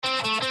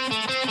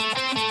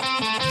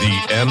The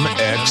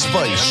MX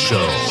Vice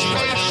Show.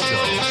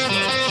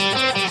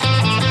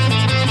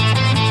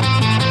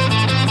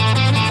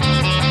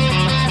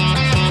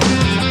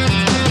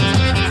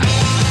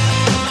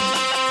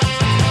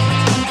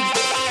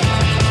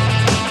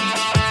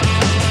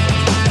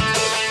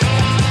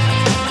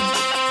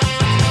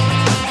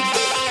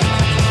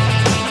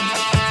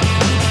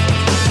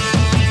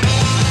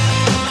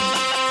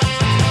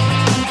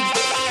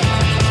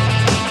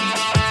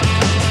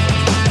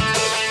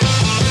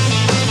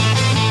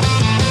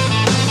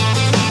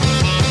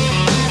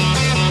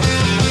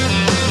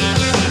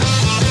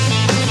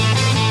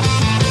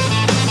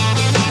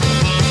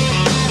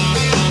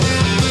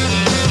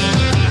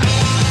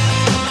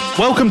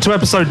 Welcome to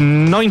episode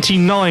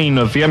 99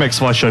 of the MX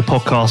Vice Show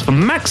podcast for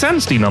Max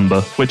Anstey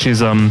number, which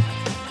is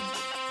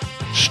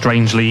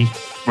strangely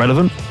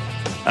relevant.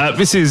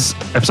 This is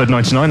episode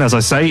 99, as I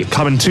say,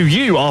 coming to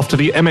you after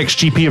the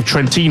MXGP of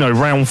Trentino,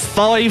 round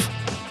 5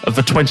 of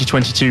the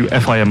 2022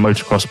 FIM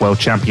Motocross World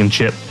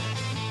Championship.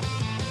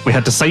 We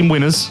had the same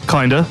winners,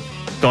 kinda.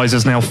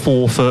 Geiser's now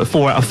 4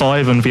 out of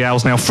 5, and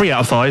Vial's now 3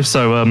 out of 5,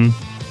 so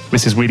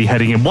this is really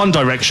heading in one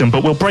direction,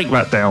 but we'll break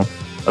that down,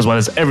 as well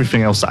as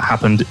everything else that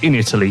happened in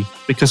Italy,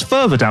 because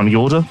further down the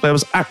order, there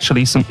was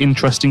actually some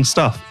interesting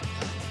stuff.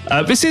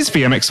 This is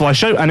the MXY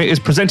Show, and it is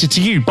presented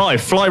to you by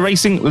Fly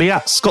Racing,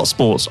 Liat, Scott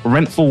Sports,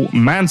 Rentful,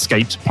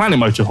 Manscaped, Planet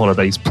Motor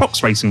Holidays,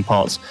 Prox Racing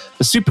Parts,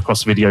 the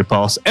Supercross Video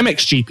Pass,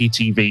 MXGP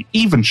TV,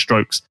 Even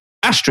Strokes,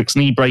 Asterix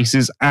Knee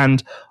Braces,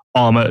 and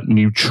Armour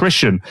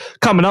Nutrition.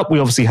 Coming up, we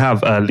obviously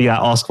have Liat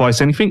Ask Vice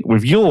Anything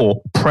with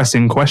your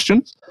pressing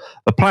questions,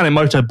 the Planet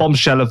Moto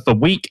Bombshell of the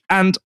Week,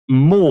 and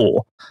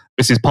more.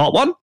 This is part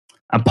 1,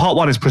 and part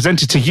 1 is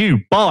presented to you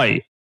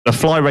by the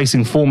Fly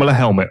Racing Formula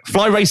Helmet.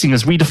 Fly Racing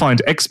has redefined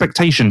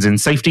expectations in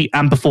safety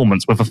and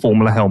performance with a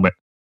Formula Helmet.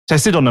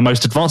 Tested on the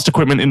most advanced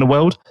equipment in the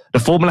world, the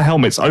Formula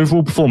Helmet's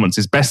overall performance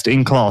is best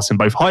in class in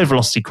both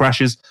high-velocity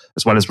crashes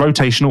as well as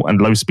rotational and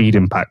low-speed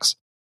impacts.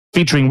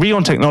 Featuring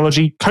Rheon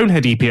technology,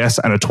 Conehead EPS,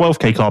 and a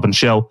 12K carbon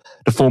shell,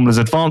 the Formula's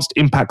Advanced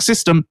Impact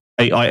System,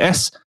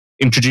 AIS,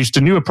 introduced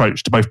a new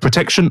approach to both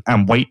protection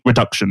and weight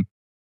reduction.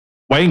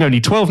 Weighing only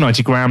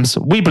 1290 grams,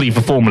 we believe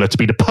the Formula to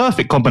be the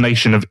perfect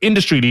combination of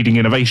industry-leading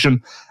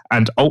innovation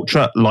and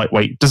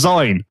ultra-lightweight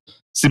design.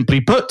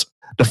 Simply put,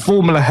 the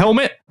Formula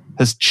Helmet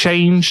has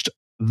changed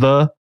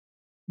the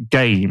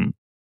game.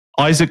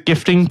 Isaac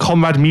Gifting,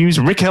 Conrad Muse,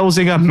 Rick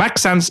Elzinger,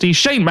 Max Anstey,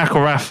 Shane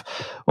McElrath,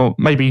 or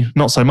maybe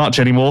not so much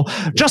anymore,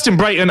 Justin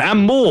Brayton,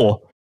 and more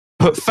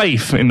put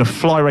faith in the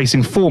Fly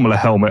Racing Formula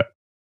Helmet,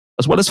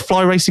 as well as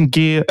Fly Racing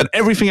gear and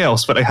everything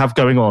else that they have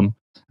going on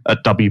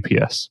at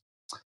WPS.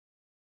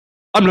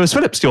 I'm Lewis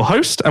Phillips, your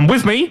host, and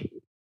with me,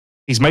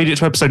 he's made it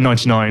to episode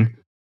 99,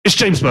 it's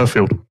James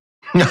Burfield.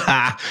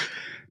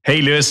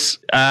 Hey, Lewis.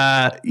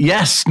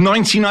 Yes,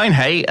 99,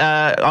 hey.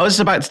 I was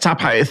about to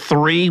tap out at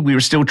 3. We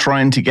were still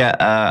trying to get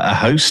a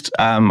host.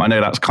 I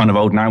know that's kind of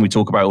old now, we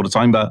talk about it all the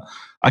time, but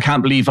I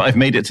can't believe I've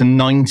made it to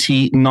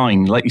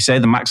 99. Like you say,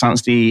 the Max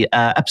Anstey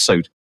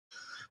episode.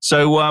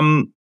 So,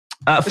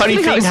 funny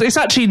thing... It's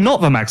actually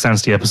not the Max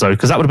Anstey episode,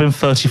 because that would have been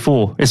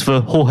 34. It's the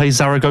Jorge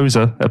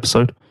Zaragoza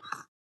episode.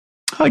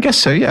 I guess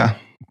so, yeah.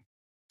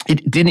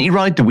 Didn't he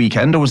ride the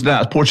weekend, or was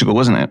that Portugal,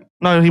 wasn't it?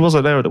 No, he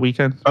wasn't there at the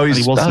weekend. Oh,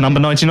 he was number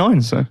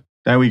 99, so...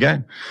 There we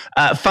go.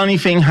 Funny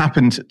thing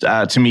happened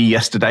to me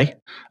yesterday,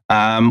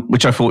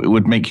 which I thought it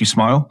would make you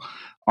smile.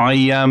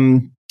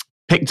 I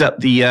picked up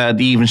the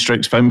Even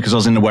Strokes phone because I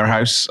was in the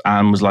warehouse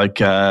and was like,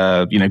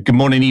 good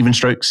morning, Even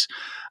Strokes.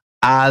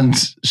 And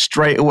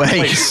straight away...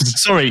 Wait,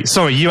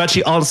 sorry, you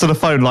actually answer the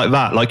phone like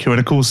that, like you're in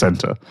a call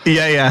centre?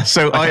 Yeah.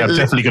 So I'm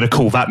definitely going to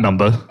call that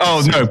number.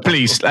 Oh, no,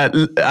 please. No,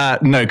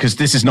 because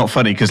this is not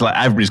funny, because like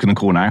everybody's going to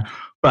call now.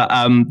 But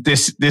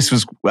this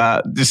was...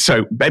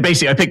 So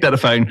basically, I picked up the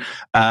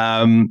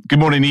phone, good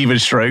morning, Even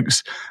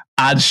Strokes,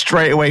 and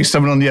straight away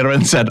someone on the other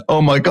end said,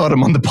 oh my God,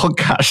 I'm on the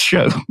podcast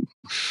show.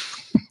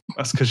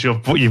 That's because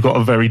you've got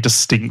a very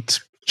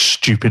distinct,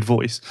 stupid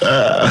voice.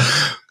 God,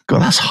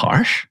 that's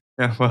harsh.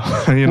 Yeah,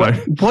 well, you know.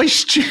 Why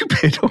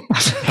stupid? Oh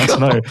I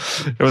don't know.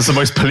 It was the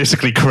most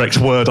politically correct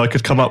word I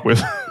could come up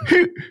with.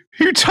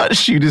 Who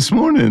touched you this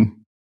morning?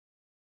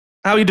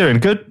 How are you doing?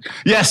 Good?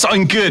 Yes,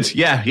 I'm good.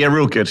 Yeah,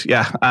 real good.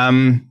 Yeah.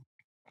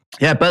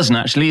 Buzzing,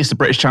 actually. It's the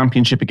British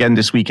Championship again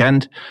this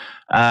weekend.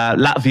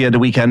 Latvia the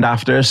weekend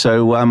after.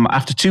 So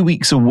after 2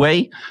 weeks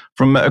away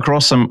from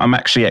motocross, I'm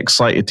actually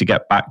excited to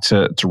get back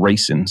to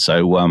racing.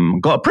 So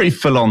got a pretty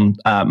full-on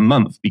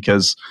month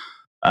because...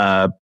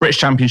 British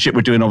Championship,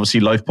 we're doing obviously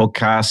live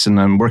podcasts, and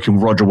I'm working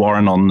with Roger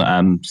Warren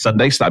on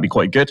Sunday, so that'd be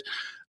quite good.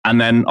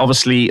 And then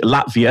obviously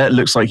Latvia, it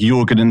looks like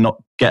you're going to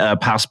not get a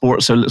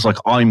passport, so it looks like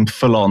I'm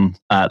full on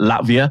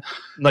Latvia.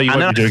 No, you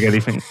won't be doing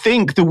anything. I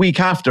think the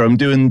week after I'm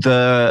doing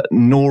the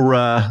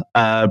Nora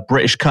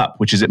British Cup,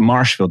 which is at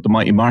Marshfield, the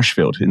mighty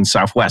Marshfield in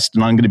Southwest,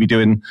 and I'm going to be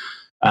doing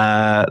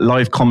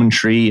live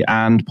commentary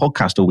and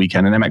podcast all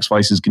weekend, and MX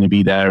Vice is going to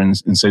be there, and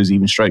so is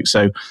Even Strokes.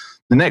 So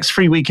the next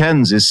 3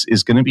 weekends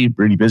is going to be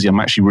really busy. I'm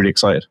actually really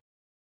excited.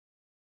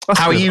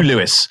 How are you,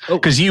 Lewis?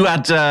 Because you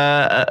had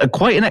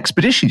quite an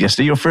expedition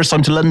yesterday, your first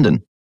time to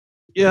London.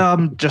 Yeah,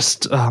 I'm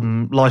just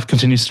life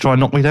continues to try and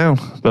knock me down,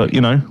 but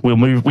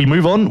we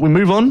move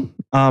on,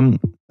 and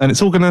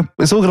it's all gonna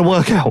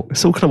work out.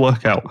 It's all gonna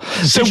work out.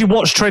 So, did you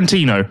watch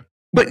Trentino?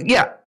 But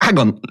yeah, hang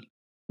on.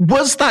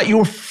 Was that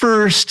your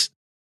first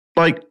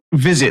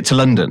visit to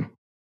London?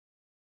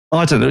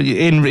 I don't know.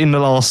 In the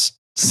last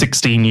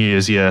 16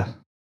 years, yeah.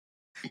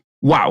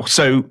 Wow.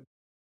 So,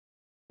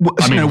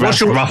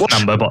 rough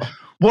number, but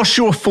what's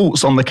your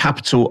thoughts on the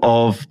capital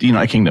of the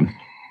United Kingdom?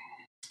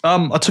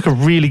 I took a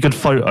really good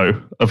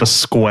photo of a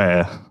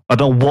square. I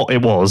don't know what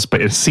it was, but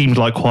it seemed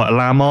like quite a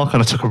landmark,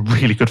 and I took a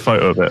really good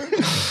photo of it.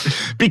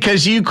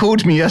 Because you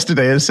called me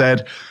yesterday and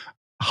said,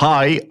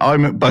 "Hi,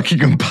 I'm at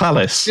Buckingham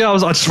Palace." Yeah, I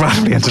just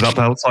randomly ended up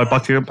outside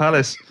Buckingham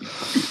Palace.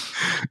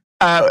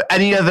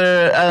 Any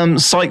other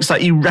sites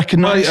that you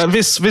recognise?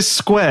 This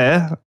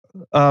square,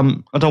 I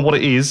don't know what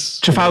it is.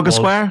 Trafalgar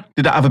Square?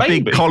 Did that have a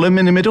big column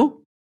in the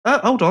middle?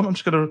 Hold on, I'm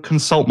just going to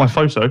consult my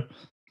photo.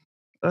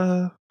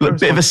 A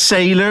bit of a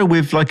sailor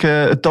with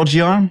a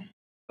dodgy arm?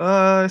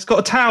 It's got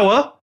a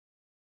tower,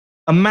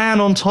 a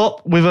man on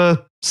top with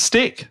a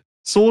stick,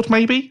 sword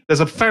maybe. There's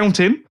a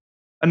fountain,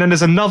 and then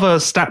there's another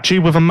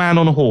statue with a man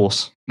on a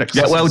horse next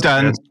to it. Well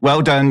done.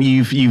 Well done.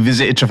 You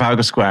visited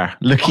Trafalgar Square.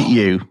 Look at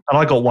you. And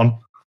I got one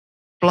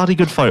bloody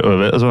good photo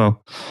of it as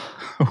well.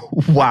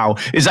 Wow.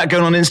 Is that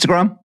going on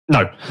Instagram?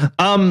 No.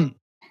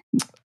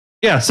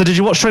 Yeah, so did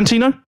you watch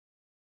Trentino?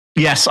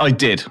 Yes, I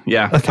did.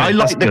 Yeah. Okay, I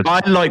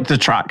liked the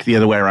track the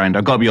other way around.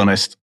 I've got to be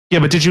honest. Yeah,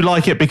 but did you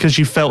like it because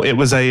you felt it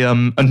was a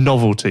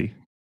novelty?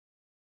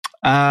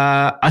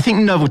 I think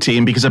novelty,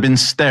 and because I've been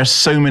there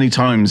so many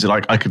times,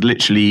 I could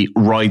literally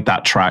ride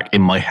that track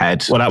in my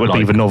head. Well, that would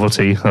be the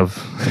novelty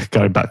of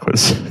going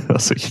backwards.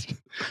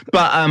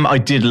 But I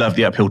did love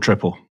the uphill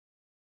triple.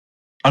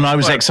 And I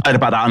was excited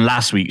about that on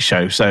last week's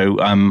show, so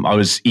I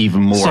was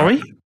even more...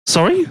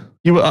 Sorry?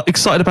 You were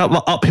excited about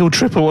the uphill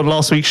triple on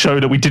last week's show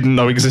that we didn't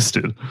know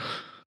existed?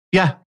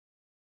 Yeah.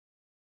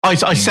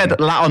 I said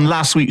on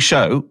last week's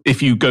show,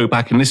 if you go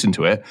back and listen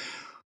to it,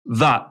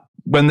 that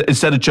when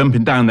instead of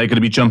jumping down, they're going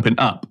to be jumping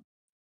up.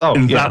 Oh,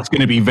 and that's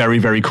going to be very,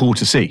 very cool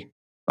to see.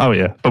 Oh,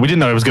 yeah. But we didn't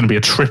know it was going to be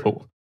a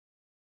triple.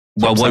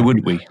 Well, why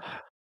would we?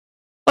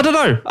 I don't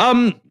know.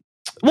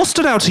 What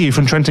stood out to you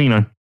from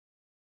Trentino?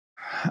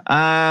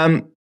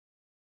 I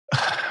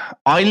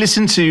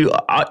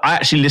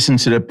actually listened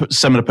to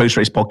some of the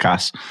post-race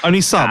podcasts.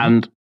 Only some?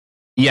 And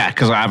yeah,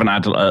 because I haven't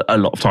had a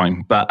lot of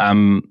time. But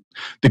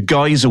the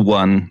Geyser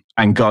one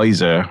and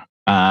Geyser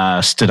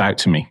stood out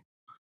to me.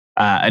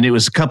 And it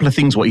was a couple of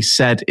things what he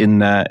said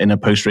in a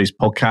post-race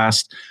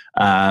podcast,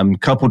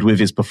 coupled with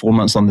his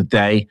performance on the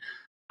day.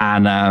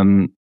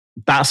 And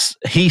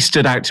he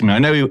stood out to me. I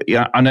know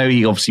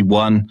he obviously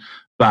won,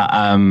 but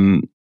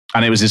and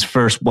it was his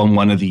first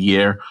 1-1 of the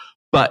year.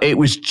 But it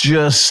was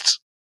just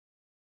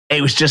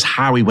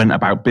how he went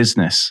about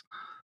business.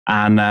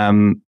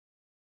 And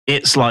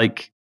it's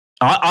like,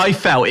 I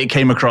felt it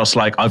came across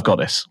like, I've got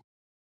this.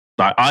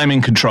 Like, I'm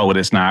in control of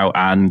this now,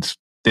 and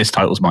this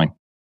title's mine.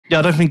 Yeah,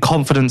 I don't think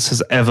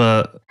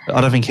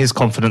his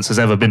confidence has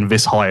ever been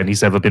this high and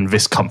he's ever been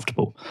this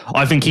comfortable.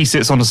 I think he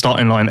sits on the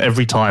starting line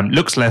every time,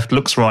 looks left,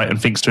 looks right,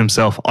 and thinks to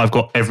himself, I've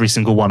got every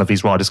single one of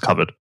these riders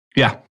covered.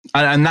 Yeah,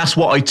 and that's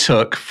what I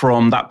took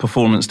from that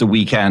performance the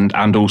weekend,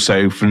 and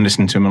also from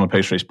listening to him on a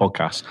post-race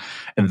podcast.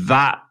 And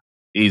that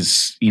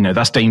is,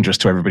 that's dangerous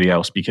to everybody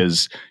else,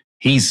 because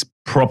he's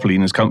properly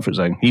in his comfort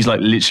zone. He's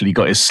literally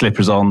got his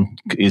slippers on,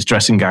 his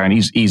dressing gown.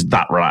 He's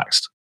that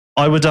relaxed.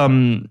 I would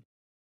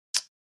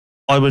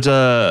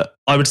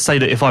say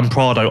that if I'm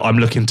Prado, I'm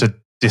looking to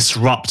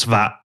disrupt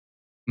that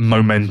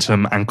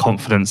momentum and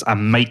confidence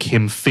and make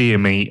him fear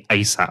me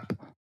ASAP.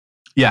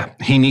 Yeah,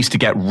 he needs to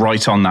get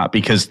right on that,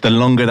 because the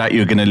longer that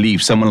you're going to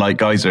leave someone like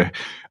Geyser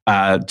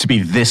to be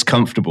this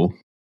comfortable,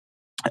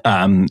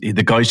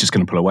 the guy's just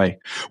going to pull away.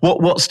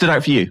 What stood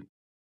out for you?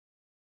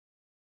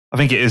 I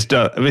think it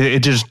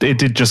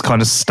did just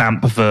kind of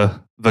stamp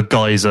the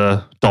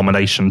Geyser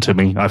domination to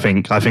me. But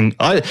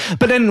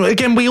then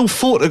again, we all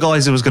thought the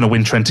Geyser was going to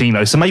win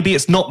Trentino, so maybe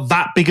it's not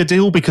that big a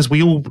deal, because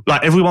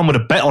everyone would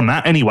have bet on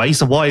that anyway.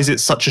 So why is it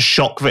such a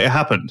shock that it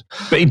happened?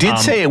 But he did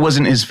say it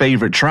wasn't his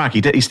favorite track.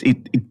 He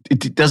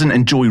doesn't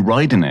enjoy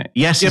riding it.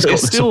 Yes, he's got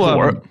the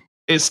support.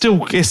 It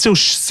still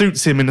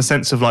suits him in the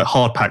sense of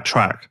hard packed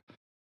track.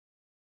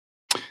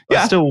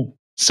 Yeah,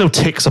 still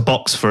ticks a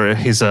box for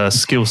his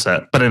skill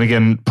set. But then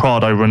again,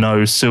 Prado,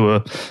 Renault,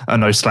 Sewer are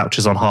no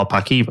slouches on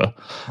hardpack either.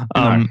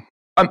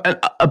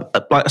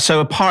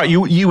 So apart,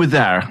 you were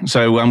there.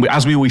 So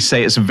as we always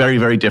say, it's very,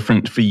 very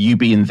different for you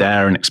being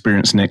there and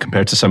experiencing it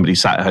compared to somebody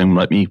sat at home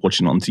like me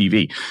watching it on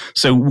TV.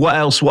 So what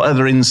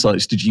other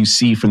insights did you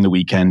see from the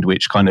weekend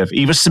which kind of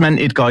either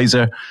cemented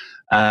Geyser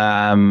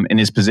in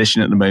his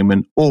position at the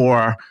moment,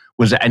 or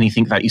was there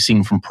anything that you've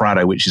seen from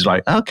Prado which is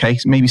like, okay,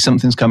 maybe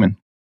something's coming?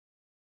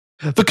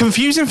 The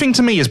confusing thing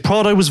to me is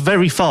Prado was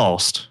very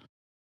fast.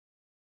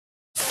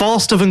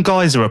 Faster than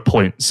Geyser at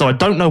points. So I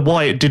don't know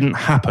why it didn't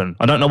happen.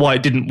 I don't know why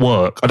it didn't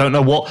work. I don't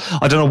know what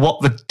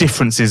the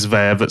difference is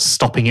there that's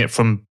stopping it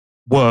from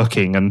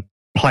working. And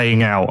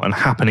playing out and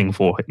happening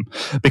for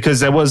him, because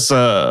there was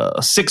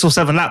 6 or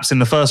 7 laps in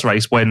the first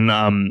race when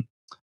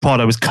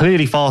Prado was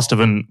clearly faster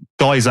than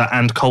Geiser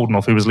and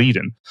Koldenhoff, who was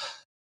leading,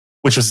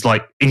 which was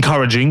like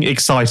encouraging,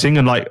 exciting,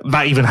 and like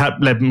that even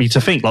led me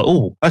to think like,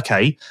 oh,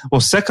 okay,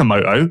 well,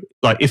 Sekimoto,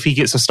 like if he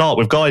gets a start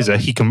with Geiser,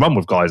 he can run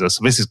with Geiser,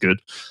 so this is good.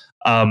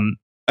 And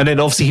then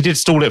obviously he did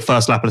stall it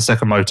first lap of the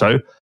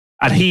Sekimoto,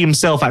 and he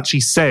himself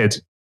actually said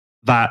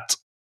that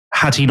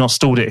had he not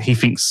stalled it, he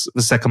thinks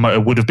the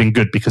Sekimoto would have been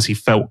good because he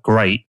felt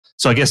great.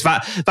 So I guess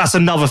that's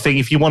another thing.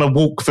 If you want to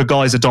walk for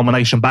Geiser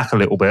domination back a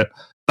little bit,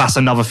 that's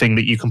another thing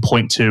that you can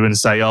point to and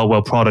say, oh,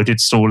 well, Prado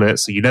did stall it,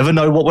 so you never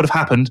know what would have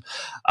happened,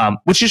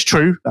 which is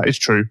true. That is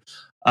true.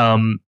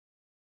 But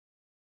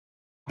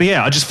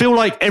yeah, I just feel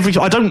like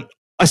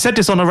I said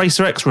this on a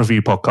Racer X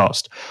review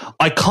podcast.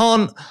 I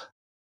can't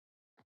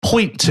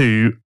point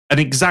to an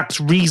exact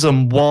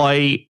reason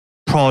why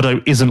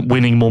Prado isn't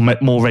winning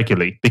more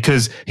regularly,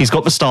 because he's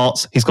got the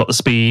starts, he's got the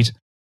speed.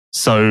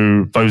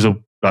 So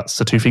that's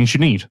the 2 things you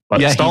need.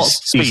 Like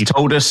starts, speed. He's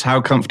told us how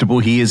comfortable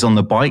he is on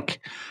the bike.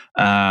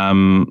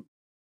 Well,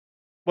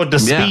 the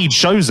speed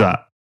shows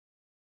that,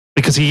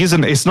 because he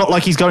isn't. It's not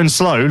like he's going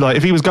slow. Like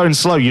if he was going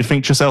slow, you'd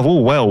think to yourself,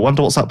 "Oh well,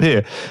 wonder what's up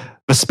here."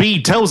 The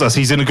speed tells us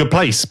he's in a good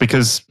place,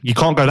 because you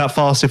can't go that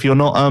fast if you're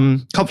not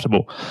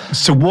comfortable.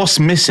 So what's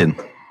missing?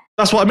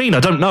 That's what I mean. I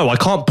don't know. I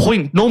can't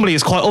point. Normally,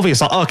 it's quite obvious.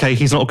 Like, okay,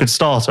 he's not a good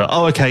starter.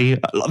 Oh, okay.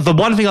 The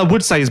one thing I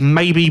would say is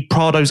maybe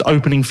Prado's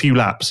opening few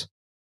laps,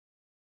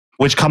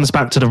 which comes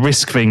back to the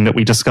risk thing that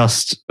we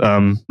discussed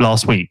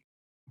last week.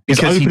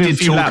 Because he did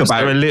few talk laps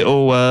about are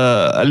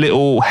a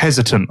little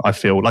hesitant. I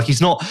feel like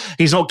he's not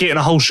getting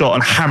a whole shot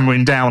and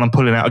hammering down and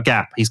pulling out a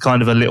gap. He's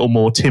kind of a little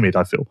more timid,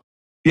 I feel.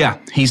 Yeah,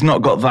 he's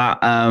not got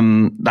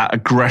that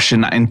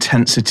aggression, that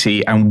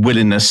intensity, and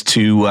willingness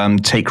to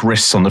take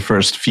risks on the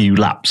first few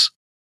laps.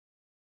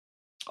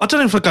 I don't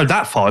know if I'd go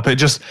that far,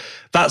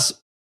 but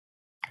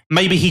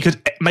maybe he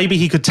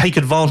could take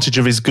advantage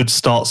of his good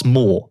starts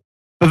more.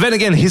 But then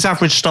again, his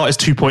average start is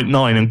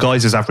 2.9 and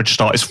Geiser's average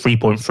start is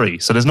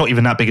 3.3. So there's not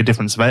even that big a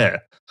difference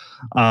there.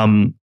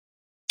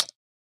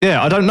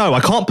 Yeah, I don't know. I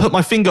can't put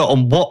my finger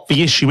on what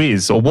the issue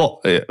is, or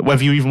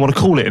whether you even want to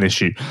call it an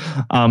issue.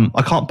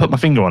 I can't put my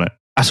finger on it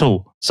at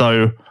all.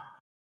 So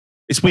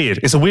it's weird.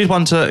 It's a weird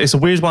one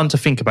to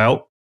think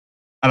about.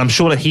 And I'm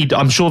sure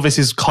this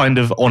is kind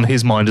of on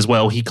his mind as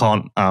well. He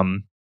can't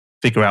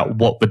figure out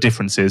what the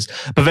difference is.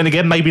 But then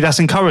again, maybe that's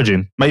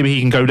encouraging. Maybe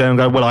he can go down and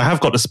go, well, I have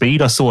got the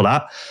speed. I saw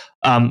that.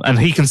 And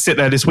he can sit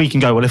there this week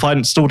and go, well, if I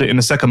hadn't stalled it in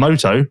the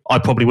Sekimoto, I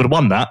probably would have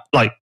won that.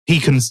 Like he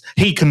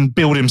can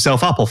build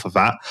himself up off of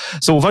that.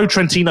 So although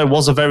Trentino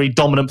was a very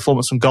dominant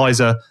performance from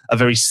Geiser, a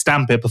very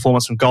stampede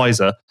performance from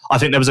Geiser, I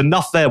think there was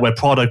enough there where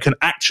Prado can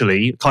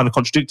actually, kind of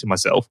contradicting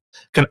myself,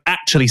 can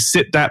actually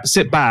sit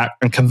back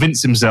and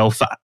convince himself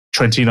that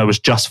Trentino was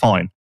just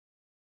fine.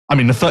 I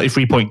mean, the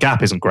 33-point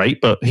gap isn't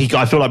great, but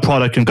I feel like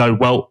Prado can go,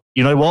 well,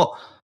 you know what?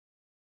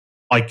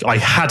 I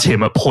had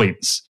him at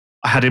points.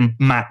 I had him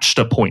matched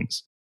at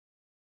points.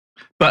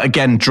 But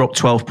again, dropped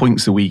 12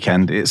 points the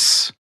weekend.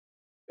 It's,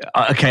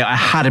 okay, I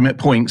had him at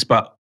points,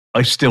 but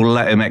I still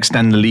let him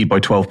extend the lead by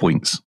 12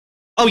 points.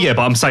 Oh yeah,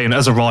 but I'm saying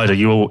as a rider,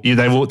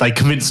 they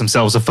convince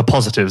themselves of the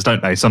positives,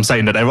 don't they? So I'm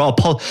saying that there are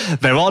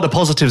the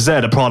positives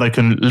there that Prado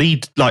can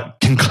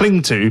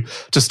cling to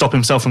stop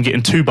himself from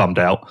getting too bummed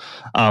out.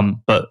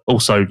 But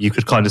also you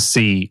could kind of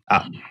see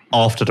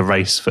after the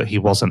race that he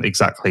wasn't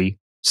exactly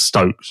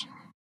stoked.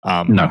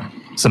 No.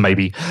 So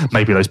maybe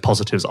those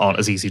positives aren't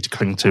as easy to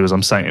cling to as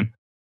I'm saying.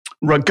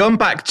 Right, going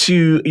back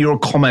to your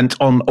comment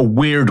on a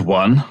weird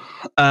one.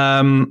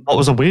 What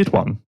was a weird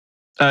one?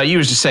 You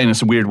were just saying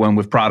it's a weird one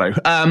with Prado.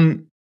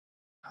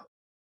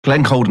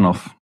 Glenn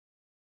Koldenhoff.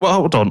 Well,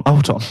 hold on.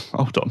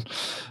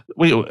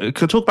 We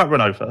could talk about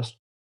Renault first.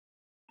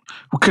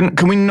 Well,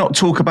 can we not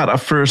talk about that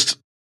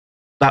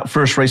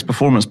first race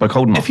performance by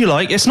Koldenhoff? If you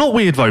like. It's not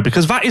weird though,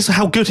 because that is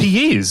how good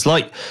he is.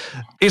 Like,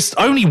 it's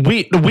only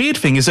weird. The weird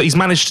thing is that he's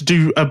managed to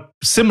do a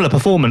similar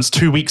performance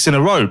 2 weeks in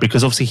a row,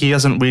 because obviously he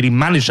hasn't really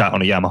managed that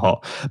on a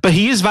Yamaha. But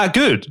he is that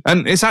good,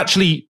 and it's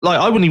actually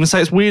I wouldn't even say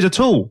it's weird at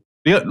all.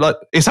 Yeah,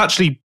 it's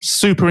actually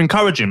super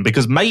encouraging,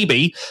 because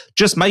maybe,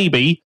 just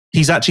maybe,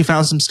 he's actually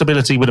found some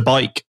stability with a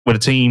bike, with a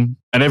team,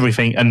 and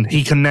everything, and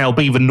he can now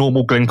be the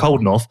normal Glenn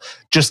Koldenhoff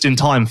just in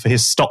time for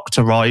his stock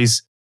to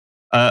rise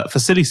for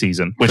silly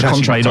season, which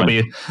actually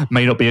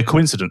may not be a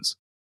coincidence.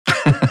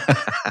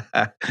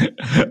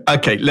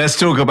 Okay, let's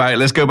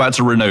go back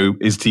to Renault,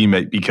 his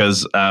teammate,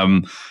 because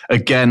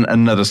again,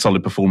 another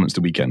solid performance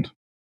the weekend.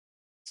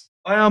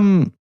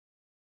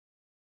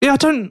 Yeah, I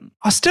don't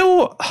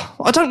know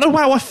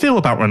how I feel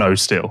about Renault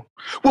still.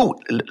 Well,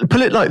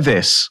 put it like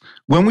this.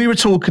 When we were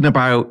talking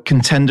about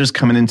contenders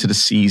coming into the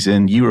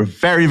season, you were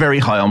very, very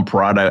high on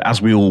Prado,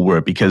 as we all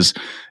were, because,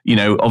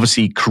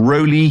 obviously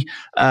Caroli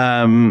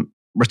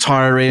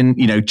retiring,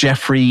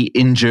 Jeffrey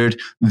injured.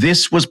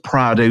 This was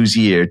Prado's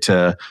year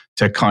to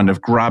kind of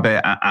grab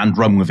it and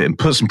run with it and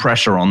put some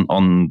pressure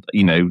on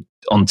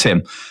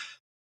Tim.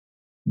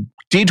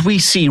 Did we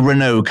see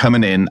Renault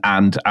coming in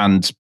and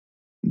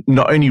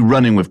not only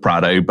running with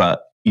Prado,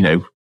 but,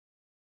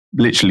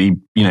 literally,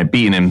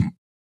 beating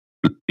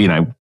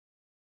him,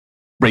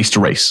 race to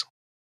race.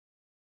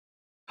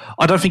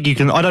 I don't think you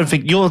can. I don't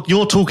think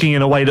you're talking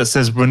in a way that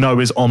says Renault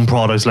is on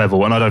Prado's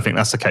level, and I don't think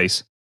that's the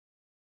case.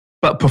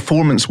 But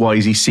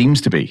performance-wise, he seems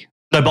to be.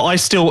 No, but I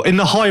still, in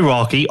the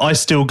hierarchy, I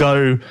still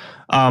go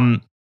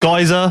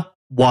Geyser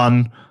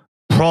 1,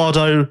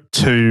 Prado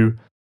 2,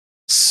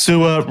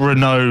 Sewer,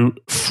 Renault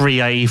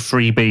 3A,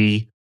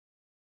 3B,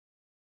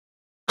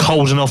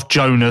 Koldenhoff,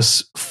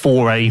 Jonas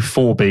 4A,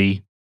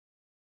 4B.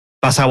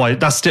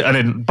 That's still, and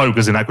then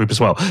Boga's in that group as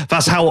well.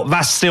 That's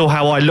still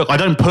how I look. I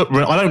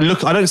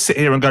don't sit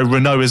here and go,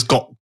 Renault has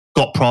got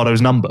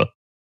Prado's number,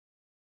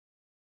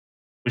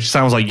 which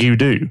sounds like you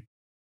do.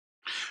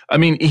 I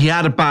mean, he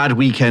had a bad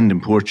weekend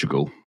in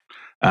Portugal,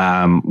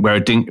 where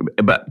it didn't,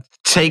 but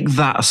take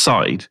that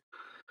aside,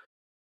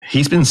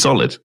 he's been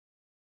solid.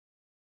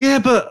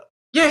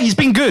 Yeah, he's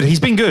been good. He's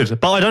been good.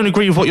 But I don't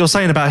agree with what you're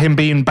saying about him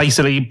being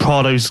basically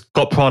Prado's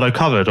got Prado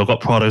covered or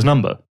got Prado's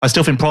number. I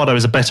still think Prado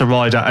is a better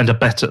rider and a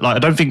better, I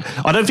don't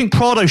think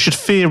Prado should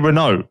fear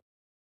Renault.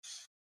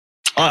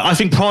 I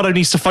think Prado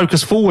needs to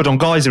focus forward on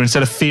Geyser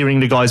instead of fearing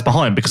the guys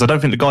behind, because I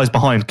don't think the guys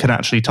behind can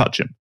actually touch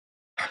him.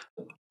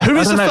 Who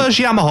is the first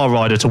Yamaha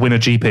rider to win a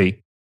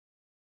GP?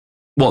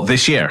 What,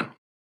 this year?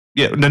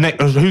 Yeah,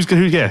 who's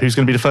going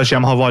to be the first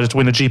Yamaha rider to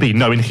win a GP?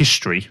 No, in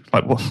history.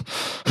 Like what?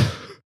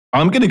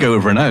 I'm going to go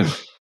with Renault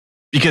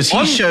because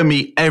he's shown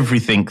me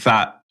everything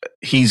that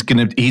he's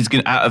going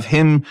to out of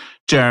him,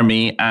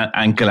 Jeremy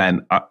and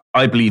Glenn.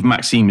 I believe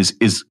Maxime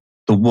is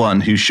the one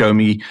who's shown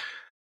me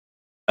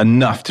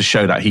enough to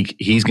show that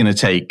he's going to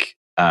take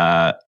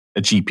a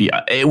GP.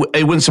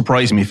 It wouldn't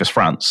surprise me if it's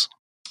France.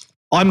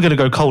 I'm going to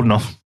go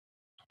Koldenhoff.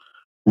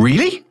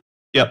 Really?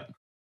 Yep.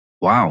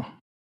 Wow.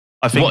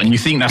 I think. What, and you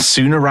think that's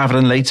sooner rather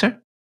than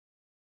later?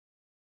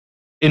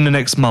 In the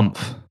next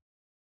month.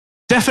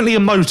 Definitely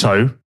a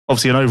moto.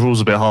 Obviously, an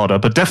overall's a bit harder,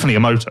 but definitely a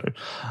moto.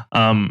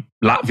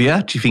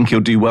 Latvia? Do you think he'll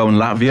do well in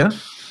Latvia?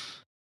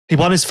 He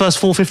won his first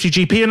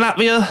 450 GP in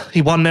Latvia.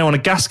 He won there on a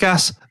gas.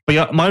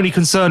 But my only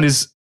concern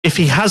is if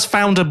he has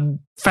found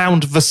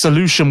the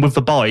solution with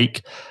the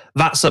bike,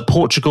 that's at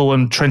Portugal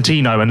and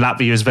Trentino, and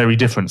Latvia is very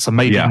different. So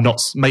maybe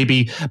not.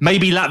 Maybe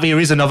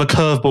Latvia is another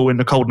curveball in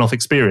the Koldenhoff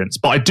experience.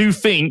 But I do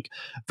think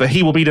that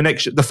he will be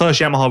the first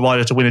Yamaha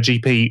rider to win a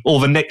GP, or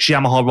the next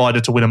Yamaha rider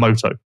to win a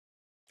moto.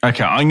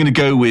 Okay, I'm going to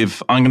go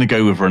with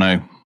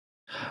Renault.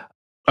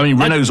 I mean,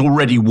 Renault's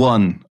already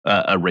won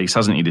a race,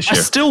 hasn't he, this year?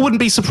 I still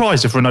wouldn't be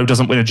surprised if Renault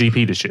doesn't win a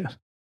GP this year.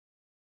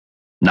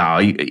 No,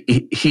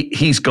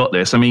 he's got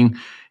this. I mean,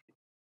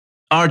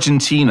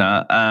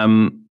 Argentina,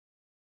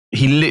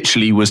 he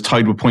literally was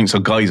tied with points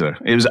on Geyser.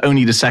 It was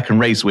only the second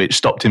race which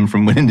stopped him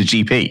from winning the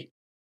GP.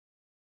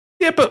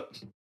 Yeah, but...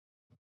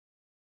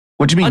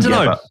 What do you mean?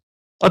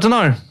 I don't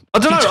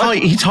know.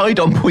 He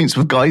tied on points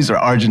with Geyser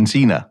at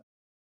Argentina.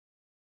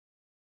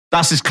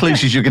 That's as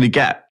close as you're going to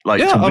get.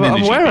 I'm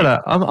aware of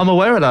that. I'm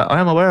aware of that. I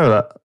am aware of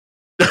that.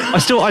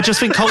 I just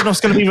think Koldenhoff's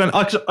going to be.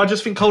 I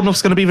just think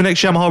Koldenhoff's going to be the next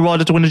Yamaha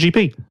rider to win a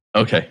GP.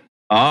 Okay.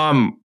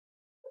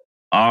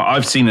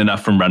 I've seen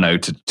enough from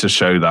Renault to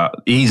show that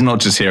he's not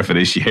just here for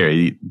this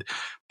year.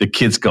 The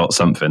kid's got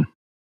something.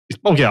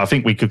 Oh yeah, I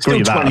think we could agree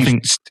with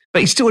that. But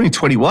he's still only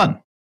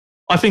 21.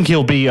 I think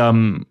he'll be.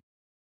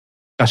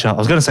 Actually, I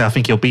was going to say I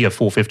think he'll be a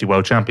 450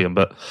 world champion,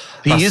 but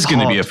he is going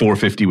to be a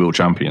 450 world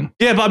champion.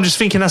 Yeah, but I'm just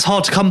thinking that's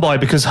hard to come by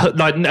because,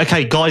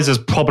 Geyser's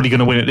probably going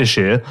to win it this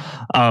year.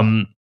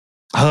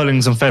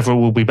 Hurlings and Febvre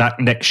will be back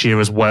next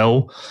year as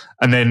well,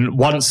 and then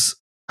once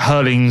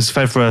Hurlings,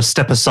 Febvre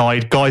step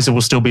aside, Geyser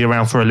will still be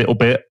around for a little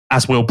bit,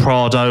 as will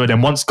Prado, and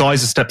then once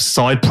Geyser steps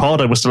aside,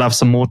 Prado will still have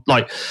some more.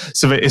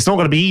 So it's not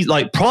going to be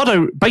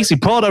Prado.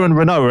 Basically, Prado and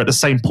Renault are at the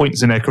same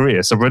points in their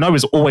career, so Renault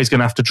is always going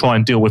to have to try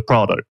and deal with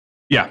Prado.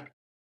 Yeah.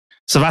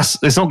 So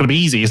it's not going to be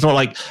easy. It's not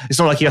like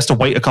he has to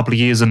wait a couple of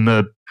years and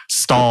the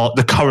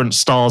current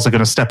stars are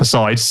going to step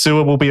aside.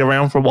 Sewer will be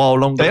around for a while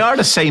longer. They are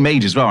the same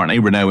age as well, aren't they?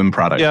 Renault and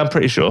Prado. Yeah, I'm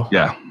pretty sure.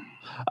 Yeah.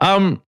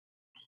 Do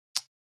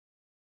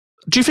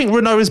you think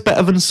Renault is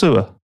better than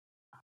Sewer?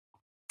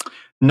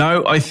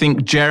 No, I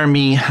think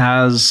Jeremy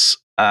has.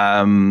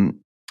 I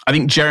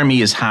think Jeremy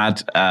has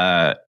had.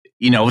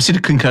 Obviously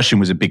the concussion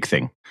was a big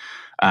thing.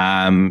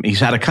 He's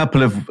had a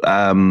couple of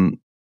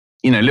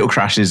little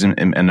crashes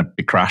and a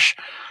big crash.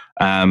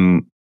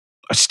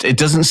 It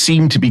doesn't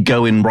seem to be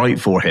going right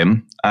for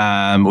him,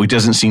 or he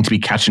doesn't seem to be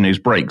catching those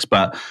breaks.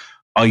 But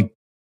I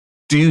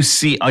do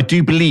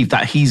believe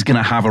that he's going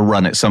to have a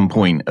run at some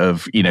point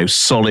of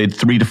solid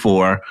 3 to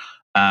 4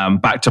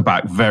 back to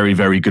back, very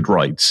very good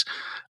rides.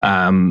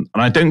 And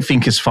I don't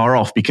think it's far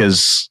off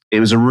because it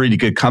was a really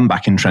good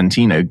comeback in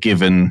Trentino,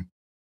 given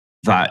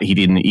that he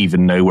didn't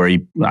even know where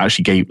he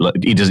actually gave.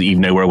 He doesn't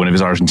even know where one of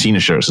his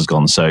Argentina shirts has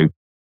gone. So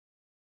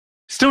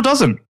still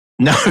doesn't.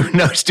 No,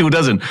 still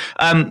doesn't.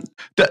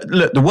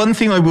 The one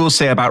thing I will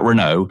say about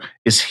Renault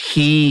is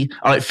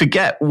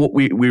forget what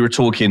we were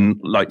talking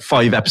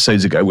 5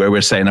 episodes ago, where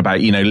we're saying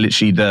about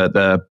literally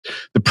the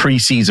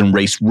pre-season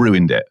race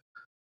ruined it.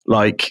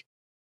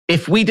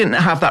 if we didn't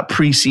have that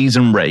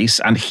preseason race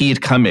and he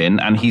had come in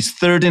and he's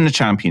third in the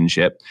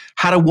championship,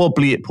 had a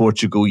wobbly at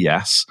Portugal,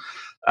 yes,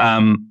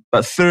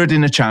 but third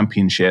in the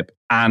championship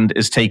and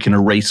has taken a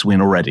race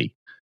win already.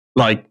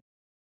 Like,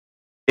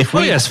 if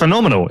we, it's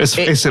phenomenal. It's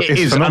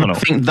phenomenal. And I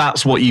think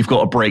that's what you've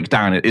got to break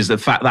down. It is the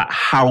fact that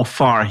how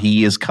far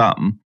he has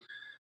come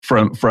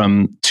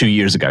from 2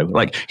 years ago.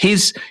 Like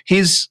his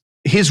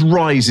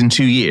rise in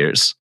 2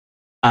 years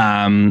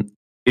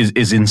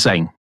is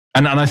insane.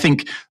 And I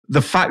think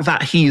the fact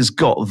that he has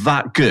got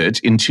that good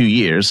in 2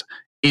 years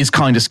is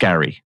kind of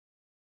scary.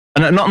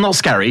 And not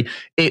scary.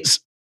 It's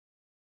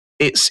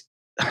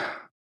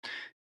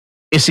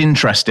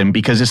interesting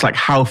because it's like,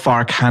 how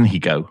far can he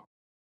go?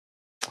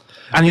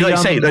 And like you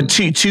say, the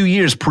 2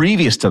 years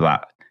previous to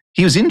that,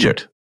 he was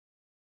injured.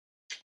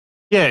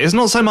 Yeah, it's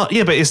not so much.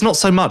 Yeah, but it's not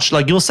so much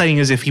like you're saying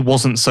as if he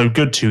wasn't so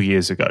good 2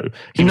 years ago.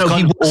 He was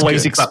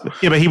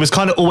but he was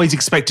kind of always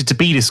expected to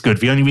be this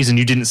good. The only reason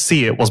you didn't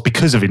see it was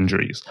because of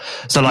injuries.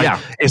 So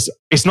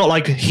it's not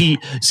like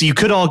so you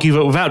could argue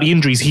that without the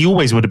injuries, he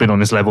always would have been on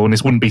this level and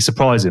this wouldn't be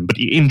surprising. But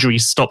the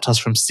injuries stopped us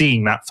from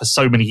seeing that for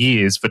so many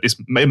years that it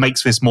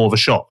makes this more of a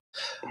shock.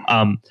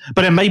 But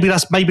then maybe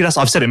that's,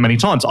 I've said it many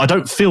times. I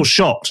don't feel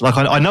shocked. Like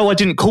I know I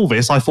didn't call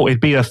this. I thought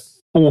it'd be a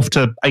 4th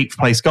to 8th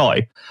place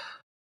guy.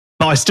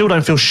 But I still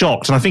don't feel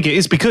shocked. And I think it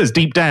is because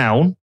deep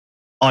down,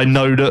 I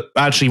know that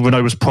actually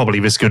Renault was probably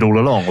this good all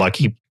along.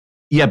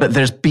 Yeah, but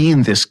there's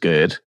being this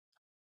good,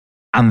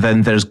 and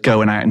then there's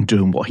going out and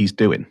doing what he's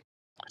doing.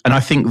 And I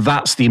think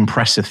that's the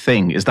impressive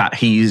thing, is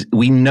that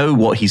we know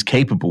what he's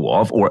capable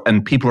of,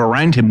 and people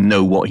around him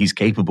know what he's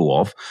capable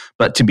of.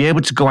 But to be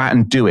able to go out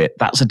and do it,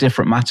 that's a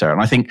different matter.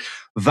 And I think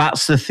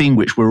that's the thing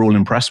which we're all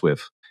impressed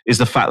with, is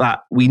the fact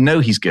that we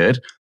know he's good,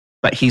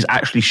 but he's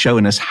actually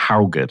showing us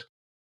how good.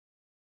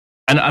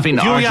 And I think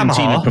the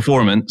Argentina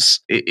performance,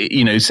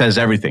 says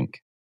everything.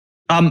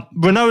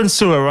 Renault and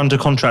Sewer are under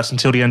contracts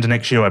until the end of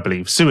next year, I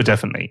believe. Sewer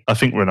definitely. I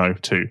think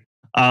Renault too.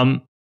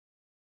 Actually,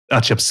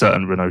 I'm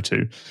certain Renault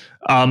too.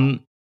 Come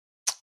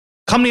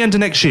the end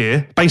of next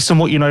year, based on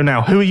what you know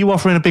now, who are you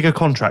offering a bigger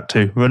contract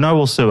to, Renault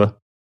or Sewer?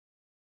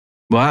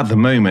 Well, at the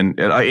moment,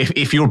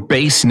 if you're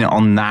basing it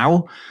on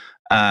now,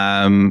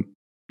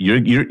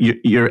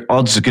 your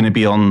odds are going to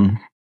be on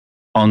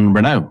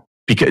Renault.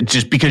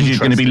 Because you're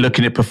going to be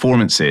looking at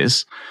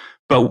performances.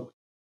 But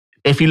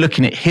if you're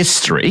looking at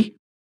history,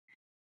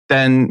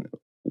 then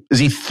is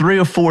he 3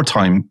 or 4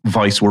 time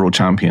vice world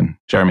champion,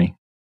 Jeremy?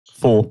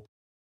 4.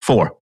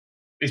 4.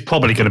 He's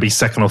probably going to be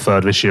 2nd or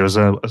 3rd this year as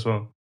well.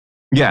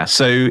 Yeah,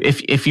 so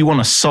if you want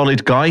a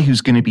solid guy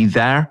who's going to be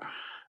there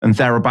and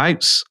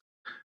thereabouts,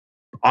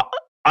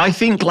 I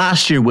think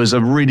last year was a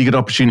really good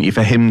opportunity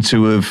for him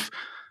to have...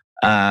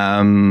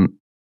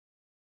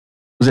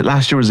 was it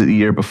last year or was it the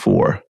year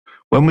before?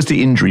 When was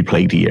the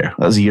injury-plagued year?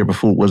 That was the year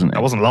before, wasn't it?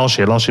 That wasn't last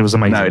year. Last year was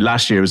amazing. No,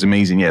 last year was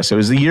amazing, yeah. So it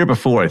was the year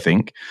before, I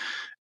think.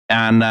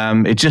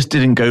 And it just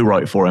didn't go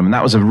right for him. And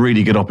that was a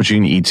really good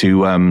opportunity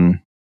to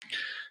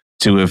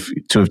have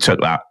took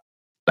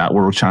that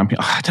world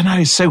champion. I don't know,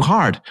 it's so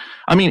hard.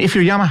 I mean, if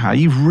you're Yamaha,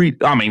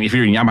 if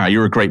you're in Yamaha,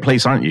 you're a great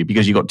place, aren't you?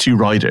 Because you've got 2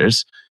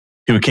 riders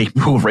who are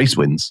capable of race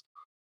wins.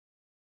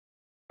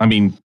 I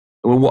mean,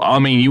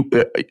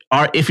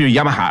 if you're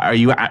Yamaha, are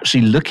you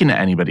actually looking at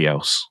anybody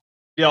else?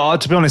 Yeah,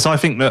 to be honest, I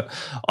think that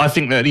at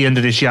the end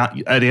of this year,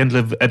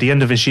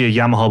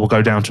 Yamaha will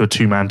go down to a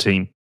 2-man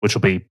team, which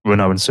will be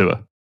Renault and Sewer.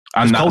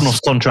 And Kolnoff's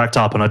contract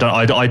up, and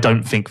I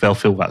don't think they'll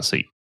fill that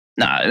seat.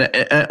 No,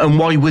 and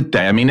why would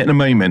they? I mean, at the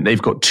moment,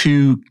 they've got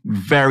 2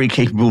 very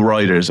capable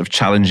riders of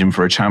challenging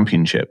for a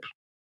championship.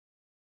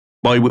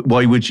 Why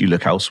would you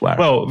look elsewhere?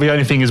 Well, the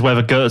only thing is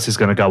whether Gertz is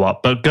going to go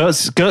up, but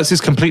Gertz is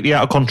completely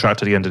out of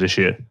contract at the end of this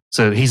year,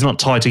 so he's not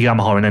tied to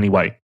Yamaha in any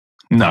way.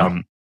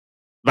 No.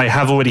 They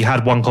have already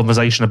had one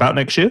conversation about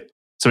next year.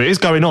 So it is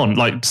going on.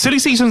 Like, silly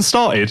season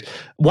started.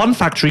 1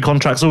 factory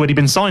contract's already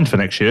been signed for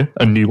next year.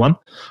 A new one.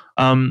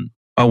 Oh,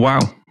 wow.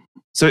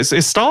 So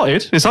it's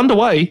started. It's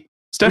underway.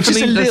 It's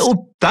definitely...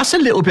 That's a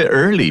little bit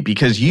early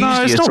because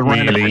usually it's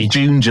around really.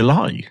 June,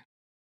 July.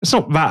 It's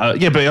not that...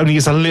 yeah, but it only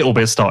is a little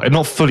bit started.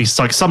 Not fully...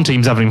 Like, some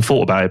teams haven't even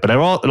thought about it, but there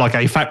are... Like,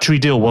 a factory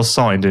deal was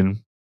signed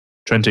in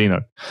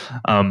Trentino.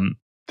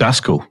 That's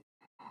cool.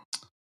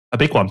 A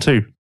big one,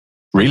 too.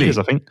 Really? Years,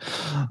 I think.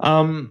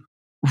 Can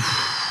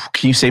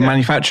you say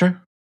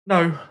manufacturer?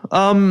 No.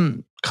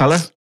 Color?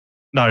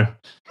 No.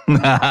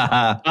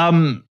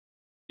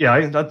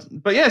 Yeah,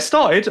 but yeah, it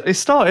started.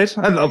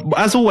 And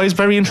as always,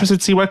 very interested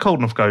to see where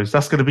Kolnoff goes.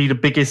 That's going to be the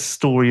biggest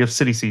story of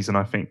silly season,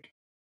 I think.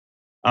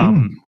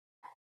 But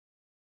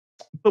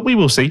we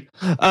will see.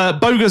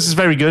 Bogas is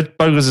very good.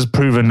 Bogas has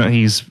proven that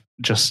he's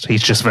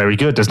just very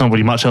good. There's not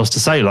really much else to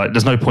say. Like,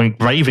 there's no point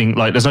raving.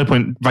 Like, there's no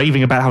point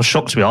raving about how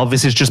shocked we are.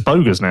 This is just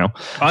Bogas now.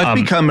 I've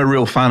become a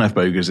real fan of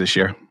Bogas this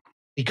year.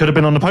 He could have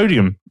been on the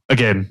podium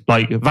again.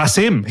 Like, that's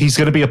him. He's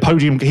going to be a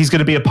podium. He's going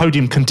to be a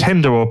podium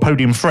contender or a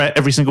podium threat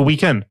every single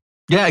weekend.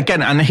 Yeah,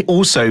 again, and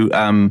also,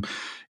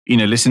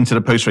 listen to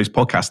the post-race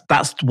podcast.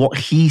 That's what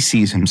he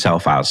sees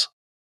himself as.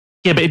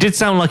 Yeah, but it did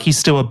sound like he's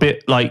still a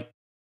bit like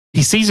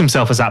he sees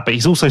himself as that, but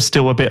he's also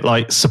still a bit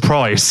like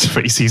surprised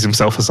that he sees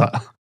himself as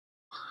that.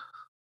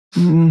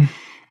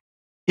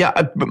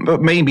 Yeah,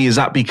 but maybe is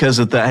that because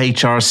of the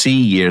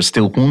HRC year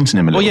still haunting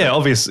him a little? Well,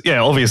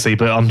 obviously,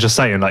 but I'm just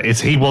saying, like,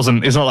 it's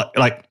not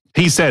like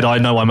he said, I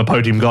know I'm a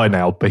podium guy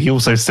now, but he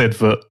also said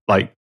that,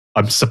 like,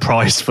 I'm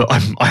surprised that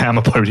I am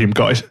a podium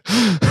guy.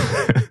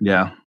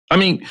 Yeah, I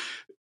mean,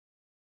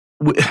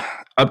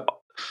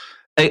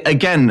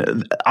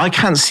 again, I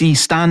can't see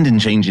Standing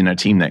changing their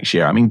team next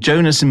year. I mean,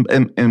 Jonas and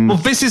well,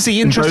 this is the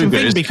interesting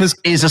thing because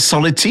is a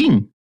solid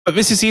team. But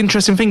this is the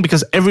interesting thing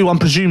because everyone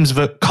presumes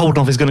that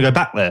Koldenhoff is going to go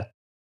back there.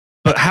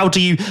 But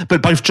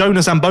but both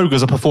Jonas and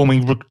Bogas are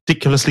performing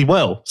ridiculously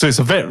well. So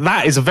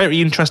that is a very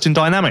interesting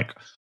dynamic.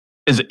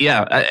 At the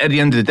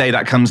end of the day,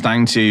 that comes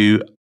down to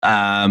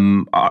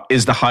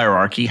is the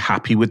hierarchy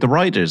happy with the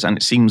riders? And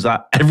it seems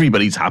that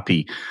everybody's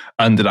happy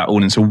under that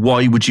ordinance. So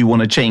why would you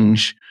want to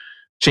change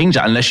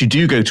that unless you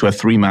do go to a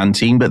 3-man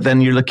team? But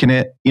then you're looking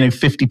at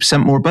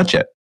 50% more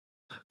budget.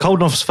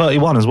 Koldenhoff's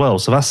 31 as well,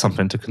 so that's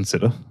something to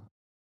consider.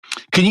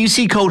 Can you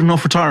see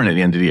Koldenhoff retiring at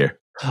the end of the year?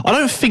 I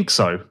don't think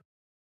so.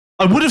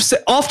 I would have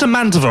said after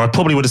Mantova, I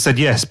probably would have said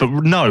yes, but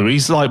no,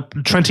 he's like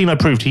Trentino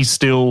proved he's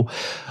still.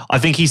 I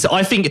think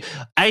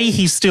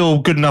he's still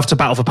good enough to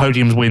battle for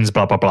podiums, wins,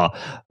 blah blah blah.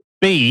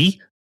 B,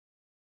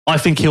 I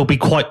think he'll be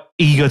quite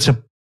eager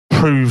to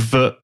prove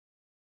that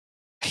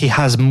he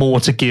has more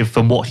to give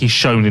than what he's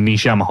shown in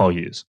these Yamaha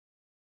years.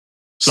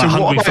 So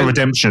hungry for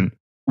redemption.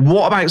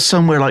 What about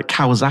somewhere like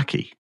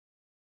Kawasaki?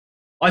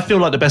 I feel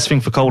like the best thing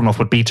for Koldenhoff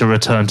would be to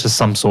return to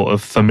some sort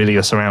of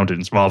familiar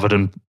surroundings rather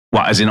than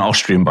as in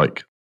Austrian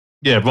bike.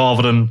 Yeah,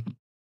 rather than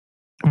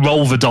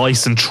roll the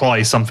dice and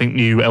try something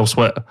new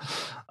elsewhere.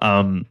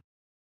 He'll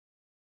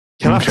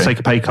have to take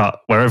a pay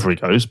cut wherever he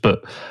goes,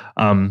 but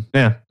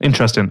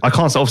interesting. I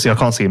can't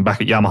see him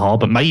back at Yamaha,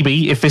 but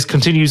maybe if this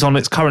continues on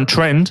its current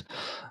trend,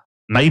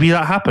 maybe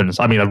that happens.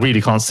 I mean, I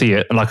really can't see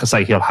it. And like I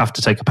say, he'll have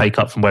to take a pay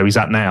cut from where he's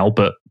at now,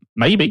 but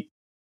maybe,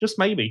 just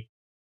maybe.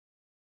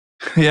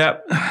 Yeah,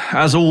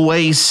 as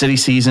always, silly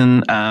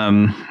season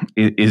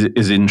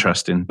is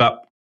interesting, but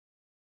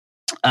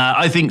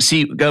I think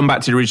going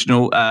back to the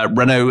original,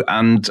 Renault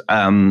and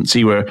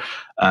Seawere,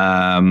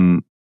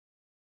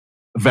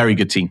 very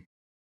good team.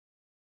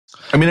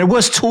 I mean, there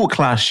was talk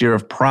last year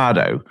of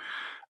Prado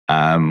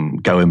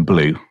going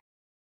blue.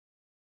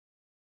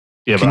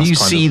 Yeah, can you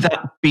see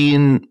that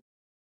being?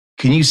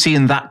 Can you see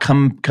that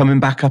coming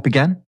back up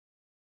again?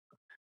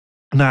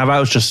 No,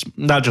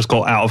 that just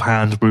got out of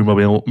hand.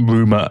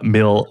 Rumor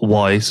mill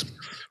wise.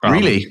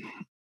 Really?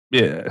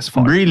 Yeah, it's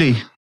fine. Really?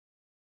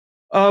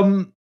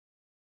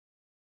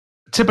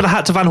 Tip of the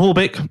hat to Van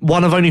Horbik,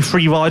 one of only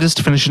 3 riders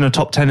to finish in the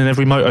top 10 in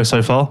every moto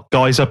so far.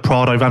 Geyser,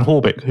 Prado, Van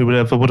Horbik. Who would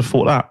have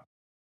thought that?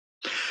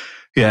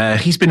 Yeah,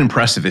 he's been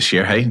impressive this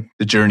year, hey?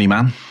 The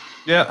journeyman.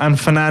 Yeah, and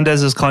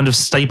Fernandez has kind of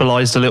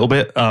stabilised a little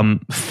bit.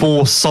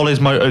 4 solid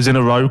motos in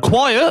a row.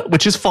 Quiet,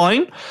 which is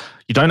fine.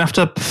 You don't have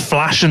to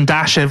flash and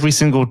dash every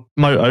single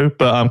moto,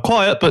 but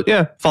quiet, but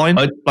yeah, fine.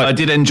 I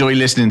did enjoy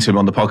listening to him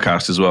on the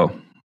podcast as well.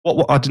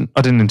 What? I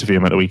didn't interview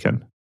him at the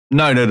weekend.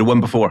 No, the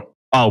one before.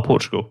 Oh,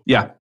 Portugal.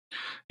 Yeah,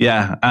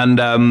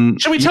 and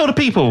shall we tell the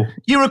people?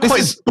 You were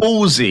quite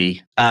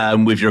ballsy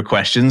with your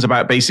questions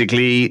about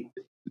basically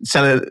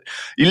you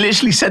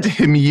literally said to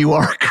him, "You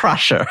are a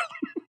crasher."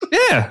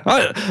 Yeah,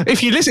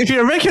 if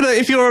you're a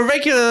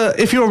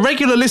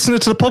regular listener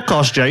to the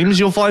podcast, James,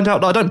 you'll find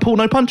out that I don't pull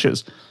no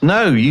punches.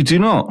 No, you do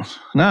not.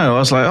 No, I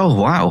was like, oh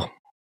wow,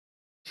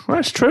 well,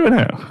 that's true, isn't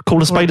it?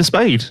 Call a spade a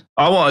spade.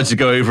 I wanted to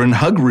go over and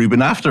hug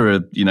Ruben after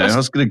I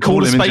was going to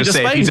call him and just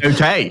say if he's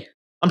okay.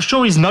 I'm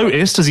sure he's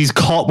noticed as he's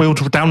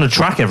cartwheeled down the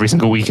track every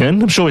single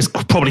weekend. I'm sure he's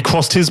probably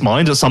crossed his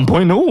mind at some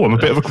point. Oh, I'm a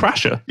bit of a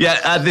crasher.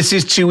 Yeah, this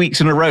is 2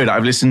 weeks in a row that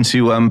I've listened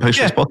to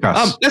post-race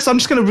podcasts. I'm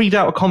just going to read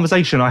out a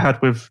conversation I had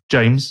with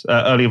James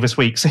earlier this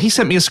week. So he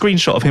sent me a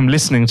screenshot of him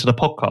listening to the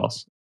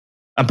podcast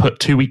and put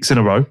 2 weeks in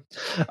a row.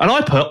 And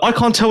I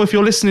can't tell if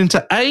you're listening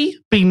to A,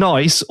 be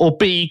nice, or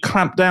B,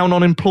 clamp down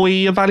on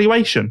employee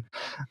evaluation.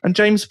 And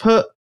James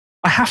put,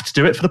 I have to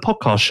do it for the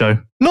podcast show.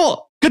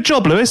 Not, good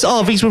job, Lewis.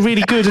 These were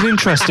really good and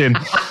interesting.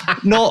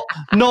 After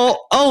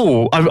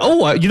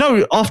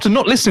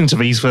not listening to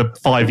these for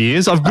 5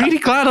 years, I'm really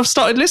glad I've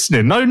started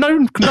listening. No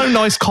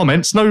nice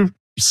comments, no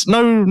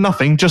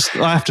nothing. Just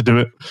I have to do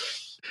it.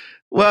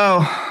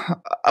 Well,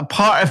 a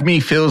part of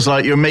me feels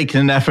like you're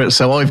making an effort,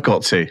 so I've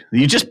got to.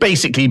 You just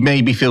basically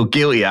made me feel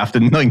guilty after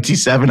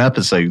 97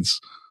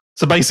 episodes.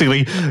 So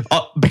basically,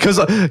 because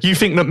you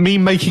think that me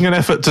making an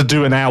effort to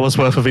do an hour's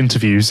worth of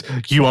interviews,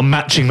 you are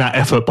matching that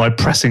effort by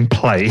pressing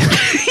play.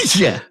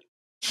 Yeah,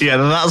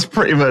 that's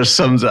pretty much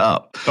sums it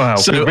up. Wow,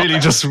 so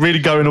really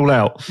going all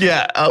out.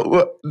 Yeah,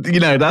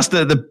 that's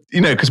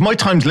because my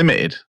time's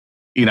limited.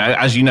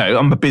 As you know,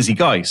 I'm a busy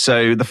guy.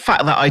 So the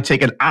fact that I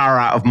take an hour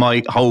out of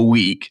my whole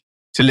week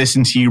to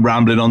listen to you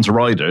rambling on to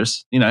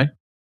riders,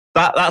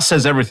 that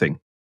says everything.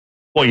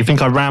 What, you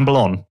think I ramble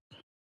on?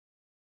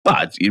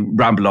 But you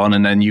ramble on,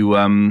 and then you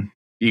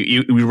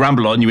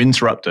ramble on, you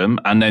interrupt them,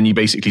 and then you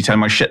basically tell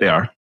them how shit they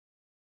are.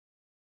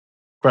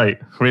 Great.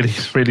 Really,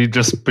 really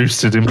just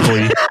boosted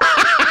employee.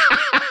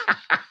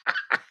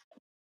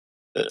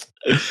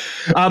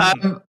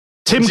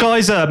 Tim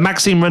Geiser,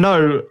 Maxime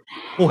Renault,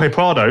 Jorge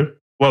Prado,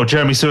 well,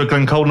 Jeremy Stewart,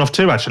 Glenn Coldenhoff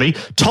too, actually.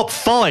 Top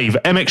 5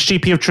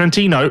 MXGP of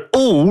Trentino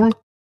all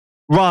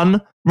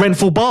run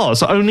Renthal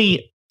bars.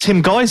 Only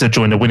Tim Geiser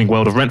joined the winning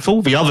world of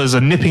Renthal. The others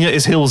are nipping at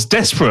his heels,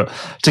 desperate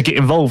to get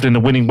involved in the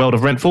winning world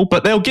of Renthal,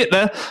 but they'll get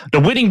there.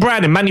 The winning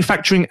brand in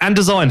manufacturing and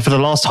design for the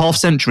last half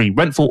century,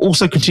 Renthal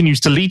also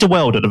continues to lead the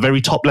world at the very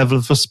top level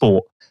of the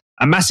sport.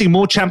 Amassing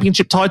more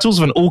championship titles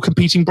than all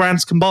competing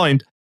brands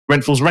combined,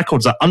 Renthal's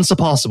records are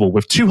unsurpassable,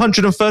 with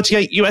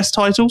 238 US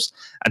titles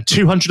and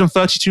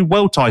 232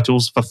 world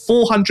titles for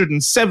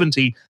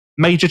 470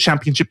 major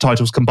championship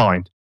titles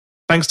combined.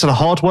 Thanks to the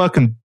hard work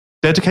and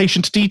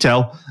dedication to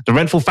detail, the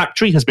Renthal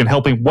factory has been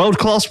helping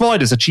world-class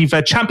riders achieve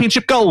their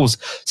championship goals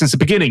since the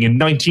beginning in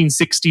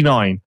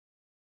 1969.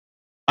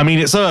 I mean,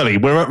 it's early.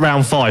 We're at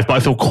round 5, but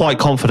I feel quite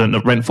confident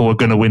that Renthal are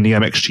going to win the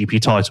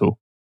MXGP title.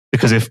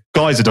 Because if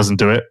Geiser doesn't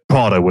do it,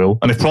 Prado will.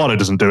 And if Prado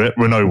doesn't do it,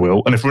 Renault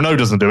will. And if Renault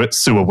doesn't do it,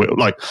 Stewart will.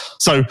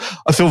 So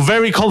I feel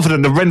very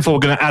confident that Renthal are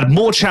going to add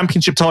more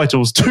championship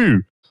titles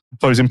to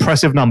those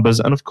impressive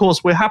numbers. And of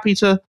course, we're happy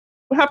to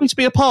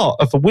be a part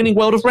of the winning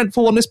world of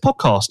Renthal on this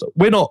podcast.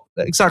 We're not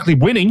exactly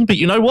winning, but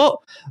you know what?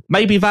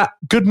 Maybe that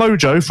good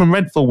mojo from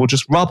Renthal will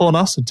just rub on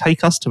us and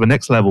take us to the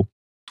next level.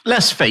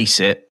 Let's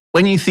face it,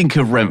 when you think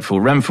of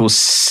Renthal's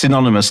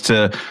synonymous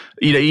to,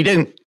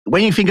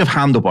 when you think of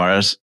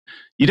handlebars,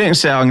 you don't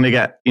say, I'm going to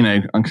get,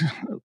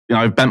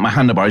 I've bent my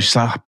handlebars. Just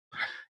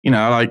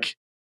like,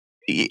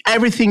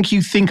 everything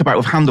you think about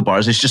with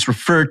handlebars is just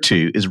referred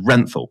to as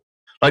Renthal.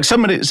 Like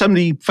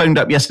somebody phoned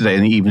up yesterday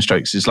in the Even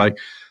Strokes. It's like,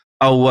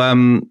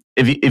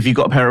 if you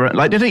got a pair of,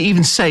 like, they don't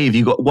even say if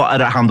you got what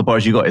other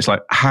handlebars you got. It's like,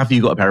 have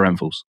you got a pair of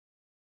Renthals?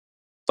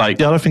 Like,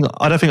 yeah, I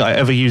don't think I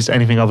ever used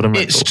anything other than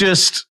Renthal. It's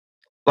just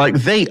like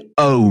they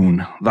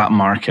own that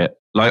market.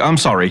 Like, I'm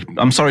sorry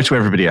to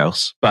everybody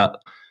else, but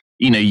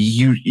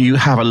you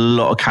have a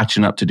lot of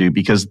catching up to do,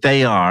 because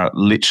they are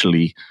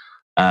literally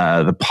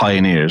the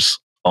pioneers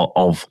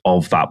of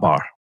that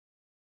bar.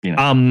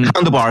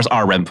 Handlebars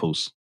are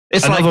Renthals.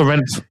 It's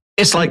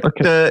like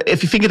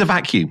if you think of the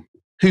vacuum,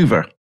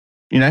 Hoover.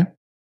 It's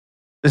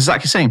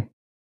exactly the same.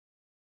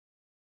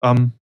 I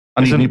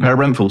need a new pair of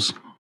Renthals.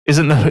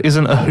 Isn't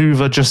a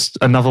Hoover just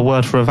another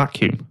word for a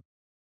vacuum?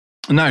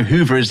 No,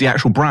 Hoover is the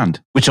actual brand,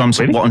 which what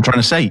I'm trying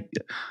to say.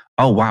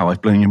 Oh wow,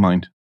 I've blown your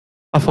mind.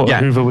 I thought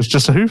Hoover was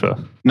just a Hoover.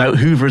 No,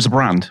 Hoover is a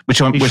brand.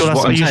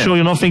 Are you sure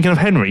you're not thinking of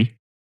Henry?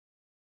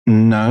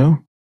 No.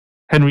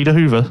 Henry the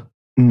Hoover?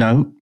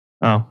 No.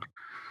 Oh.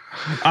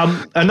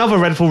 Another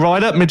Renthal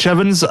rider, Mitch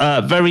Evans.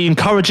 Very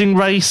encouraging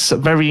race,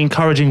 very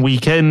encouraging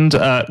weekend.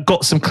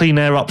 Got some clean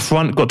air up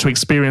front, got to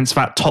experience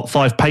that top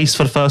 5 pace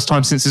for the first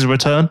time since his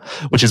return,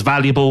 which is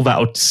valuable. That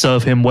would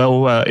serve him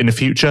well in the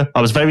future.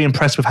 I was very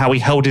impressed with how he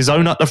held his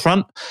own at the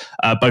front,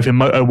 both in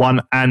Moto 1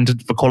 and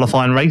the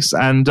qualifying race.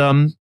 And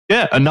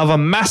another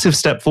massive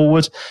step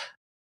forward.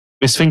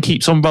 This thing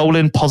keeps on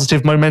rolling.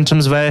 Positive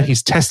momentum's there.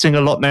 He's testing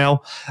a lot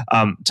now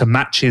to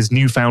match his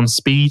newfound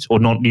speed, or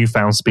not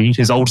newfound speed,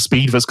 his old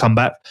speed that's come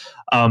back.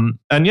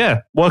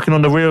 Working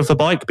on the rear of the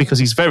bike, because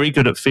he's very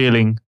good at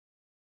feeling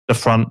the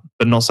front,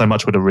 but not so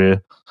much with the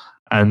rear.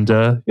 And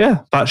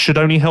that should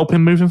only help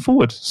him moving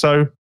forward.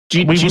 So do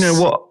you know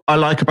what I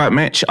like about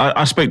Mitch?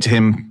 I spoke to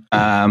him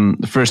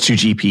the first 2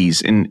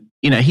 GPs, and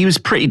he was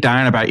pretty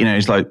down about,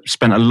 he's like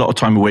spent a lot of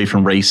time away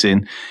from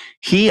racing.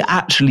 He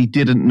actually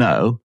didn't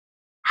know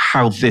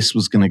how this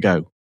was going to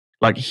go.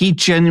 Like, he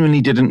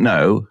genuinely didn't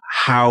know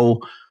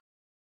how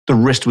the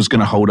wrist was going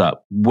to hold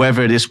up,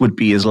 whether this would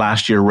be his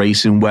last year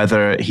racing,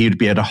 whether he would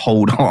be able to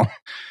hold on.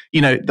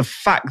 The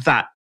fact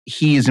that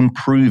he is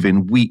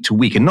improving week to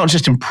week, and not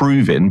just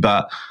improving,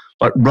 but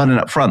like running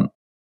up front.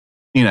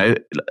 I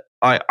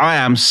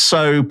am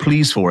so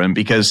pleased for him,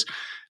 because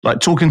like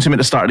talking to him at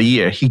the start of the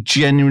year, he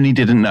genuinely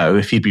didn't know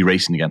if he'd be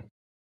racing again.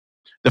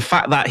 The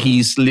fact that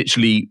he's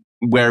literally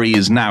where he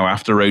is now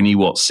after only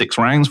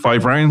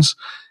 5 rounds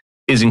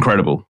is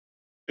incredible.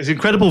 It's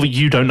incredible that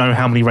you don't know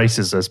how many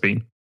races there's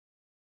been.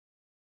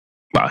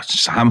 Well, it's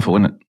just a handful,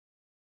 isn't it?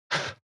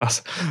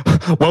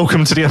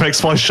 Welcome to the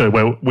MX5 show,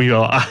 where we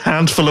are a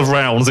handful of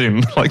rounds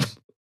in. I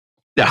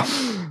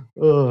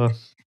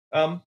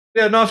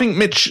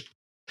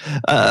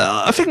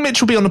think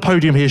Mitch will be on the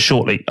podium here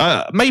shortly.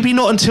 Maybe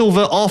not until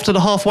after the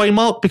halfway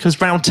mark,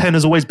 because round 10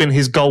 has always been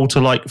his goal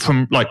to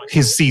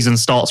his season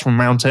starts from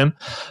round 10.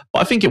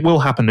 But I think it will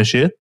happen this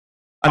year.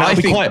 And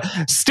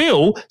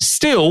still,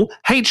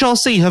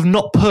 HRC have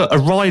not put a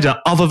rider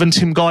other than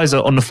Tim Geiser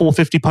on the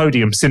 450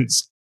 podium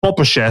since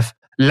Bobryshev,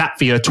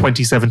 Latvia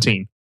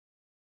 2017.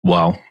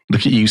 Wow,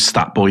 look at you,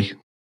 stat boy.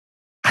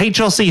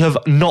 HRC have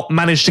not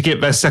managed to get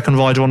their second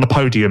rider on the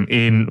podium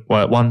in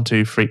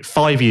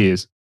 5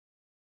 years.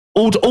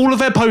 All of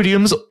their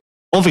podiums,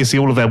 obviously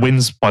all of their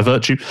wins by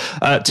virtue,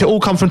 to all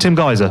come from Tim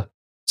Geiser.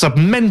 So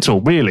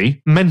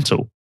really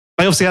mental.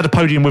 They obviously had a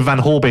podium with Van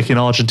Horbik in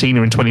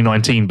Argentina in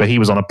 2019, but he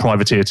was on a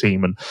privateer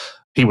team and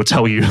he would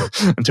tell you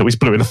until he's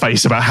blue in the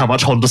face about how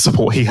much Honda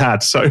support he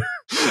had. So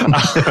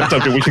I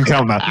don't think we can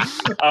count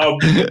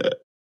that.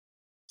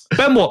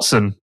 Ben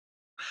Watson.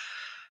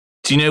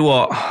 Do you know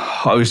what?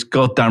 I was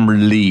goddamn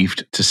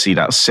relieved to see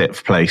that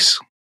 6th place.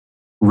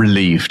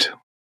 Relieved.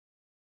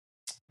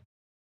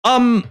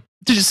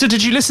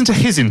 Did you listen to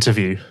his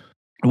interview?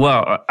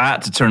 Well, I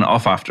had to turn it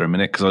off after a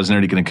minute because I was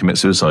nearly going to commit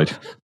suicide.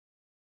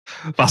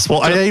 That's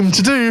what I aim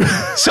to do.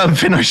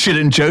 Something I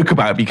shouldn't joke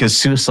about because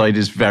suicide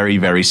is very,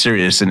 very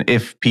serious. And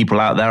if people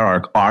out there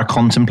are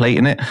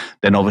contemplating it,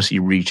 then obviously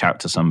reach out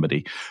to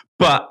somebody.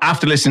 But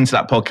after listening to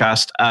that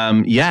podcast,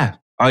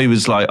 I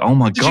was like, oh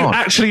my God. Did you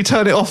actually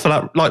turn it off for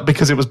that, like,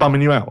 because it was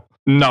bumming you out?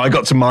 No, I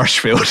got to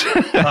Marshfield.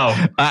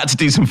 Oh. I had to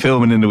do some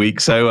filming in the week.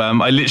 So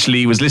I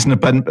literally was listening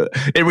to Ben.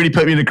 It really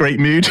put me in a great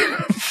mood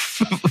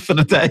for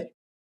the day.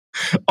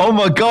 Oh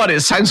my God,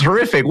 it sounds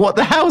horrific. What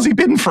the hell has he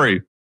been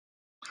through?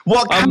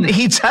 What can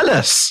he tell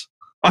us?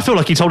 I feel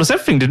like he told us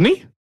everything, didn't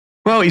he?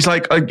 Well, he's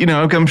like, I've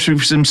gone through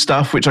some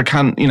stuff which I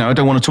can't, I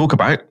don't want to talk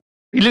about.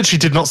 He literally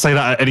did not say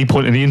that at any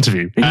point in the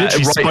interview. He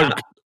literally spoke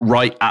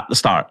right at the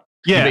start.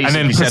 Yeah, and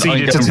then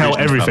proceeded to tell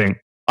everything.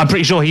 I'm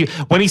pretty sure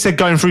when he said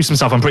going through some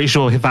stuff, I'm pretty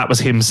sure that was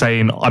him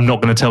saying, I'm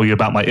not going to tell you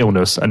about my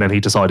illness. And then he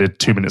decided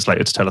 2 minutes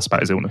later to tell us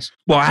about his illness.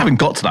 Well, I haven't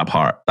got to that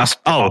part.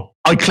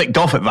 I clicked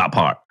off at that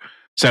part.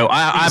 So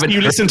I haven't.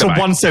 You listened to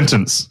one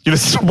sentence. You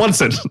listened to one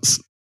sentence.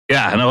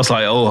 Yeah, and I was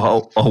like,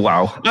 oh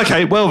wow.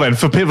 Okay, well then,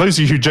 for those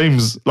of you who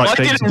James... I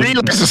didn't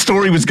realise the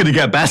story was going to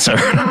get better.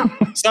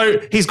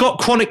 So he's got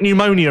chronic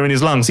pneumonia in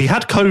his lungs. He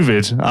had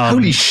COVID.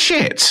 Holy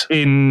shit.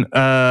 In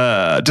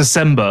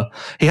December.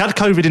 He had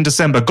COVID in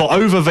December, got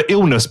over the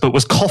illness, but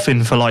was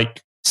coughing for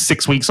like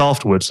 6 weeks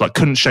afterwards, like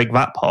couldn't shake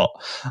that part.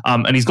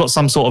 And he's got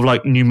some sort of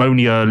like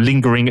pneumonia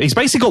lingering. He's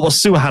basically got what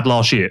Sewer had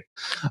last year.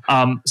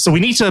 So we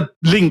need to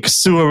link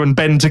Sewer and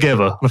Ben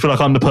together. I feel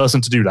like I'm the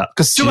person to do that.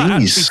 Because Sewer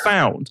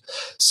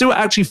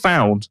actually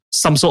found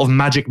some sort of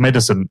magic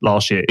medicine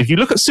last year. If you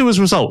look at Sewer's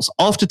results,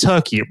 after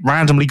Turkey, it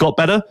randomly got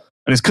better.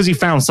 And it's because he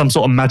found some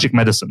sort of magic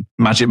medicine.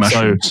 Magic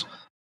mushrooms.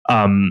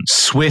 So,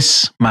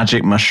 Swiss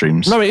magic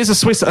mushrooms. No, it is a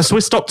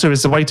Swiss doctor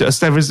is the way to.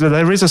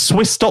 There is a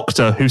Swiss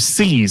doctor who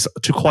sees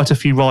to quite a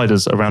few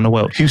riders around the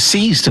world. Who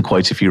sees to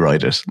quite a few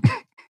riders?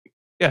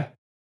 Yeah.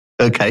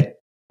 Okay.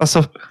 That's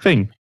a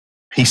thing.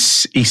 He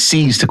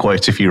sees to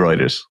quite a few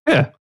riders.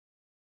 Yeah.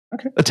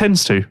 Okay.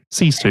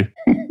 Sees to.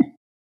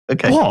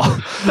 Okay.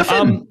 What?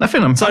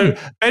 Nothing. So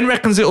Ben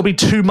reckons it'll be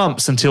 2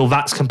 months until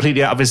that's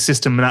completely out of his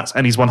system,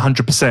 and he's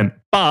 100%.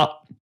 But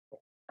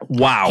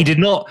wow, he did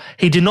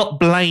not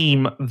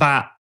blame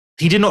that.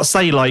 He did not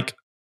say like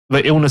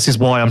the illness is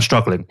why I'm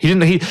struggling.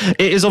 It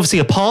is obviously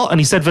a part, and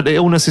he said that the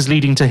illness is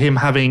leading to him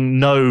having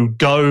no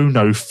go,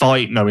 no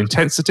fight, no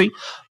intensity.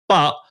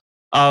 But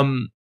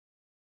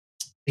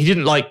he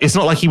didn't like. It's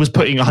not like he was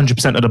putting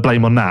 100% of the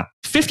blame on that.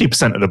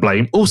 50% of the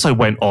blame also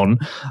went on.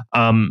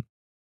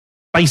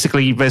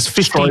 Basically, there's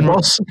 15.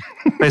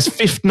 There's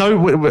 50.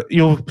 No,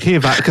 you'll hear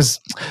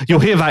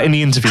that in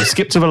the interview.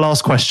 Skip to the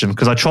last question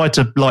because I tried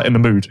to lighten the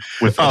mood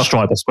with the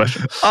Strybos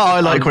question. Oh,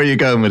 I like where you're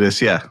going with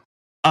this. Yeah.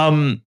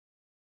 And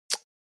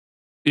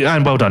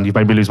well done. You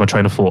made me lose my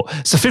train of thought.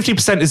 So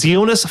 50% is the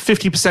illness.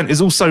 50% is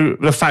also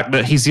the fact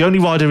that he's the only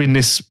rider in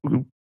this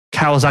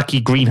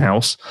Kawasaki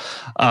greenhouse.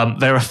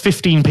 There are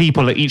 15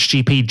 people at each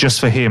GP just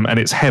for him, and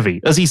it's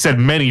heavy. As he said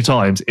many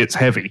times, it's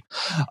heavy.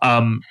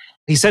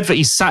 He said that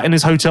he sat in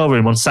his hotel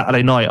room on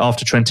Saturday night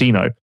after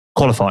Trentino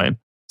qualifying,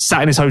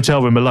 sat in his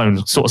hotel room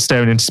alone, sort of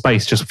staring into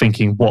space, just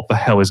thinking, what the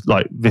hell is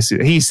like this?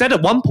 He said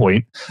at one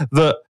point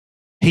that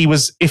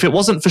if it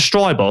wasn't for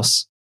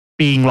Strybos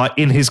being like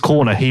in his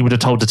corner, he would have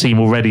told the team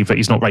already that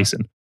he's not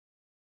racing.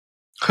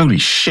 Holy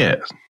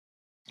shit.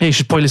 Yeah, you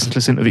should probably listen to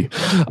this interview.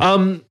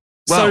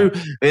 So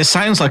it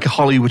sounds like a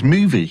Hollywood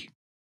movie.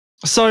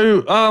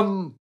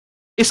 So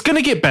it's going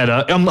to get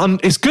better.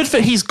 It's good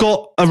that he's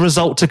got a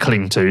result to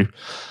cling to.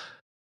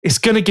 It's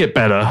going to get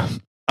better.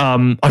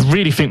 I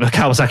really think that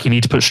Kawasaki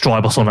need to put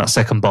Strybos on that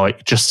second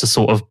bike just to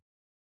sort of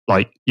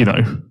like,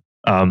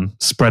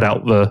 spread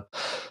out the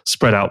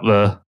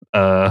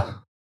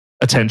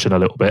attention a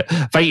little bit.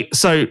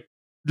 So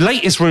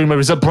latest rumor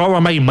is that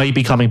Broramé may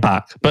be coming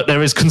back, but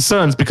there is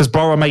concerns because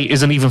Broramé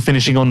isn't even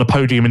finishing on the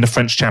podium in the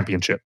French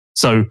Championship.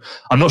 So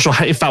I'm not sure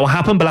if that will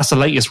happen, but that's the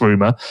latest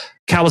rumor.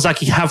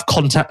 Kawasaki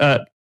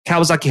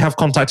have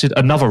contacted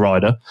another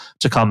rider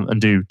to come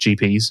and do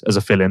GPs as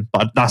a fill-in,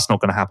 but that's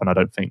not going to happen, I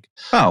don't think.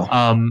 Oh.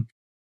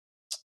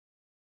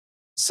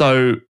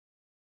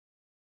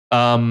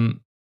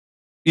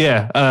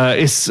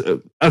 It's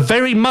a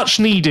very much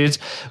needed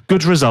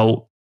good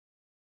result.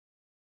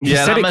 He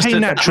said it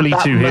came naturally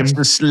to him.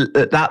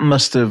 That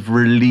must have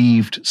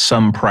relieved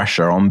some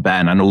pressure on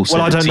Ben and also.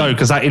 Well, I don't know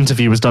because that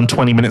interview was done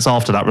 20 minutes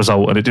after that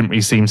result, and it didn't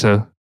really seem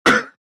to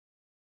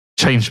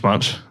change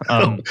much.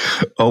 Oh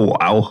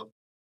wow!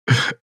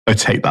 I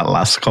take that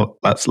last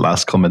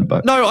comment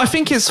back. No, I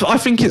think it's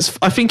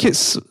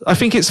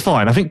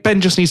fine. I think Ben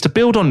just needs to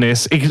build on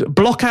this,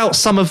 block out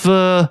some of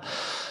the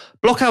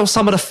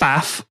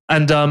faff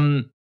and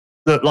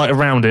that like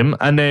around him,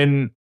 and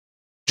then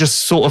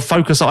just sort of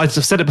focus. I've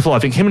said it before. I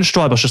think him and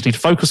Strybos just need to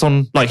focus on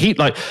him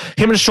and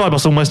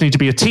Strybos almost need to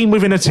be a team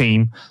within a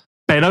team.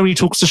 Ben only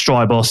talks to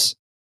Strybos,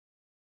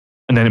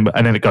 and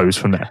then it goes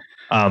from there.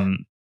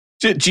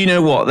 Do you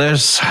know what?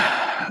 There's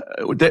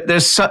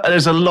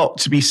a lot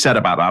to be said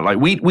about that. Like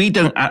we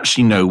don't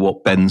actually know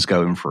what Ben's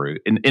going through.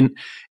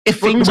 If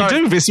things we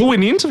do, it's all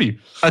in the interview.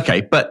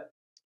 Okay, but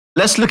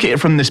let's look at it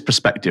from this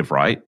perspective,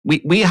 right?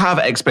 We have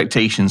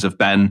expectations of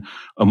Ben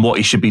and what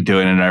he should be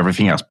doing and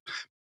everything else.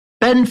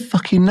 Ben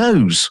fucking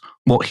knows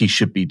what he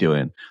should be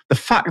doing. The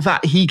fact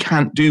that he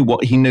can't do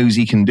what he knows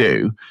he can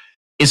do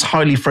is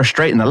highly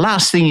frustrating. The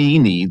last thing he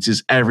needs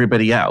is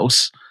everybody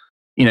else,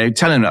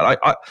 telling him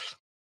that.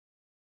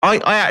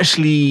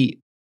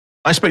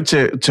 I spoke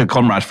to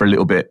Conrad for a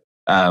little bit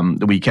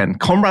the weekend.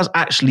 Conrad's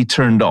actually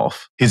turned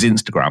off his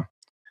Instagram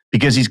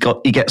because he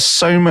gets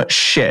so much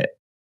shit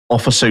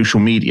off of social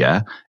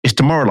media. It's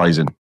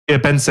demoralizing. Yeah,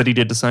 Ben said he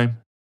did the same.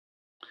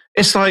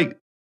 It's like,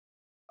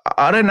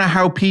 I don't know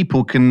how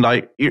people can,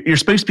 you're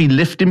supposed to be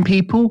lifting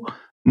people,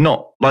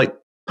 not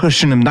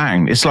pushing them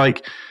down. It's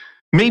like,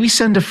 maybe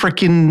send a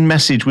freaking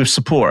message with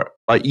support.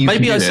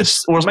 Maybe I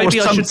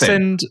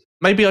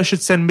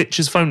should send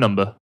Mitch's phone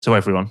number to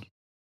everyone.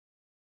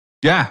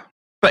 Yeah.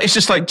 But it's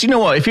just do you know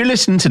what? If you're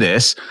listening to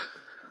this,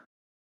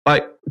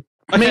 I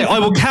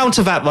will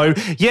counter that though.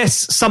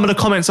 Yes, some of the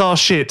comments are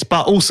shit,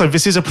 but also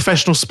this is a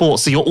professional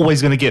sport, so you're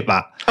always going to get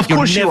that. Of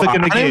course you're never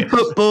going to get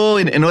football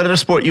in whatever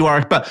sport you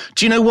are. But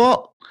do you know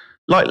what?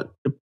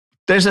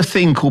 There's a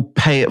thing called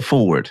pay it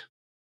forward,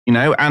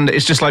 and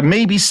it's just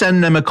maybe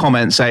send them a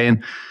comment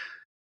saying,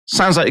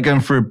 sounds like you're going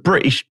through a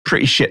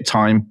pretty shit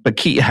time, but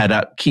keep your head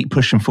up, keep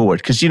pushing forward.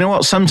 Because you know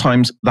what?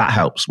 Sometimes that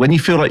helps when you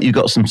feel like you've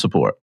got some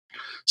support.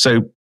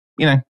 So,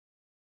 I'm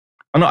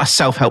not a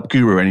self-help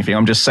guru or anything.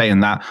 I'm just saying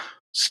that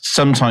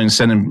sometimes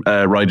sending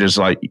riders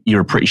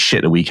you're pretty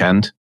shit the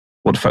weekend.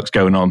 What the fuck's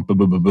going on? Blah,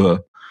 blah, blah, blah.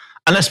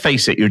 And let's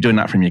face it, you're doing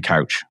that from your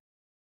couch.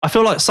 I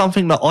feel like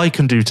something that I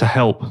can do to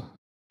help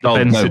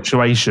Ben's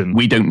situation.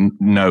 We don't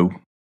know.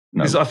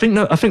 No. I think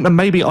that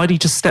maybe I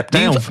need to step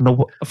down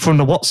from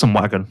the Watson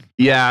wagon.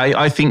 Yeah,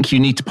 I think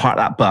you need to park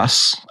that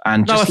bus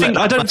and just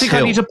I don't think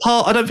I need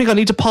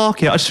to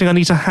park it. I just think I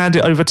need to hand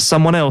it over to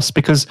someone else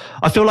because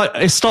I feel like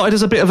it started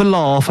as a bit of a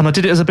laugh and I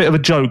did it as a bit of a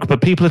joke, but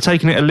people are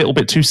taking it a little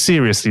bit too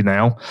seriously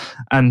now.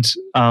 And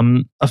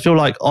I feel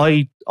like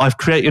I've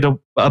created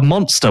a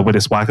monster with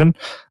this wagon,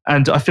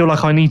 and I feel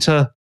like I need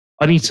to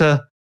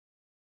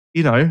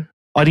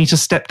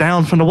step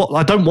down from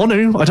I don't want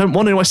to.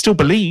 I still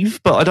believe,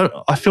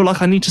 but I feel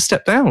like I need to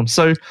step down.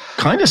 So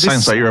kind of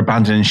sounds like you're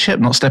abandoning ship,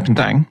 not stepping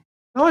down.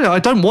 No, I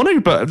don't want to,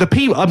 but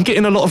I'm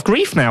getting a lot of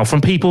grief now from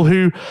people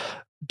who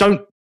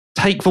don't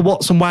take the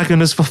Watson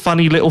wagon as the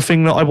funny little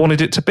thing that I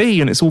wanted it to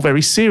be, and it's all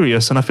very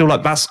serious, and I feel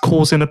like that's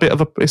causing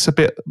it's a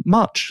bit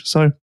much.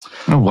 So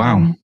oh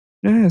wow.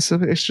 Yeah, so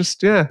it's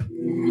just I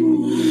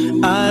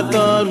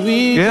don't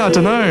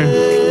know.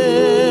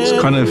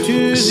 It's kind of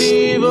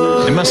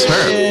it must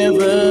hurt.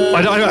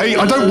 I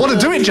don't want to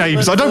do it,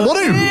 James. I don't want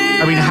to.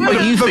 I mean, how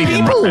are you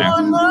feeling right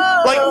now?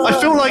 I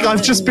feel like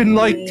I've just been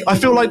I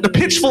feel like the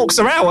pitchforks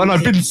are out and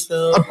I've been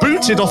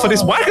booted off of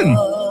this wagon.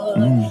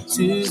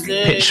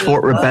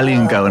 Pitchfork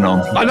rebellion going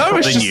on. I know,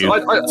 it's just,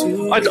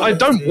 I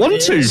don't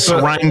want to.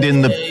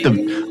 Surrounding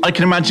I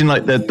can imagine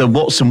the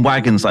Watson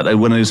wagons, one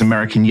of those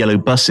American yellow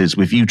buses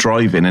with you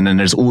driving, and then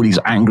there's all these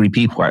angry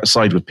people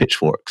outside with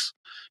pitchforks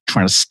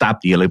trying to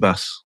stab the yellow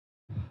bus.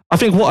 I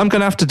think what I'm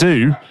going to have to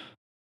do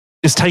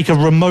is take a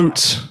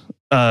remote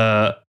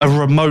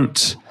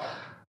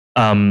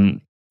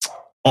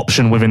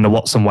option within the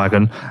Watson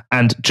wagon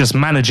and just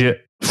manage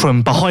it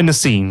from behind the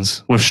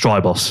scenes with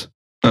Strybos.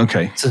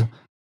 Okay.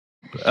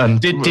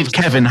 Did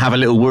Kevin have a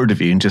little word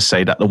with you and just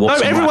say that the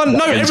Watson everyone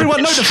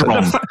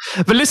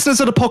the listeners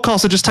of the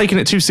podcast are just taking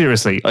it too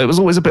seriously. It was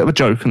always a bit of a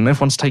joke, and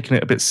everyone's taking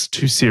it a bit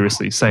too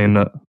seriously, saying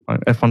that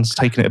everyone's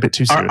taking it a bit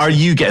too seriously. Are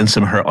you getting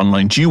some hurt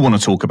online? Do you want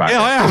to talk about it?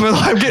 Yeah, I am.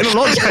 I'm getting a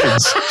lot of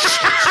hate.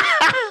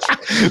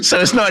 So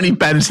it's not only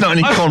Ben, it's not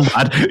only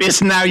Conrad,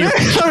 it's now you.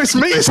 No, it's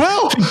me as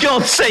well. For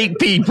God's sake,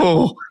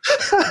 people.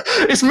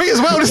 It's me as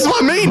well. This is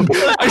what I mean.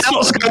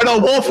 What's going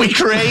on? What have we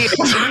created?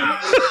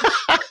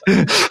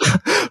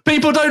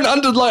 People don't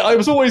I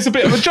was always a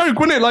bit of a joke,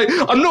 wasn't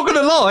it? I'm not going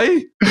to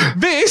lie.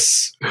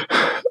 This.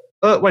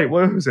 Wait,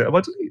 where was it? Have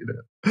I deleted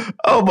it?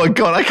 Oh my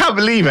God, I can't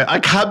believe it. I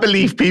can't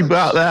believe people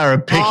out there are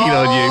picking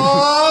on you.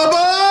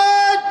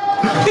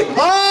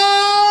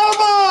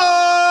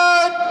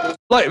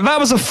 That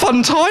was a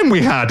fun time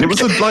we had. It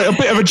was a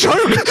bit of a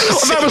joke.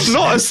 That was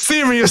not a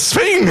serious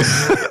thing.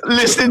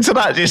 Listening to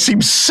that just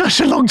seems such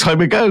a long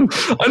time ago.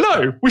 I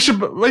know.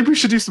 Maybe we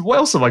should do some. What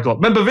else have I got?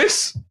 Remember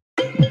this?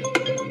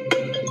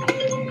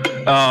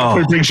 Oh,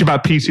 it brings you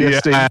back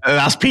PTSD. Yeah,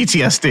 that's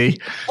PTSD.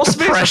 What's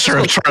the pressure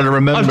of trying to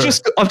remember.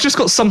 I've just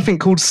got something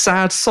called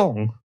Sad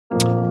Song.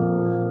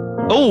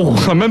 Oh,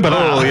 I remember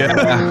that. Oh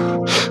yeah.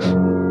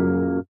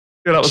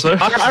 Yeah, that was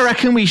it. I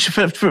reckon we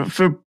should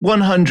for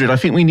 100. I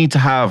think we need to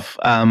have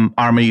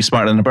Army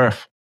Smarter Than a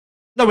Birth.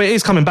 No, it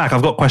is coming back.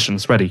 I've got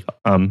questions ready.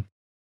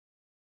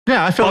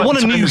 Yeah, I feel I like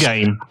want a new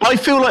game. I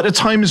feel like the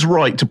time is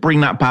right to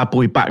bring that bad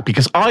boy back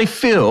because I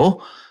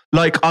feel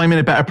like I'm in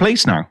a better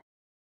place now.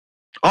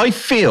 I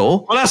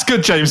feel... Well, that's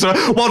good, James.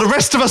 While the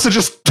rest of us are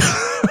just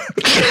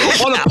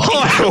on a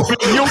pile.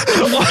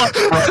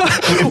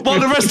 While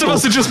the rest of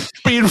us are just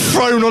being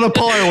thrown on a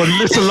pile and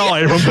lit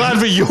alive, I'm glad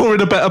that you're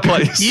in a better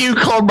place. You,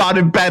 Conrad,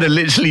 and Ben are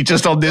literally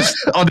just on this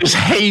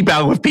hay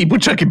bale with people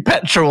chucking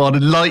petrol on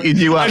and lighting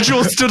you up. And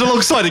you're stood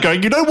alongside it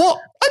going, you know what?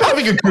 I'm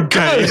having a good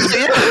day.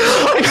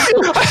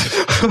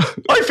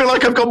 I feel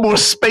like I've got more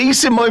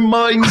space in my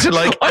mind to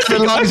like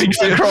analyze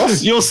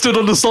across. You're stood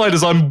on the side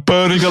as I'm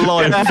burning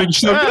alive.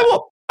 Thinking, you know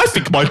what? I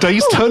think my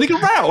day's turning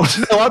around.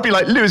 No, I'd be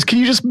like, Lewis, can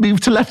you just move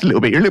to left a little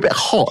bit? You're a little bit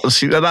hot.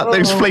 So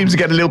those flames are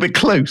getting a little bit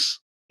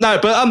close. No,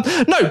 but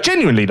no,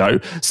 genuinely though.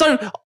 So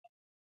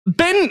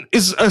Ben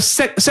is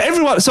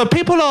so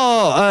people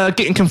are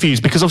getting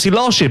confused because obviously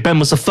last year Ben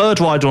was the third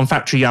rider on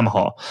factory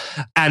Yamaha,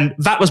 and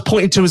that was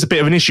pointed to as a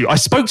bit of an issue. I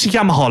spoke to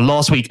Yamaha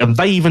last week, and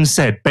they even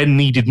said Ben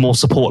needed more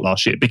support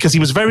last year because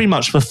he was very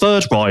much the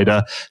third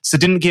rider, so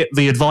didn't get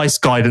the advice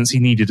guidance he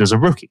needed as a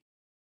rookie.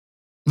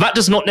 That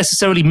does not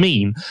necessarily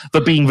mean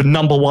that being the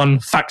number one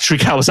factory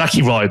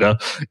Kawasaki rider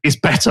is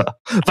better.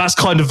 That's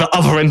kind of the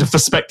other end of the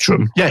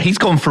spectrum. Yeah, he's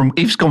gone from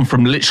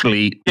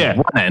literally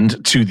one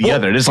end to the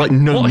other. There's like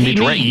no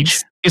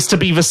mid-range. Is to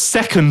be the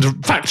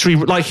second factory,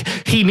 like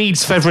he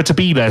needs Febvre to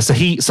be there. So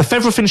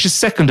Febvre finishes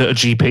second at a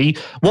GP,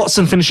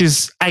 Watson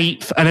finishes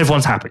 8th, and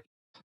everyone's happy.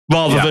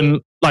 Rather than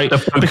like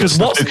because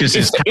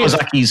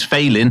Kawasaki's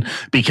failing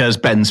because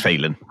Ben's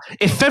failing.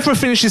 If Febvre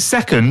finishes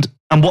second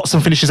and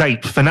Watson finishes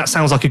 8th, then that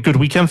sounds like a good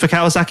weekend for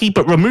Kawasaki.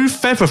 But remove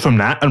Febvre from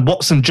that and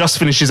Watson just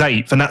finishes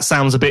 8th, and that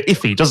sounds a bit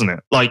iffy, doesn't it?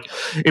 Like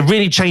it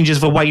really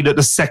changes the way that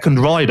the second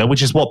rider,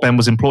 which is what Ben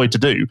was employed to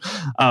do,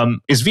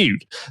 is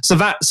viewed. So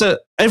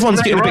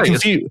everyone's getting a bit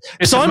confused.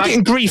 So I'm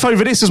getting grief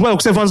over this as well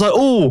because everyone's like,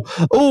 oh,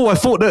 I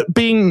thought that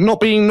not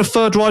being the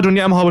third rider on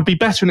Yamaha would be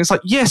better, and it's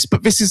like, yes,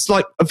 but this is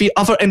like the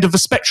other end of the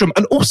spectrum.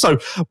 And also,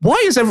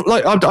 why is I'm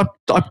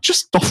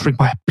just offering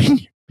my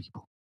opinion,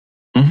 people.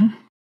 Mm-hmm.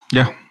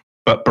 Yeah.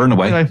 But burn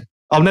away. Anyway,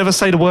 I'll never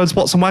say the words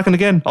Watson Wagon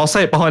again. I'll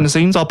say it behind the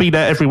scenes. I'll be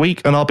there every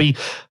week and I'll be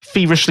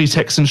feverishly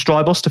texting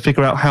Strybos to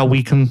figure out how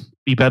we can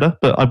be better.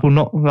 But I will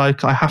not,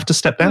 I have to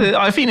step down.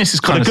 I think this is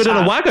kind of good in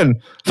a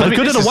wagon. For the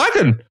good in a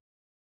wagon.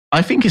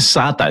 I think it's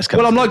sad that it's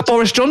kind of... Well, I'm like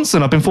Boris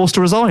Johnson. I've been forced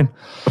to resign.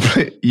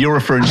 You're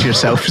referring to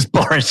yourself as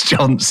Boris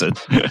Johnson.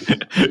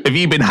 Have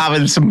you been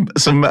having some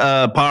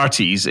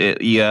parties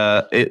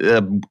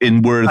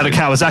in Worth? At a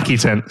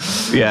Kawasaki tent.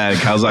 Yeah,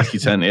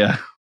 Kawasaki tent, yeah.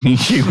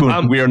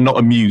 We are not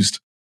amused.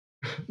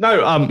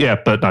 No,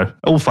 but no.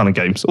 All fun and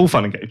games.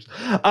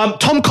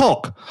 Tom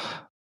Cock.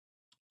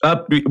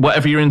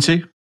 Whatever you're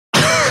into.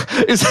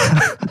 Is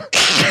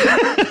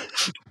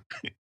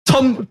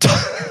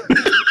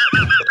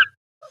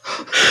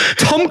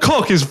Tom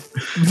Cock is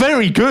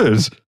very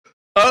good.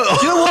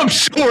 You know what? I'm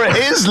sure it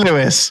is,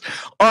 Lewis.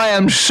 I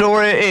am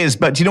sure it is.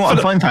 But do you know what?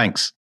 I'm fine,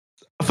 thanks.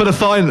 That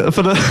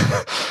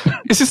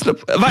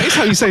is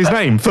how you say his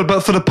name.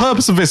 But for the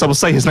purpose of this, I will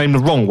say his name the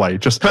wrong way.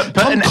 Just put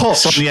Tom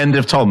Koch on the end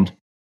of Tom.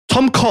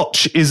 Tom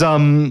Koch is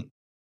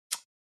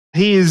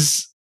he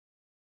is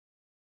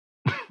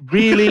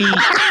really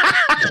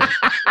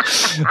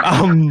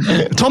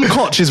Tom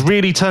Koch is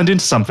really turned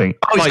into something.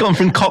 Oh, he's gone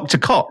from cock to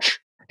Koch.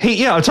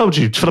 I told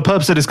you for the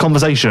purpose of this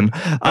conversation.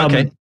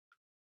 Okay.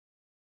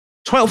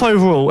 12th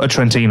overall at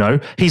Trentino.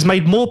 He's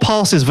made more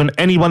passes than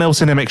anyone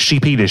else in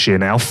MXGP this year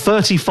now.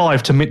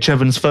 35 to Mitch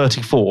Evans'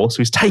 34. So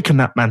he's taken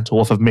that mantle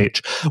off of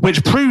Mitch,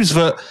 which proves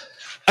that,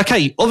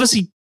 okay,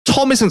 obviously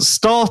Tom isn't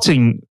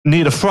starting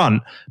near the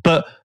front,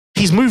 but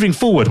he's moving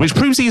forward, which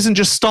proves he isn't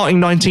just starting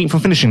 19th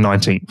and finishing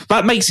 19th.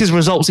 That makes his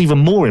results even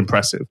more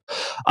impressive.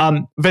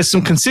 There's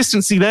some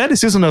consistency there.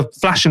 This isn't a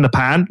flash in the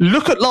pan.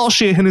 Look at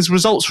last year, and his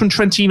results from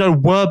Trentino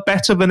were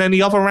better than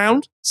any other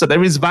round. So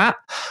there is that.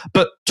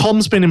 But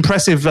Tom's been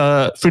impressive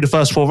through the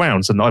first 4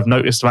 rounds, and I've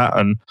noticed that.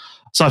 And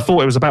so I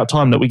thought it was about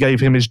time that we gave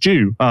him his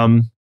due.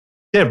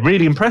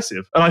 Really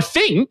impressive. And I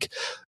think,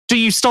 do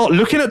you start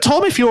looking at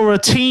Tom if you're a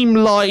team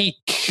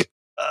like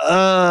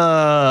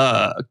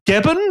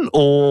Gebbon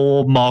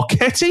or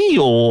Marchetti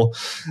or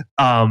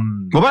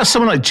what about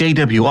someone like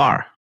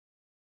JWR?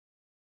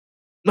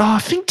 No, I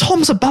think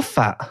Tom's above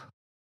that.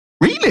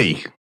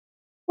 Really?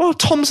 Well,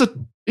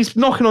 he's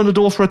knocking on the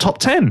door for a top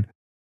 10.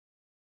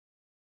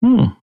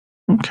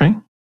 Okay.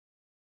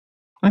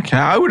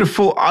 I would have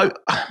thought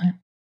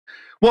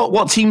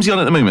what team's he on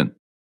at the moment?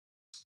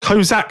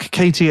 Kozak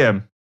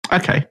KTM.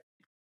 Okay.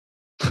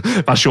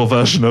 That's your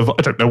version of,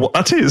 I don't know what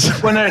that is.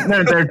 Well,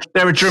 no,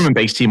 they're a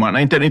German-based team, aren't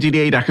they? Don't they do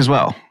the ADAC as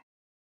well?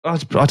 I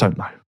don't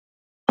know.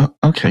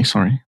 Okay,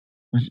 sorry.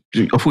 I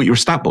thought you were a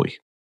stat boy.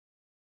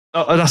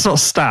 That's not a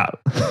stat.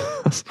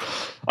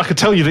 I could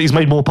tell you that he's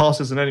made more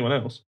passes than anyone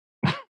else.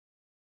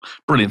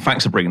 Brilliant.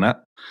 Thanks for bringing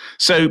that.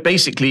 So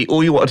basically,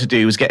 all you wanted to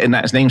do was get in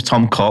that. His name's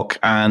Tom Cock,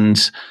 and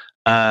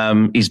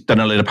he's done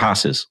a load of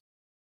passes.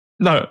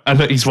 No, and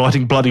that he's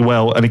riding bloody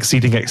well and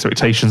exceeding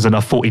expectations, and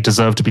I thought he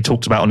deserved to be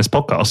talked about on this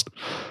podcast.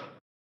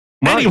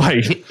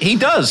 Anyway, he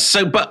does.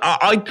 So, but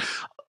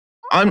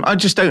I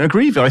just don't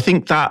agree with you. I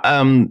think that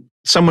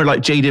somewhere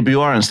like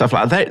JWR and stuff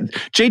like that,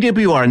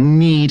 JWR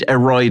need a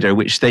rider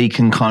which they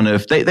can kind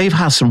of. They've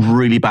had some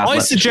really bad. I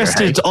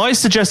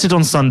suggested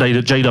on Sunday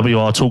that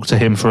JWR talk to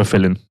him for a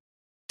fill-in.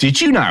 Did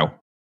you now?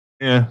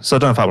 Yeah. So I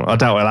doubt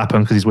it'll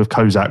happen because he's with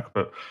Kozak,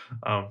 but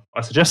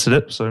I suggested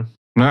it. So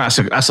no,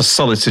 that's a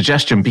solid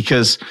suggestion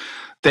because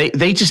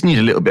they just need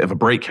a little bit of a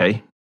break.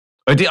 Hey,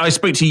 I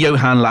spoke to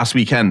Johan last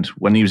weekend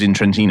when he was in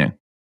Trentino.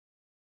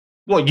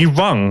 What, you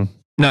rung?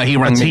 No, he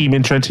rang a team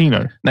in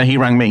Trentino. No, he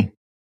rang me.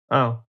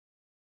 Oh,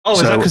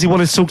 is that because he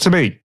wanted to talk to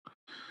me?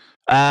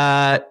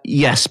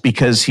 Yes,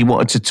 because he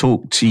wanted to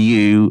talk to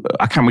you.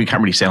 We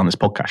can't really say on this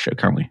podcast show,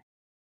 can we?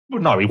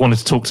 Well, no, he wanted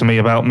to talk to me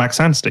about Max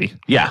Anstey.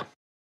 Yeah.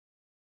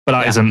 But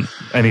that isn't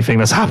anything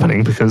that's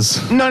happening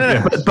because...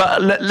 No.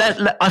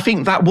 But I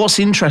think that what's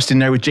interesting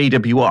there with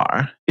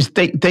JWR is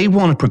they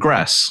want to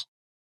progress.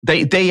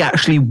 They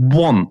actually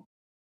want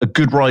a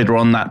good rider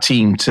on that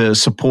team to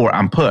support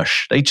and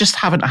push. They just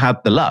haven't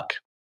had the luck.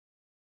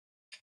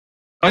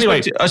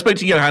 Anyway, I spoke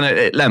to Johan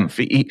at length.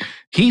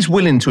 He's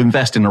willing to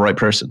invest in the right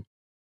person.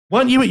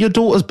 Weren't you at your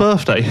daughter's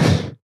birthday?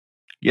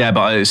 Yeah,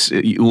 but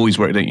you always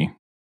work, don't you?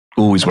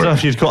 Always work. I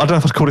don't know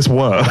if I'd call this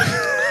work.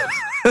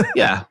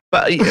 Yeah,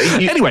 but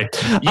anyway,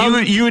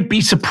 you would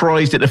be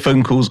surprised at the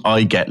phone calls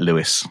I get,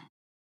 Lewis.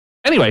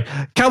 Anyway,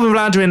 Calvin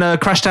Vlandrin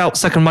crashed out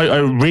second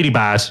moto really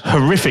bad,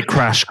 horrific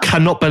crash.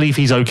 Cannot believe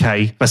he's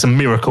okay. That's a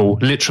miracle,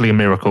 literally a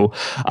miracle.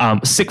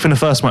 Sixth in the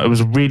first moto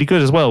was really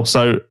good as well.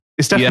 So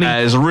it's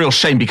definitely it's a real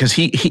shame because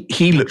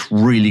he looked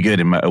really good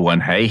in Moto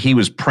 1. Hey, he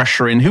was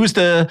pressuring.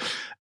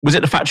 Was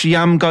it the Factory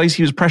Yam guys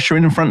he was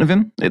pressuring in front of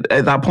him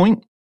at that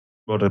point?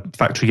 Well, the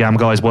Factory Yam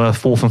guys were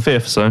fourth and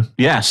fifth, so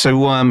yeah.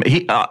 So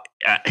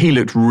he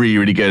looked really,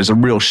 really good. It's a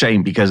real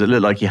shame because it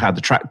looked like he had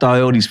the track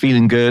dialed. He's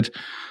feeling good,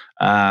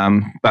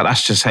 but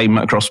that's just how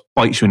Motocross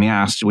bites you in the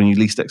ass when you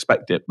least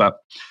expect it. But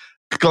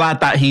glad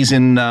that he's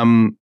in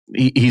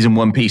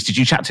one piece. Did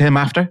you chat to him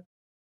after?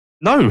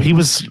 No,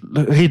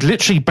 he'd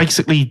literally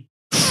basically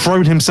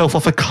thrown himself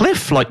off a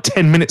cliff like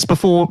 10 minutes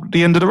before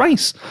the end of the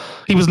race.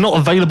 He was not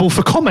available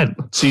for comment.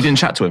 So you didn't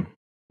chat to him?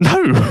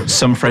 No.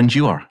 Some friend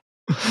you are.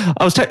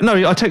 I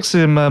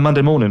texted him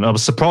Monday morning. I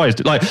was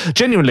surprised. Like,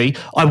 genuinely,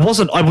 I was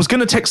going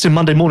to text him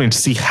Monday morning to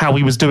see how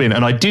he was doing,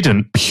 and I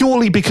didn't,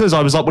 purely because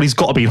I was like, well, he's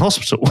got to be in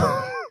hospital.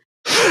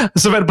 But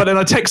then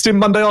I texted him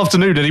Monday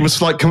afternoon, and he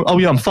was like, oh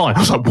yeah, I'm fine. I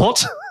was like,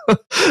 what?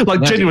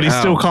 Genuinely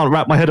still can't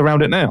wrap my head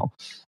around it now.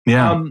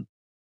 Yeah.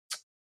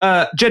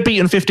 Jed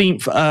Beaton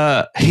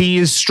 15th. He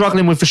is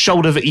struggling with the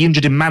shoulder that he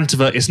injured in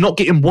Mantova. It's not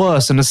getting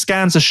worse, and the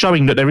scans are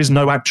showing that there is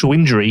no actual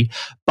injury,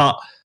 but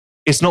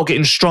it's not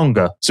getting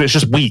stronger, so it's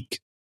just weak.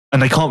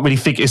 And they can't really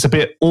figure. It's a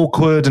bit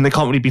awkward, and they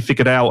can't really be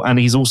figured out. And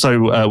he's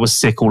also was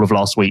sick all of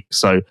last week,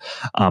 so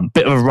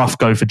bit of a rough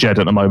go for Jed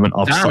at the moment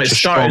after such a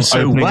strong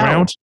opening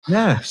round.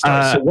 Yeah,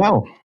 started so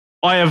well.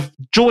 I have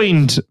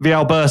joined the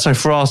Alberto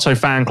Ferrato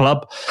fan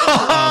club.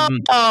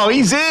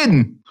 He's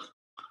in.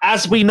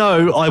 As we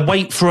know, I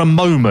wait for a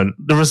moment.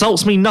 The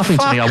results mean nothing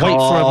to me. I wait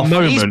for a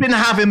moment. He's been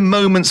having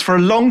moments for a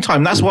long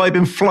time. That's why I've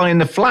been flying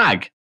the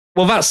flag.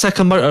 Well, that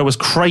second moto was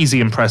crazy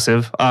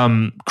impressive.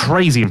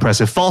 Crazy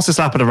impressive. Fastest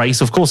lap of the race.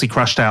 Of course, he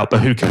crashed out, but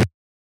who cares?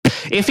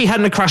 If he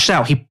hadn't crashed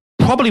out, he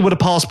probably would have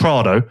passed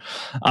Prado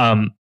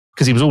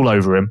because he was all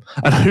over him.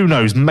 And who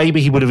knows,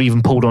 maybe he would have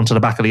even pulled onto the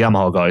back of the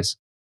Yamaha guys.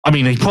 I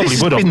mean, he probably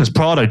would have because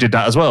Prado did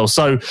that as well.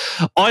 So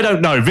I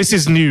don't know. This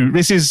is new.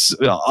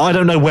 I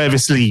don't know where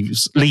this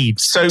leads.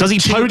 So does he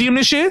podium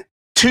this year?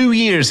 2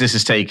 years this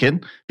has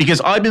taken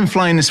because I've been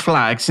flying this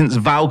flag since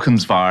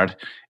Valkenswaard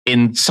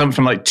in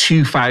something like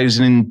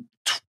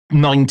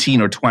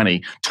 2019 or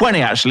 20.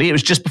 20, actually. It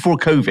was just before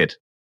COVID.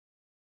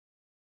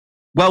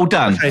 Well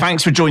done. Okay.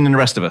 Thanks for joining the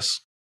rest of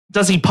us.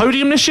 Does he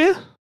podium this year?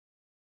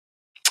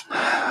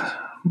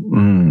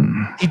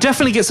 He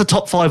definitely gets a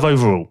top 5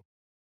 overall.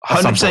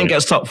 100%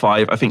 gets top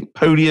 5. I think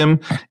podium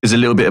is a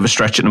little bit of a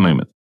stretch at the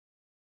moment.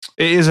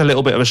 It is a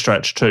little bit of a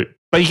stretch too.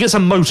 But he gets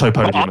a moto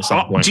podium at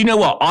some point. Do you know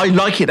what? I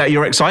like it that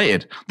you're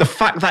excited. The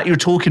fact that you're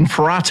talking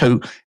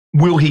Ferrato,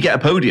 will he get a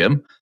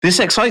podium? This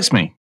excites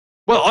me.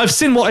 Well, I've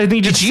seen what I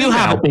needed to see. Did you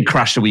have a big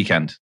crash the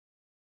weekend?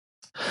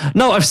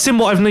 No, I've seen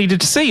what I've needed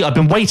to see. I've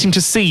been waiting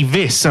to see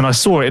this, and I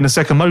saw it in the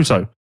second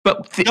moto.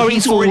 But going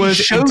forward,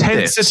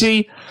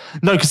 intensity.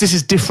 No, because this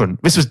is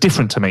different. This was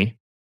different to me.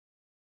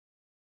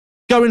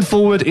 Going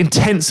forward,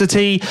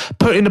 intensity,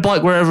 putting the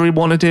bike wherever he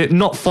wanted it,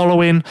 not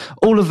following,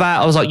 all of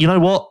that. I was like, you know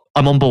what?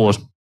 I'm on board.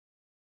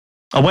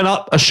 I went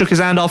up, I shook his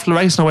hand after the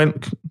race, and I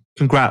went,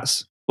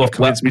 congrats. You've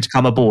convinced me to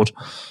come aboard.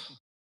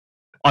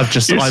 I've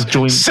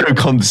joined. So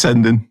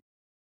condescending.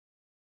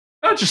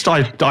 I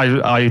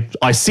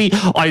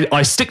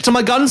stick to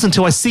my guns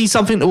until I see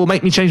something that will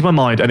make me change my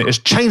mind, and it has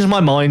changed my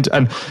mind.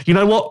 And you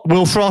know what?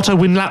 Will Ferrato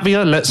win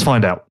Latvia? Let's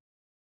find out.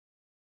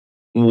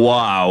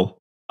 Wow.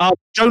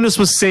 Jonas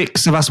was sick,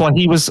 so that's why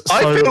he was.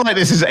 I feel like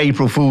this is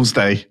April Fool's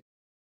Day.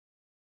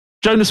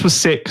 Jonas was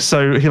sick,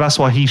 so that's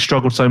why he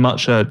struggled so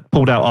much.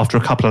 Pulled out after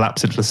a couple of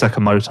laps into the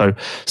second moto.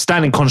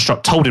 Standing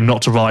Construct told him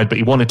not to ride, but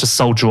he wanted to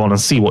soldier on and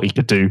see what he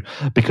could do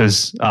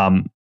because,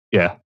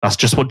 that's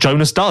just what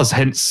Jonas does.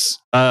 Hence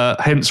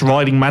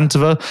riding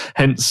Mantova,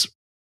 hence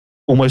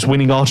almost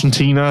winning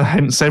Argentina,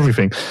 hence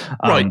everything.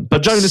 Right.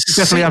 But Jonas is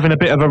definitely having a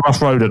bit of a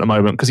rough road at the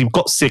moment because he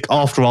got sick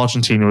after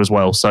Argentina as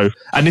well. So,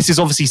 and this is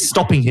obviously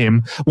stopping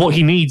him. What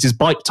he needs is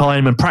bike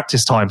time and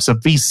practice time. So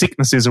these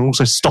sicknesses are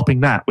also stopping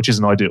that, which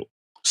isn't ideal.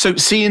 So,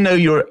 seeing though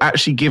you're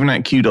actually giving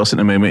out kudos at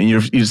the moment,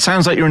 and it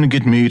sounds like you're in a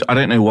good mood. I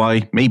don't know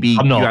why. Maybe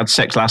you had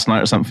sex last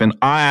night or something.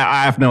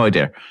 I have no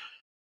idea.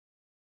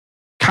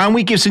 Can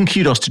we give some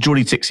kudos to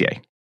Jordi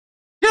Tixier?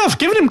 Yeah, I've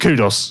given him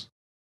kudos.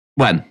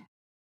 When?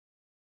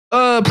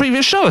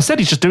 Previous show. I said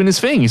he's just doing his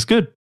thing. He's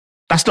good.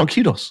 That's not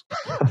kudos.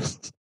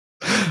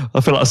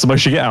 I feel like that's the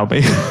most you get out of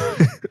me.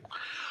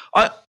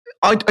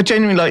 I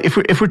genuinely like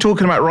if we're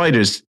talking about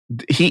riders,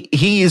 he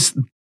is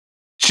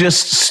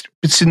just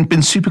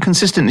been super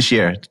consistent this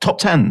year, top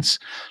tens,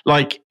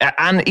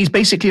 and he's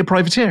basically a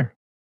privateer.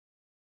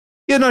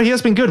 Yeah, no, he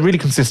has been good, really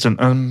consistent.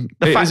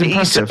 The fact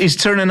that he's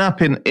turning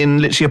up in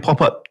literally a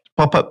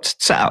pop-up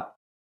setup.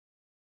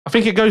 I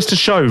think it goes to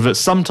show that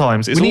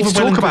sometimes we need to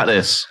talk about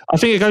this. I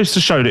think it goes to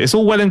show that it's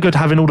all well and good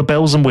having all the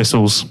bells and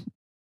whistles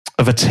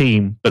of a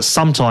team, but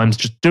sometimes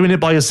just doing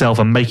it by yourself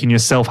and making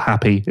yourself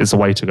happy is the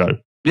way to go.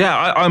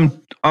 Yeah,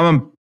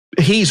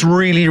 he's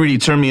really, really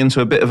turned me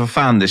into a bit of a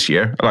fan this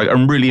year. Like,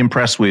 I'm really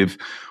impressed with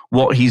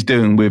what he's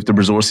doing with the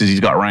resources he's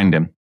got around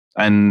him.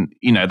 And,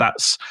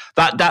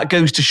 that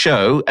goes to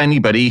show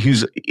anybody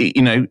who's,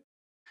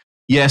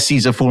 yes,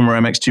 he's a former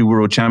MX2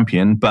 world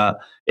champion, but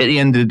at the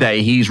end of the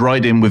day, he's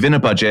riding within a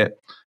budget.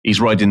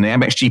 He's riding the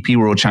MXGP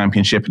World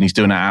Championship and he's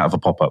doing it out of a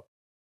pop-up.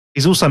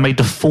 He's also made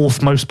the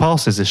 4th most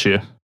passes this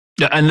year.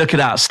 Yeah, and look at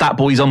that.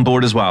 Statboy's on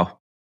board as well.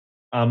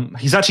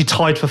 He's actually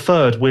tied for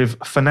 3rd with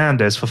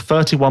Fernandez for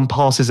 31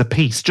 passes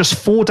apiece, just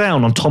 4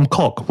 down on Tom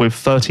Cock with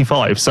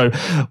 35. So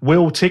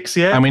will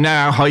Tixier... And we know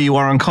how high you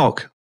are on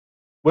Cock.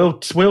 Will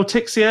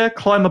Tixier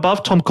climb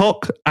above Tom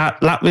Cock at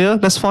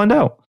Latvia? Let's find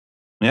out.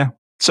 Yeah.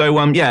 So,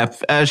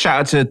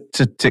 shout out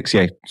to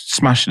Tixier.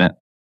 Smashing it.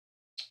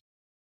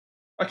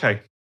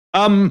 Okay.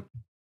 I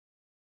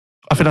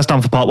think that's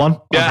done for part 1.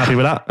 Yeah. I'm happy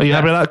with that. Are you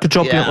happy with that? Good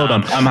job. Yeah, well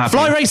done. I'm happy.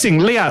 Fly Racing,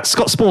 Liat,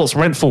 Scott Sports,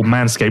 Rentful,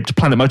 Manscaped,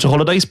 Planet Motor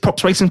Holidays,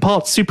 Props Racing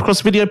Parts,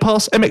 Supercross Video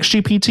Pass,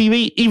 MXGP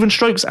TV, Even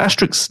Strokes,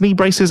 Asterix, Knee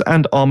Braces,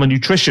 and Armour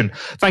Nutrition.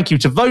 Thank you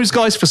to those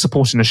guys for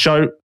supporting the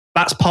show.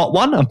 That's part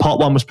 1, and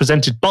part 1 was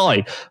presented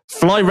by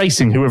Fly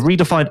Racing, who have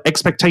redefined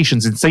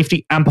expectations in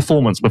safety and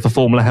performance with the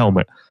Formula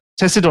helmet.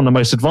 Tested on the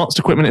most advanced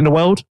equipment in the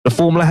world, the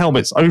Formula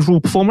helmet's overall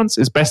performance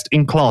is best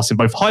in class in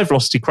both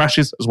high-velocity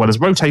crashes as well as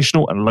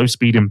rotational and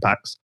low-speed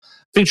impacts.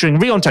 Featuring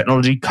Rheon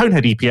technology,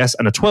 Conehead EPS,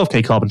 and a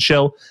 12K carbon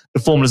shell, the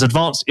Formula's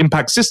advanced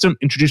impact system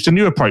introduced a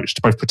new approach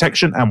to both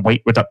protection and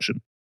weight reduction.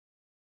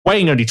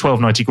 Weighing only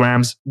 1290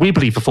 grams, we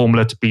believe the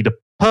Formula to be the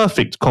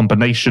perfect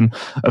combination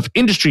of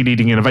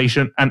industry-leading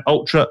innovation and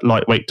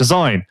ultra-lightweight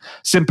design.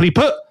 Simply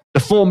put, the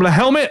Formula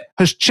helmet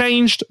has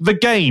changed the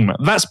game.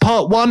 That's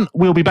part 1.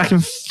 We'll be back in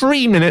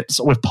 3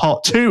 minutes with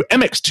part 2,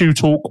 MX2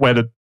 talk, where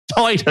the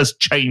tide has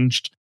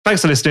changed.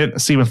 Thanks for listening.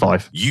 See you in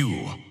 5.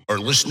 You are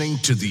listening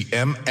to the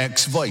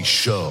MX Vice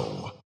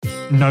Show.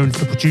 Known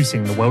for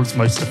producing the world's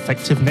most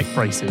effective neck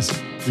braces,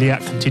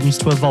 Liat continues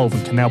to evolve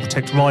and can now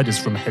protect riders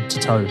from head to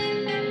toe.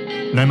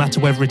 No matter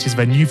whether it is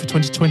their new for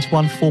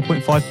 2021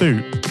 4.5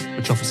 boot,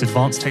 which offers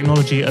advanced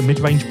technology at a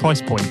mid-range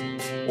price point,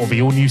 or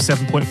the all-new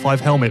 7.5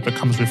 helmet that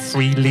comes with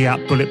 3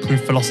 Liat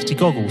bulletproof velocity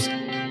goggles,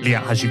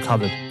 Liat has you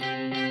covered.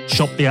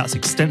 Shop Liat's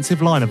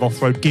extensive line of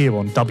off-road gear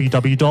on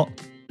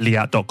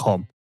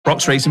www.liat.com.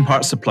 Props Racing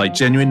Parts supply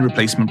genuine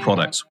replacement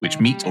products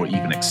which meet or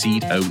even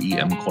exceed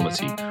OEM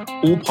quality.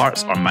 All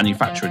parts are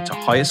manufactured to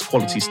highest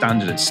quality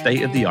standard at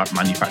state-of-the-art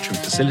manufacturing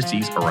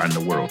facilities around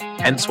the world.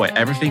 Hence why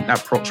everything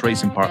that Props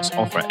Racing Parts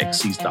offer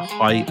exceeds the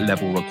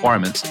high-level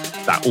requirements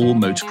that all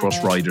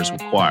motocross riders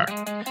require.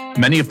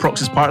 Many of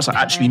Props' parts are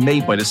actually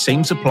made by the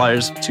same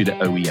suppliers to the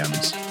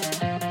OEMs.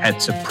 Head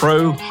to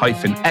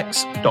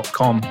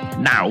pro-x.com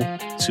now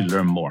to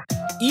learn more.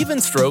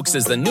 Even Strokes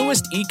is the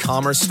newest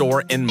e-commerce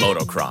store in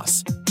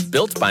motocross.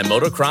 Built by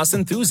motocross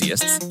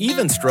enthusiasts,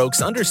 Even Strokes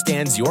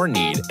understands your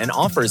need and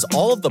offers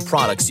all of the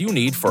products you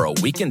need for a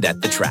weekend at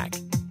the track.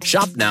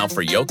 Shop now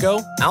for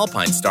Yoko,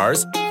 Alpine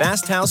Stars,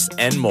 Fast House,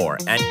 and more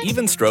at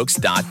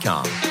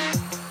evenstrokes.com.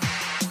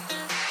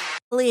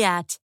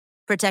 Liat,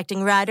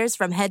 protecting riders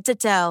from head to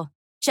toe.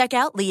 Check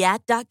out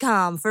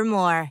Liat.com for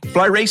more.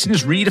 Fly Racing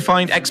has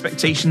redefined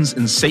expectations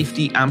in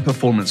safety and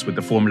performance with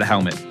the Formula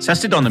helmet.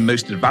 Tested on the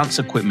most advanced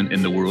equipment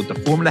in the world, the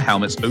Formula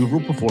helmet's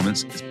overall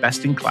performance is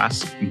best in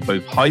class in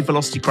both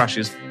high-velocity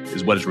crashes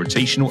as well as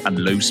rotational and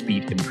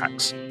low-speed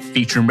impacts.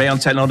 Featuring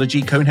Rheon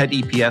technology, Conehead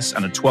EPS,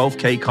 and a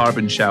 12K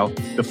carbon shell,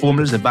 the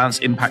Formula's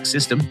Advanced Impact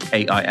System,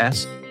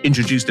 AIS,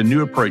 introduced a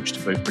new approach to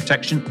both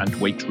protection and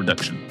weight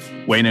reduction.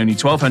 Weighing only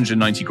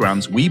 1,290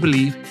 grams, we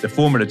believe the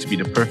Formula to be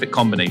the perfect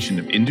combination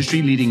of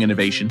industry-leading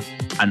innovation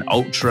and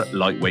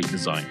ultra-lightweight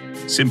design.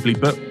 Simply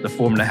put, the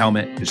Formula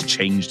helmet has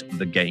changed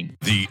the game.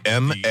 The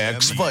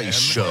MX Vice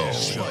Show.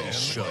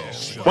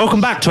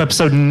 Welcome back to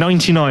episode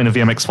 99 of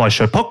the MX Vice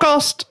Show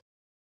podcast.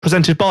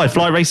 Presented by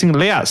Fly Racing,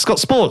 Liat, Scott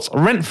Sports,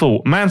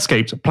 Renthal,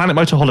 Manscaped, Planet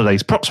Motor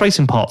Holidays, Props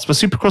Racing Parts, for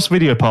Supercross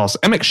Video Pass,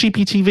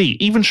 MXGP TV,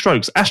 Even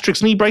Strokes,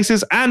 Asterix Knee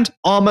Braces, and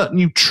Armour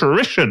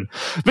Nutrition.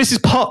 This is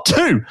part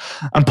 2,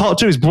 and part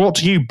 2 is brought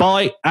to you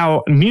by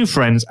our new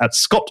friends at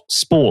Scott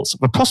Sports.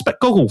 The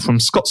Prospect Goggle from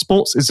Scott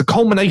Sports is a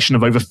culmination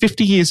of over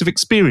 50 years of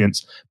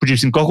experience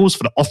producing goggles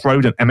for the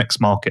off-road and MX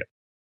market.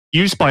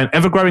 Used by an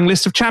ever-growing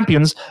list of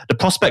champions, the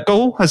Prospect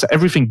Goggle has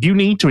everything you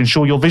need to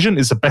ensure your vision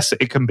is the best that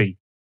it can be.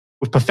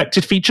 With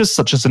perfected features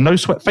such as the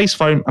no-sweat face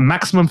foam and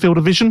maximum field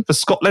of vision, the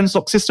Scott lens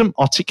lock system,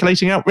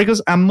 articulating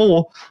outriggers, and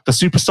more, the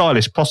super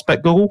stylish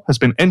Prospect Goggle has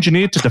been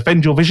engineered to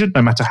defend your vision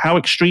no matter how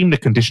extreme the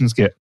conditions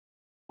get.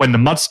 When the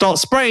mud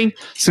starts spraying,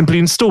 simply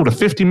install the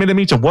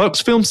 50mm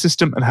Works film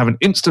system and have an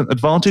instant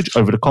advantage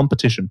over the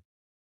competition.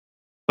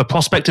 The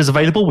Prospect is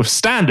available with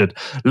standard,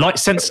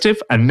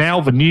 light-sensitive, and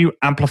now the new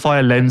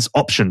amplifier lens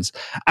options.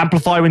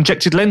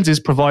 Amplifier-injected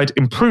lenses provide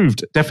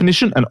improved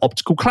definition and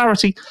optical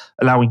clarity,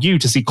 allowing you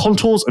to see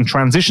contours and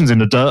transitions in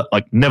the dirt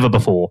like never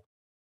before.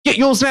 Get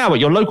yours now at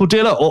your local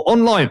dealer or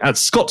online at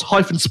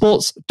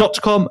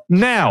scott-sports.com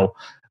now.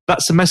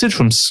 That's a message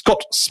from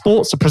Scott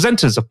Sports, the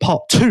presenters of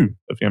part 2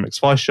 of the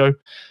MX5 show.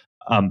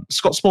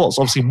 Scott Sports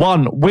obviously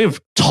won with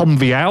Tom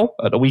Vial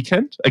at the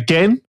weekend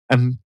again,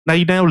 and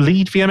they now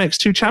lead the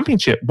MX2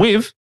 championship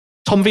with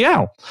Tom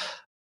Vial.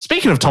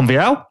 Speaking of Tom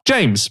Vial,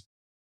 James.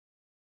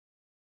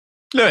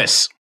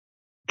 Lewis.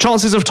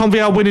 Chances of Tom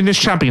Vial winning this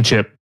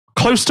championship,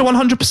 close to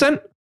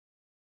 100%?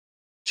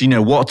 Do you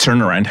know what a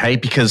turnaround, hey?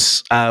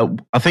 Because I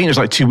think it was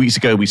like 2 weeks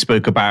ago we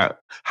spoke about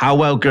how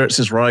well Gertz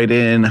is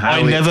riding.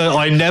 I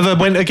never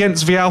went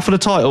against Vial for the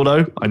title,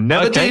 though. I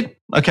never did.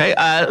 Okay,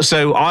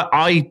 so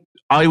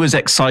I was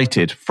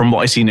excited from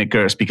what I seen at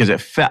Gertz because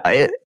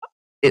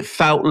it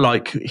felt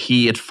like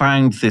he had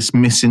found this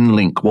missing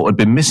link, what had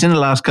been missing the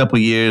last couple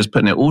of years,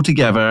 putting it all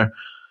together,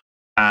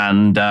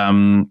 and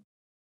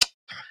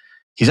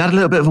he's had a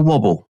little bit of a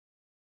wobble.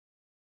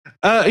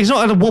 He's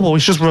not had a wobble.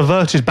 He's just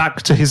reverted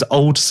back to his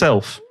old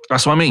self.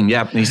 That's what I mean.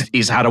 Yeah,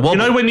 he's had a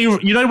wobble.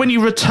 You know when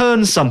you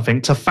return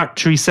something to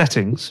factory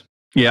settings.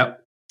 Yeah,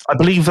 I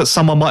believe that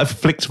someone might have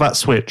flicked that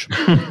switch.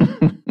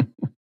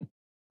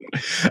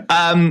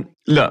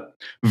 Look,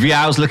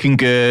 Vial's looking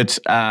good.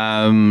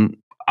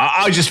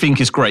 I just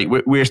think it's great.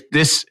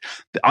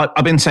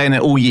 I've been saying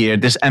it all year.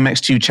 This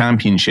MX2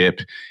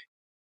 championship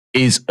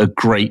is a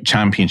great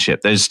championship.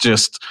 There's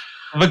just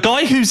the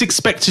guy who's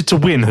expected to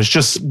win has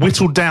just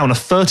whittled down a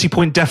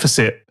 30-point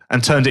deficit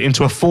and turned it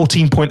into a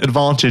 14-point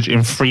advantage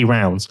in 3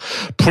 rounds,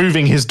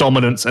 proving his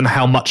dominance and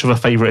how much of a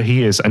favourite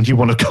he is. And you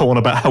want to go on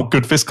about how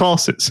good this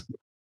class is?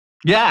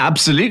 Yeah,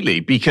 absolutely.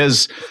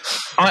 Because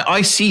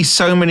I see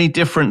so many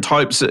different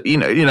types of,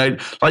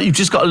 like you've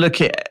just got to look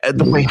at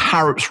the way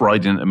Harrop's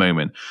riding at the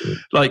moment.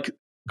 Like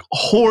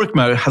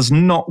Horigmo has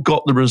not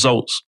got the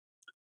results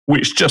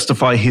which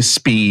justify his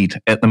speed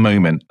at the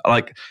moment.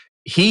 Like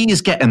he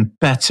is getting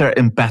better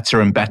and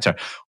better and better.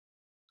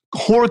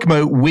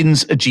 Horigmo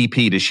wins a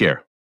GP this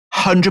year.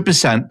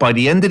 100% by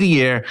the end of the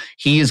year,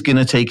 he is going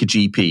to take a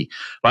GP.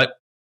 Like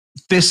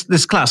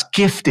this class,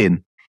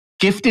 Gifting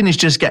is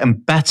just getting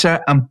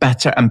better and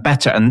better and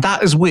better. And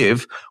that is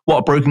with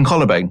a broken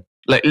collarbone.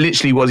 Like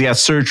literally he had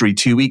surgery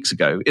 2 weeks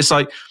ago. It's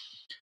like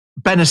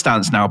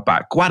Benestan's now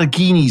back.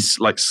 Guadagnini's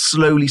like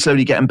slowly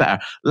getting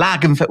better.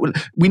 Lagenfeld,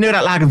 we know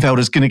that Lagenfeld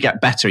is going to get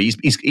better.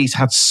 He's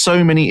had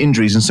so many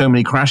injuries and so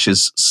many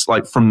crashes,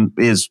 like from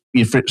his.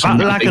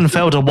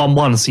 Lagenfelder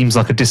 1-1 seems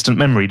like a distant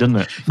memory, doesn't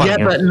it? But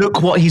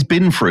look what he's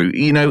been through.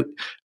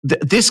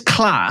 This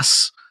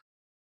class.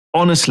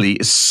 Honestly,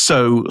 is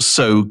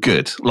so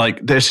good. Like,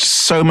 there's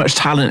so much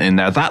talent in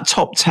there. That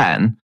top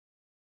 10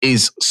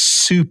 is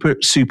super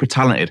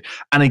talented.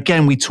 And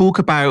again, we talk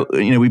about,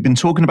 we've been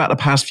talking about the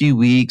past few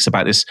weeks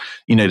about this,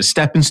 the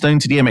stepping stone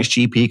to the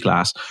MXGP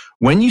class.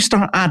 When you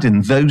start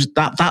adding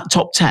that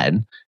top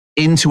 10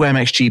 into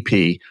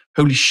MXGP,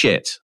 holy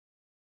shit.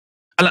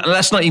 And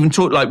let's not even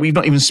talk, like, we've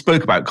not even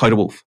spoke about Kaiser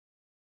Wolf.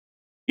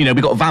 We've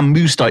got Van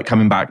Moostijk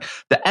coming back.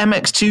 The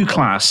MX2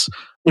 class.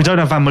 We don't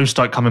have Van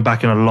Moostijk coming back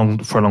for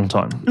a long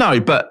time. No,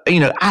 but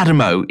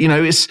Adamo,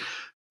 there's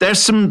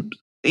some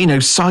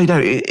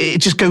Sido. It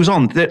just goes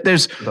on.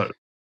 There's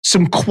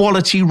some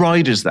quality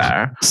riders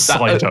there.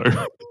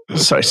 Sido.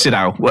 Sorry, sit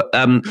down.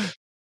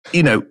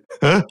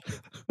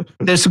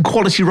 There's some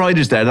quality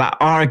riders there that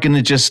are going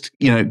to just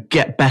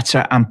get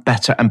better and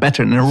better and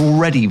better, and they're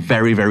already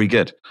very, very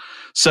good.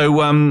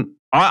 So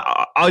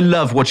I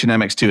love watching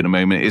MX2 at the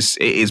moment. It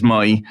is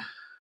my.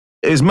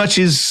 As much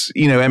as,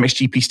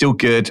 MXGP still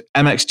good,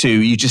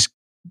 MX2,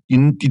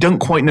 you don't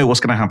quite know what's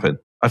going to happen.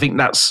 I think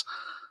that's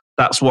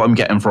what I'm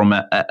getting from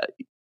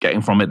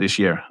it this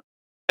year.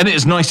 And it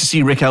is nice to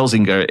see Rick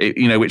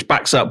Elzinga, which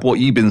backs up what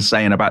you've been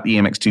saying about the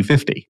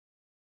MX250.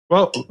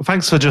 Well,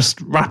 thanks for just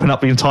wrapping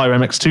up the entire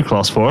MX2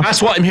 class for us.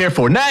 That's what I'm here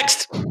for.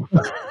 Next!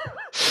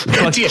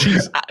 do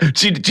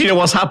you know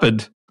what's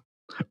happened?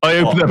 I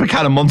opened up a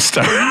can of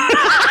Monster.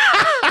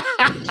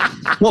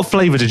 What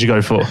flavour did you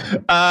go for?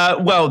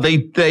 Well,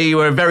 they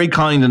were very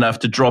kind enough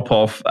to drop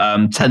off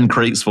 10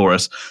 crates for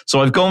us.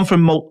 So I've gone for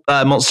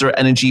Monster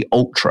Energy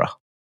Ultra.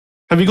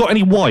 Have you got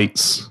any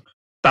whites?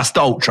 That's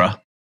the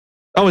Ultra.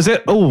 Oh, is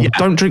it? Oh, yeah.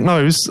 Don't drink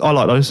those. I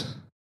like those.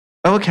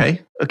 Oh,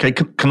 okay. Okay,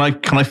 can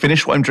I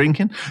finish what I'm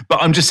drinking?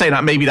 But I'm just saying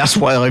that maybe that's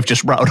why I've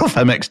just rattled off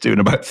MX2 in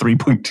about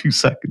 3.2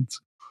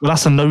 seconds. Well,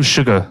 that's a no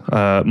sugar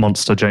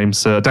Monster,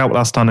 James. I doubt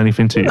that's done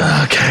anything to you.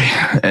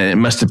 Okay, it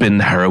must have been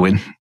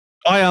heroin.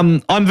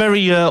 I'm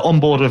very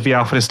on board with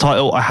Vial for this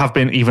title. I have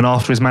been even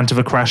after his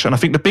Mantova crash, and I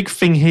think the big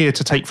thing here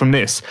to take from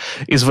this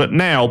is that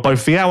now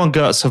both Vial and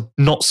Gertz have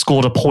not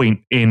scored a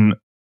point in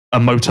a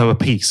moto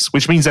apiece,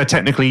 which means they're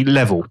technically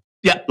level.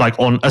 Yeah, like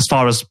on as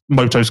far as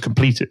motos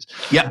completed.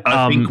 Yeah,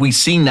 I think we've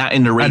seen that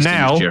in the race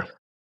now, this year.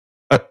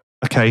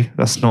 Okay,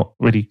 that's not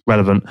really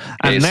relevant.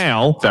 And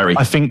now,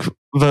 I think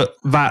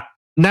that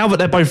now that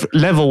they're both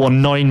level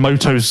on 9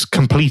 motos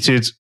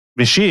completed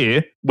this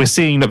year, we're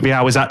seeing that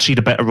Vial is actually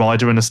the better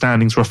rider, and the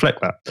standings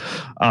reflect that.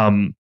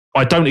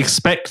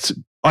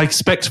 I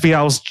expect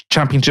Vial's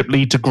championship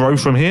lead to grow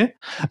from here.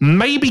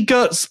 Maybe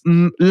Gertz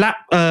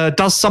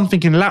does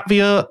something in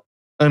Latvia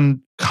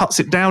and cuts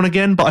it down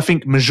again, but I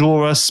think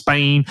Majora,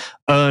 Spain,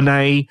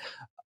 Erne,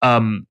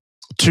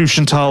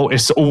 Tuchenthal,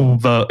 it's all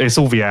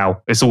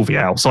Vial. It's all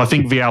Vial. So I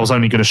think Vial's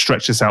only going to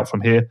stretch this out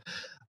from here.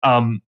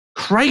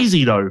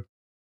 Crazy though,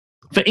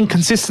 the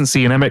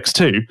inconsistency in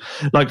MX2.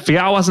 Like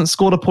Vial hasn't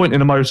scored a point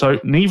in a moto,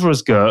 neither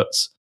has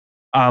Gertz.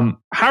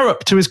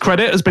 Harrop, to his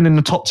credit, has been in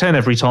the top 10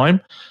 every time.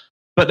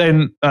 But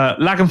then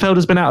Lagenfeld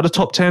has been out of the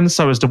top 10,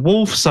 so has De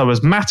Wolf, so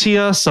has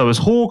Mattia, so has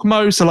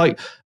Horgmo. So like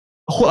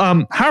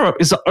Harrop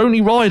is the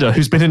only rider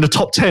who's been in the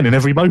top 10 in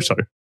every moto.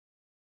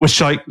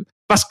 Which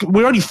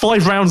we're only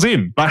 5 rounds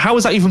in. Like, how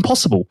is that even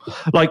possible?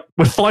 Like,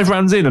 we're 5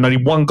 rounds in and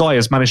only one guy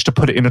has managed to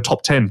put it in the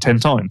top 10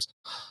 times.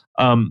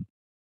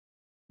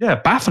 Yeah,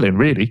 baffling,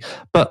 really.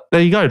 But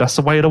there you go. That's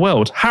the way of the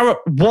world.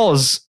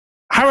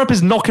 Harrop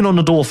is knocking on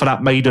the door for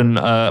that maiden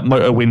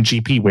moto win,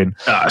 GP win.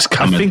 It's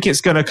coming. I think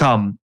it's going to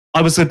come.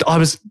 I was a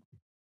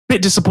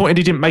bit disappointed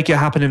he didn't make it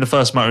happen in the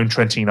first moto in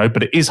Trentino,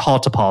 but it is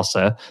hard to pass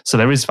there. So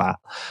there is that.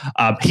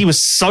 He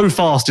was so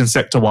fast in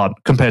Sector 1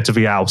 compared to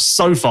Vial.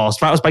 So fast.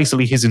 That was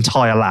basically his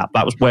entire lap.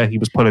 That was where he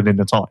was pulling in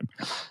the time.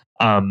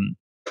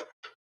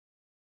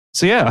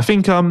 So yeah, I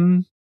think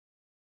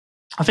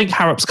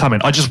Harrop's coming.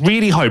 I just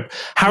really hope.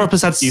 Harrop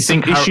has had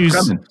some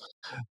issues.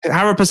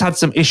 Harrop has had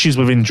some issues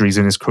with injuries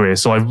in his career,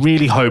 so I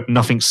really hope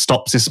nothing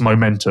stops this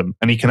momentum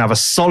and he can have a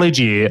solid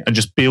year and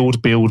just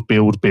build.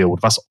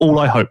 That's all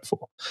I hope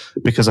for,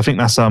 because I think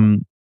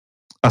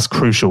that's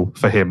crucial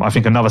for him. I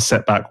think another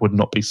setback would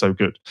not be so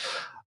good.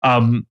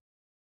 De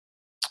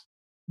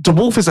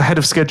Wolf is ahead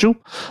of schedule.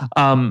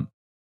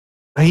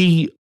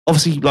 He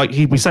obviously, like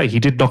we say, he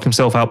did knock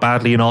himself out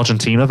badly in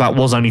Argentina. That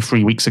was only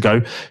 3 weeks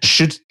ago.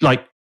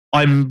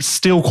 I'm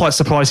still quite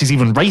surprised he's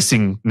even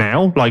racing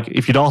now. Like,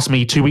 if you'd asked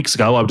me 2 weeks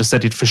ago, I would have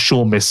said he'd for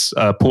sure miss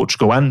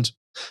Portugal and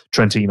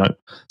Trentino.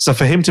 So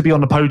for him to be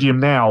on the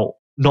podium now,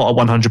 not at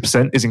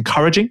 100%, is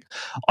encouraging.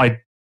 I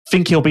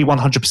think he'll be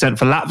 100%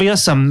 for Latvia,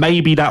 so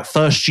maybe that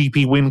first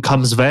GP win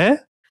comes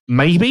there.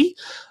 Maybe.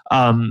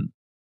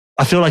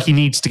 I feel like he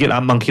needs to get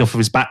that monkey off of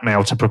his back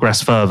now to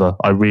progress further.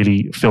 I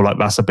really feel like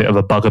that's a bit of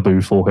a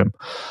bugaboo for him.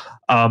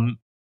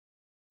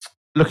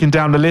 Looking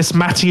down the list,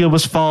 Mattia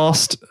was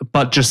fast,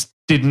 but just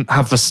didn't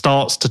have the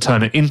starts to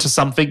turn it into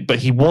something, but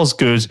he was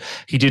good.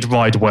 He did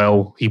ride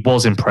well. He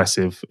was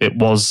impressive.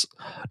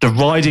 The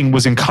riding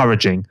was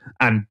encouraging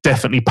and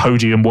definitely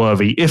podium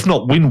worthy, if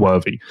not win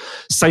worthy.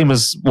 Same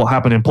as what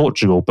happened in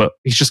Portugal, but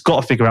he's just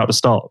got to figure out the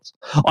starts.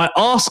 I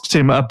asked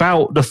him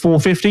about the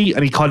 450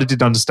 and he kind of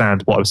didn't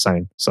understand what I was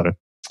saying. So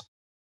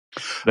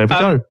there we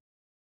go.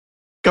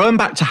 Going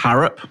back to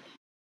Harrop.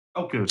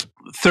 Oh, good.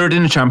 3rd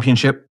in the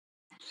championship.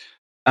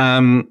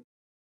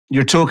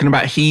 You're talking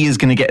about he is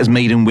going to get his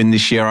maiden win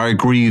this year. I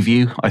agree with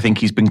you. I think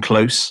he's been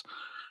close.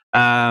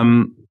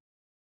 Okay,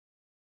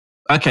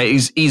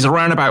 he's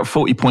around about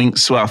 40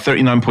 points,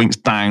 39 points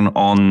down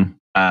on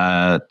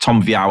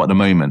Tom Vial at the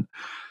moment.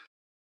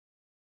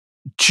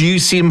 Do you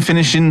see him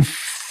finishing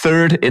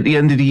 3rd at the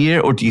end of the year,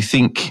 or do you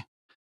think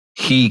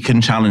he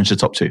can challenge the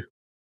top 2?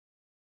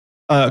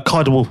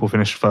 Kai de Wolf will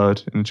finish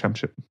 3rd in the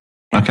championship.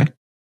 Okay.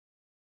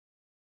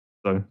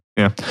 So,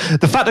 yeah.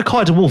 The fact that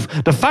Kai de Wolf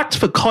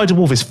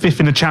is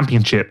 5th in the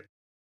championship,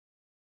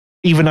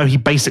 even though he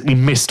basically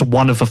missed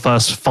one of the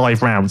first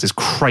 5 rounds, is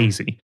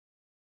crazy.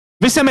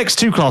 This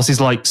MX2 class is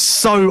like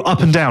so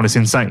up and down, it's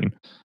insane.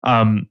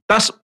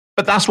 That's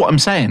what I'm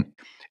saying.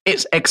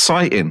 It's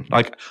exciting.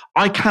 Like,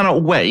 I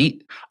cannot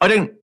wait.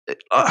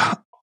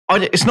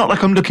 It's not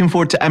like I'm looking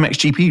forward to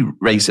MXGP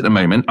race at the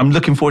moment. I'm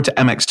looking forward to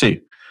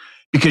MX2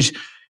 because,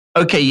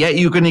 okay, yeah,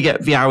 you're going to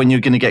get Vial and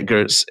you're going to get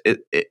Gertz at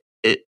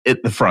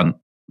the front,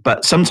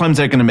 but sometimes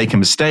they're going to make a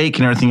mistake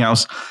and everything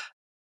else.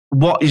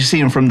 What you're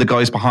seeing from the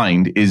guys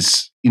behind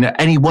is,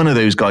 any one of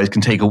those guys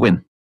can take a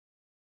win.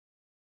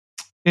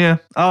 Yeah.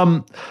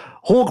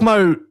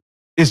 Horgmo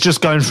is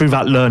just going through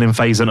that learning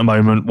phase at the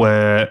moment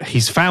where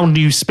he's found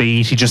new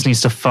speed. He just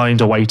needs to find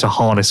a way to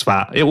harness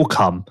that. It will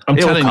come. I'm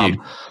telling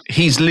you,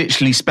 he's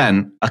literally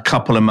spent a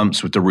couple of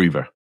months with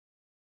Daruva.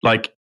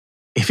 Like,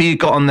 if he had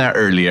got on there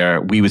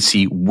earlier, we would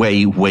see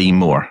way, way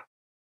more.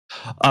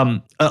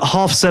 At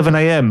 7:30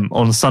 a.m.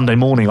 on Sunday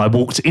morning, I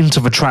walked into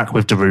the track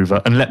with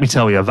Daruva, and let me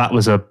tell you, that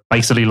was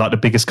basically like the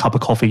biggest cup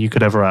of coffee you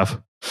could ever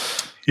have.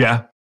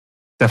 Yeah.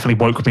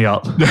 Definitely woke me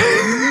up.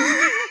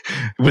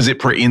 Was it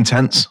pretty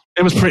intense?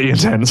 It was pretty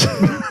intense.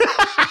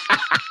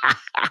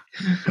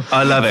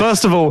 I love it.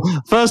 First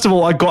of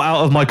all, I got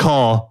out of my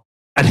car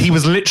and he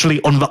was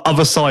literally on the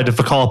other side of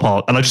the car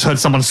park, and I just heard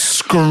someone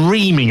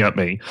screaming at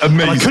me.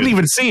 Amazing. And I couldn't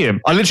even see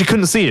him. I literally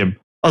couldn't see him.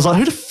 I was like,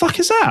 who the fuck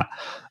is that?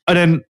 And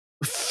then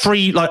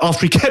after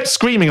he kept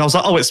screaming, I was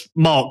like, oh, it's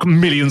Mark,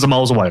 millions of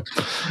miles away.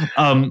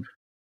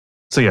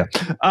 So yeah.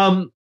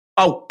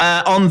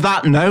 On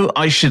that note,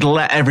 I should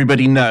let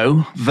everybody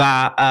know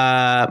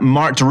that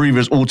Mark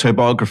Daruva's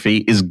autobiography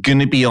is going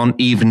to be on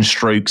Even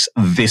Strokes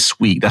this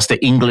week. That's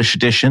the English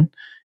edition.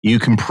 You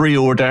can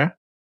pre-order.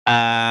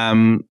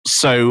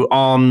 So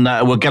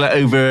we'll get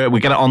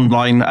it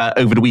online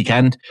over the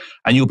weekend,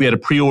 and you'll be able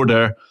to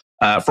pre-order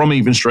from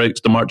Even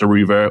Strokes the Mark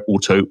Daruva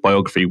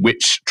autobiography,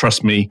 which,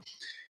 trust me,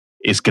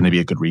 is going to be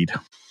a good read.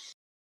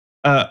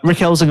 Rick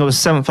Elzinga was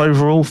 7th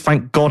overall.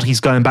 Thank God he's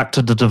going back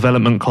to the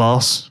development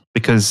class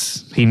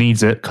because he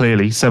needs it,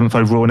 clearly. 7th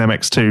overall in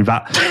MX2.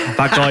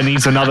 That guy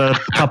needs another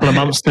couple of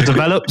months to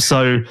develop,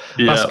 so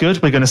that's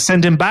good. We're going to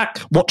send him back,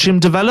 watch him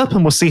develop,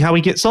 and we'll see how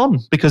he gets on.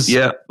 Because,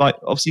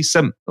 obviously,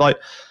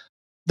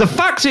 the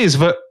fact is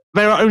that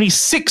there are only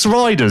 6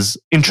 riders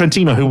in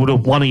Trentino who would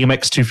have won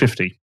EMX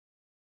 250.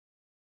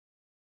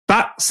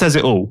 That says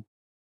it all.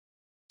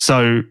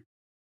 So,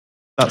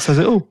 that says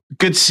it all.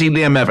 Good to see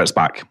Liam Everts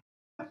back.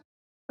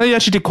 He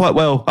actually did quite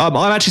well. I'm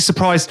actually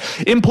surprised.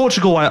 In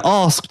Portugal, I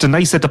asked, and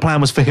they said the plan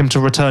was for him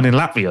to return in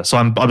Latvia. So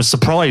I was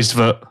surprised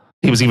that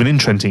he was even in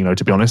Trentino,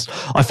 to be honest.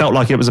 I felt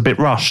like it was a bit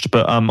rushed,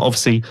 but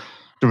obviously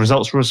the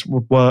results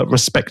were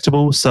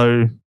respectable.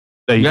 So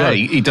there you go.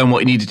 He done what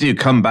he needed to do.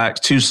 Come back,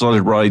 2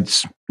 solid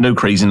rides, no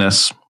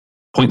craziness,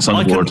 points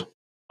on the board.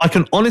 I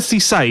can honestly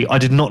say I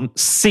did not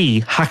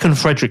see Håkan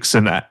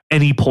Fredriksson at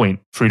any point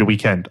through the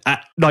weekend.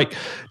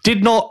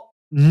 Did not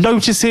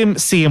notice him,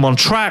 see him on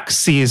track,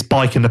 see his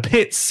bike in the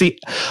pits.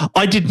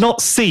 I did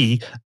not see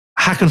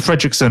Håkan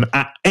Fredriksson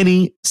at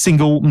any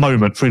single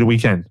moment through the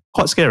weekend.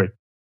 Quite scary.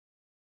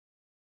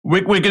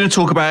 We're going to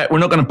talk about, we're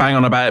not going to bang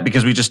on about it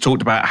because we just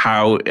talked about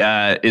how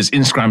his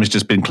Instagram has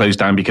just been closed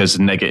down because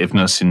of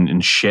negativeness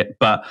and shit.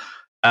 But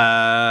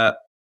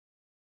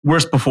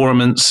worst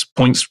performance,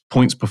 points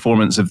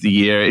performance of the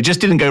year. It just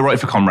didn't go right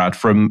for Conrad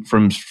from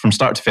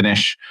start to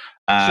finish.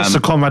 Just a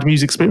Conrad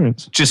Music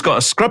experience. Just got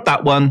to scrub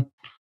that one.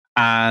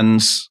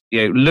 And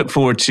look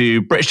forward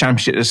to British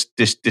Championship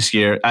this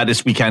year,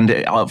 this weekend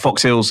at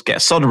Fox Hills. Get a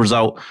solid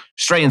result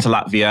straight into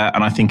Latvia,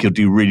 and I think he'll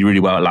do really, really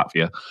well at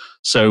Latvia.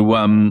 So,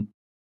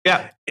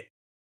 it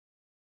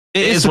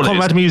is the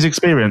Conrad Music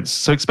experience.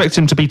 So expect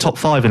him to be top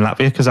 5 in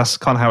Latvia because that's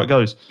kind of how it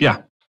goes.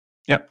 Yeah.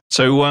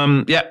 So,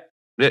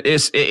 it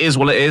is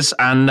what it is,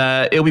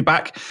 and he'll be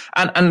back.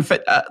 And for,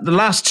 the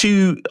last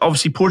 2,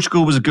 obviously,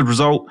 Portugal was a good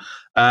result.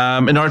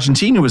 And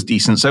Argentina was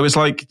decent, so it's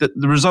like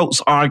the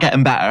results are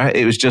getting better.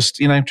 It was just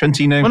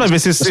Trentino. Well, no,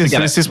 this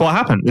is what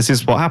happened. This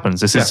is what happens.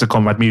 This is the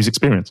Conrad Music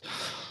experience.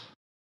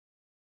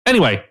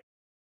 Anyway,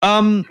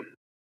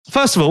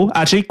 first of all,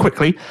 actually,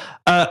 quickly,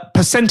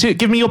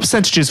 give me your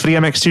percentages for the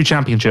MX2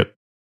 Championship.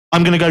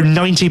 I'm going to go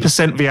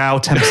 90% Vial,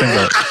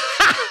 10%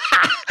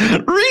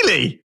 Gert.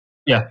 Really?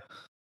 Yeah.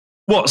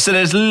 What? So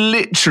there's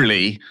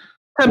literally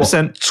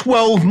 10%.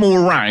 12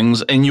 more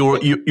rounds and you're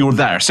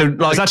there. So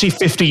there's actually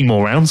 15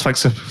 more rounds.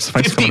 Thanks for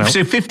coming out.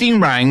 So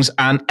 15 rounds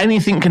and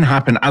anything can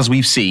happen, as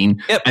we've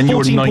seen. Yep, and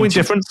 14 you're 90, point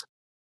difference.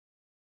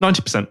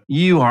 90%.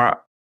 You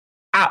are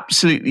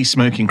absolutely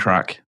smoking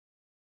crack.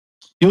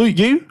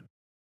 You?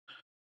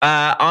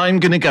 I'm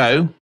going to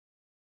go.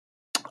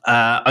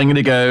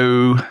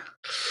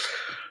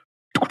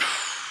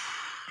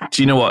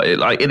 Do you know what?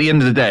 At the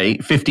end of the day,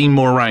 15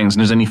 more rounds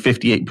and there's only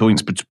 58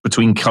 points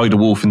between Kaider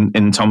Wolf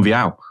and Tom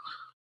Vial.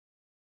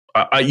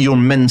 You're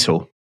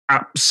mental.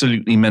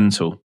 Absolutely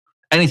mental.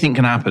 Anything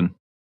can happen.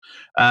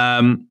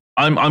 I'm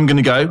going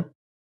to go.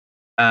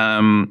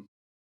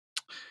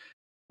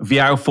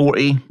 Vial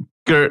 40,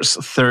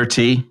 Gertz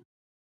 30,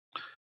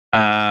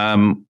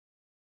 Kaider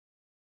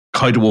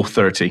Wolf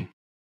 30.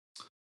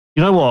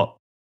 You know what?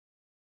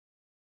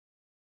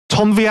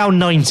 Tom Vial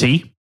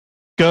 90,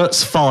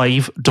 Gertz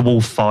 5, De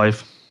Wolf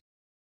 5.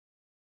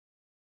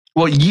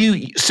 Well,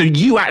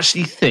 you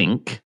actually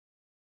think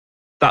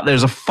that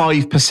there's a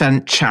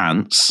 5%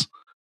 chance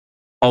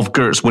of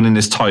Gertz winning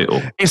this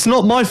title? It's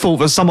not my fault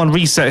that someone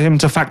reset him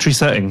to factory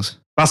settings.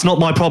 That's not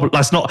my problem.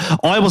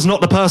 I was not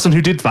the person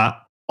who did that.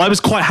 I was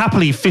quite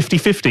happily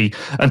 50-50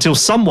 until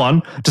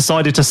someone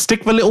decided to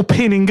stick the little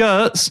pin in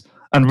Gertz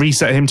and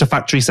reset him to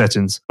factory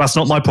settings. That's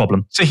not my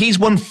problem. So he's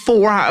won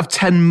 4 out of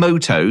 10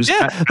 motos.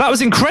 Yeah, that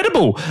was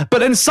incredible. But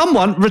then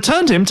someone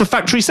returned him to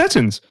factory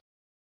settings.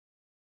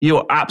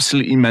 You're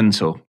absolutely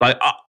mental. Like,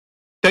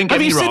 don't get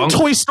me wrong. Have you seen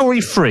Toy Story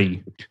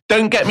 3?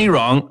 Don't get me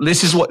wrong.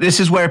 This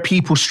is where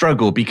people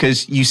struggle,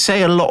 because you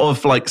say a lot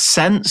of like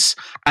sense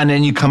and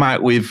then you come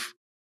out with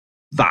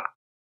that.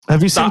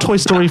 Have you seen Toy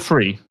Story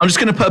 3? I'm just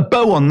going to put a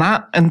bow on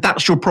that, and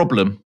that's your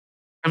problem.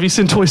 Have you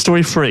seen Toy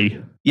Story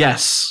 3?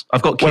 Yes,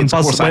 I've got kids.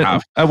 Of course I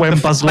have. When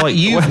Buzz Lightyear,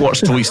 you've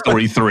watched Toy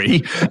Story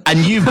 3 and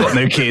you've got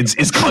no kids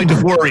is kind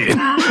of worrying.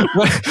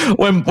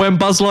 when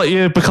Buzz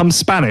Lightyear becomes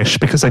Spanish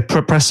because they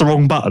press the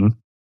wrong button.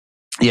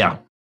 Yeah,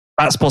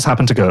 that's what's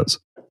happened to Gertz.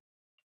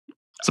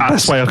 It's the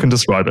best way I can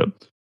describe it.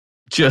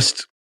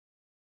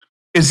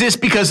 Is this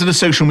because of the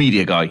social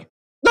media guy?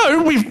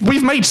 No,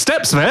 we've made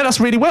steps there. That's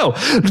really well.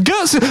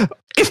 Gertz,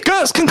 if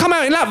Gertz can come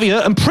out in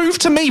Latvia and prove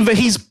to me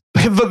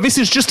that this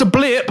is just a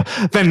blip,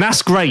 then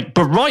that's great.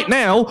 But right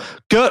now,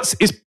 Gertz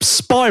is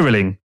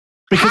spiraling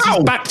because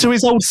he's back to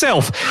his old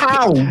self.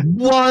 How?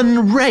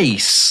 One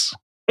race.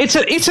 It's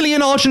Italy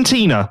and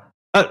Argentina.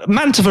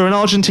 Mantova and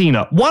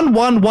Argentina.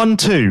 1-1,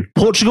 1-2.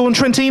 Portugal and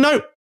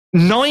Trentino.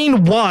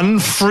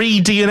 9-1,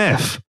 3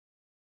 DNF.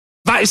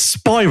 That is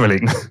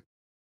spiraling.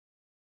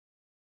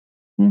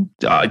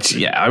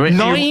 Yeah, I mean,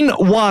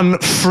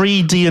 9-1,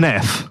 3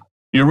 DNF.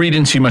 You're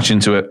reading too much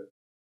into it.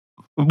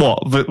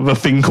 What? The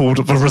thing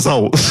called the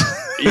results?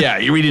 Yeah,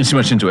 you're reading too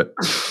much into it.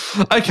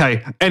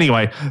 Okay,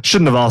 anyway,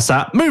 shouldn't have asked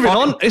that. Moving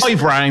on.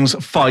 5 rounds,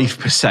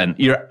 5%.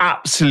 You're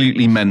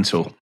absolutely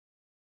mental.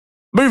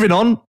 Moving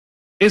on.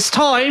 It's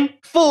time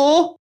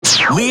for...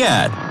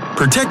 Leatt,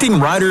 protecting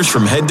riders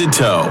from head to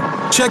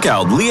toe. Check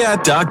out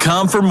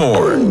Leatt.com for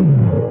more.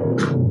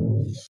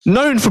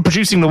 Known for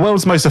producing the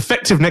world's most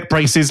effective neck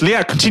braces,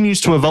 Leatt continues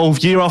to evolve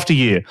year after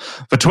year.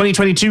 The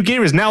 2022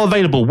 gear is now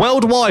available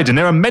worldwide, and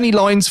there are many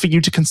lines for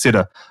you to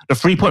consider. The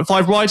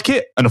 3.5 ride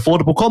kit, an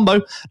affordable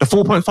combo, the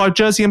 4.5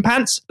 jersey and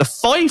pants, the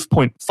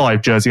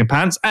 5.5 jersey and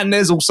pants, and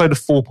there's also the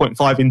 4.5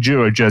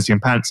 enduro jersey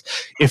and pants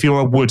if you're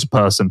a wood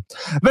person.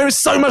 There is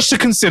so much to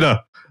consider.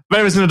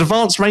 There is an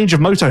advanced range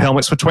of moto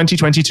helmets for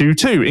 2022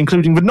 too,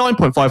 including the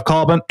 9.5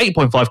 carbon,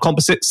 8.5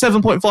 composite,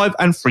 7.5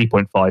 and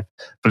 3.5.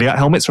 The Leatt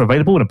helmets are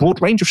available in a broad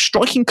range of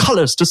striking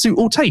colours to suit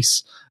all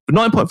tastes. The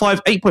 9.5,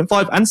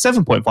 8.5 and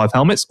 7.5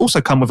 helmets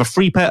also come with a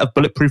free pair of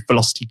bulletproof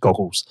Velocity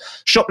goggles.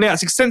 Shop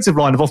Leatt's extensive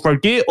line of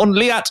off-road gear on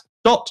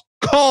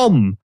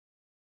Leatt.com.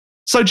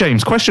 So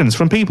James, questions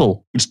from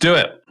people. Let's do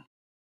it.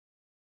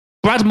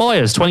 Brad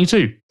Myers,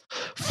 22.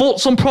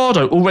 Thoughts on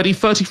Prado, already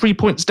 33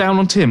 points down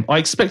on Tim. I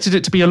expected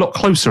it to be a lot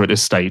closer at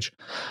this stage.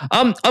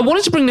 I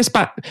wanted to bring this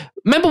back.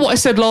 Remember what I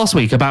said last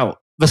week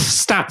about the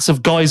stats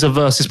of Geiser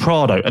versus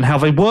Prado and how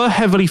they were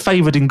heavily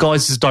favoured in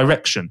Geiser's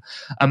direction.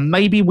 And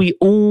maybe we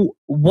all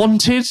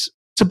wanted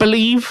to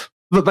believe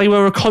that they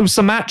were a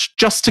closer match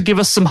just to give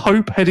us some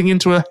hope heading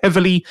into a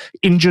heavily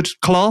injured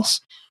class.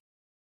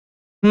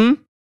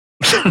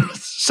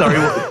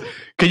 Sorry,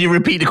 can you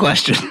repeat the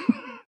question?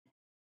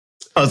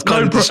 I was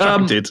kind of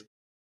distracted.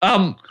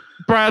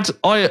 Brad,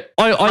 I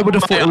would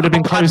have thought it would have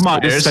been close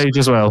at this stage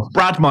as well.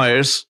 Brad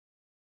Myers,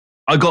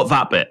 I got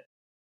that bit.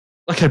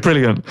 Okay,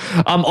 brilliant.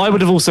 I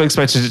would have also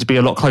expected it to be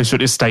a lot closer at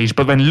this stage,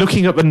 but then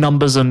looking at the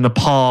numbers in the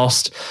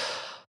past,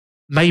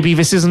 maybe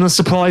this isn't a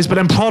surprise. But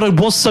then Prado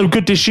was so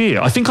good this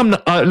year. I think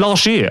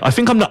last year. I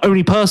think I'm the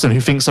only person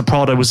who thinks that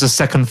Prado was the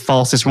second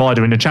fastest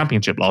rider in the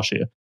championship last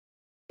year.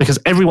 Because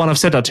everyone I've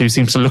said that to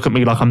seems to look at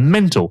me like I'm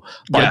mental.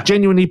 But I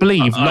genuinely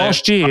believe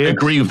last year... I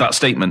agree with that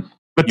statement.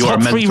 The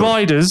top 3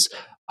 riders,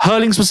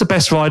 Hurlings was the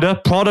best rider,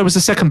 Prado was the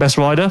second best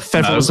rider,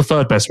 Fevre was the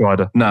third best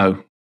rider.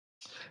 No.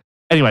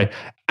 Anyway,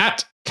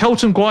 at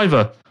Kelton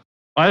Guiver,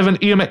 I have an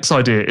EMX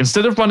idea.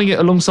 Instead of running it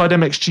alongside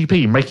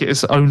MXGP, make it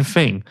its own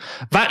thing.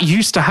 That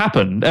used to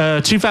happen.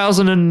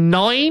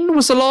 2009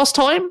 was the last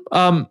time.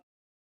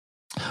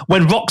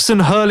 When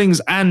Roxon,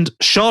 Hurlings and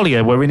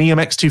Charlier were in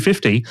EMX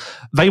 250,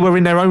 they were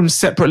in their own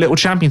separate little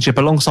championship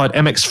alongside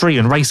MX3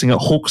 and racing at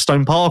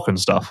Hawkstone Park and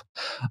stuff.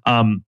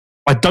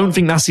 I don't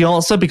think that's the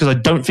answer because I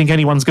don't think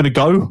anyone's going to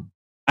go.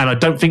 And I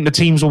don't think the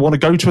teams will want to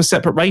go to a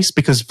separate race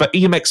because the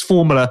EMX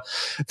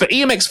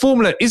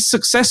Formula is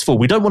successful.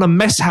 We don't want to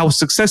mess how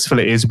successful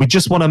it is. We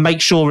just want to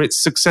make sure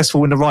it's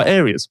successful in the right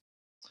areas,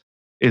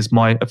 is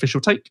my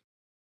official take.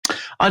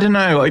 I don't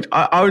know.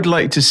 I would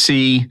like to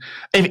see,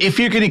 if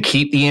you're going to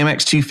keep the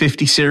EMX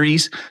 250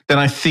 series, then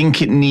I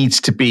think it needs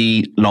to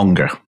be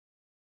longer.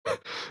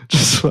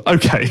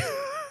 Okay.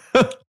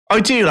 I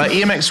do, like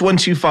EMX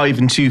 125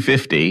 and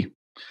 250.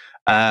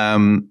 At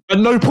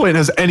no point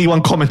has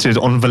anyone commented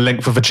on the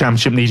length of the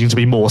championship needing to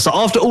be more. So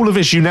after all of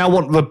this, you now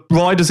want the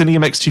riders in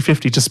EMX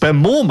 250 to spend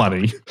more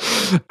money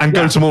and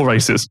go to more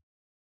races.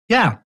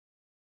 Yeah.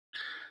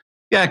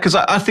 Yeah, because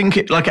I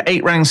think like an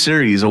 8-round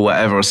series or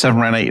whatever, a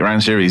 7-round,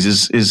 8-round series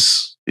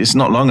is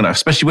not long enough,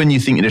 especially when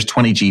you think there's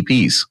 20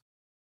 GPs.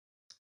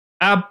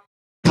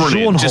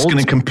 Brilliant. Just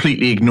going to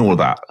completely ignore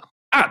that.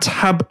 At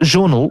Hab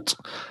Journalt,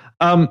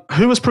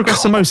 who has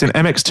progressed the most in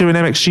MX2 and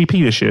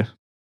MXGP this year?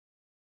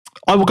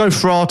 I will go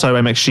Ferrato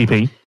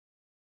MXGP.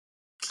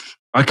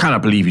 I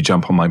cannot believe you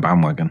jump on my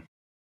bandwagon.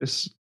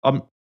 I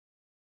don't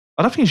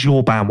think it's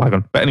your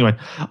bandwagon, but anyway,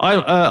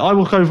 I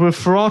will go with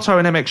Ferrato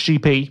and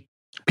MXGP.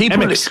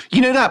 People,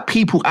 you know that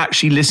people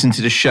actually listen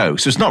to the show.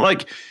 So it's not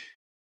like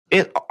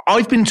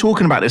I've been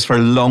talking about this for a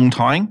long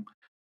time,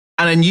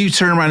 and then you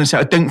turn around and say,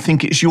 I don't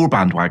think it's your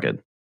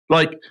bandwagon.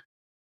 Like,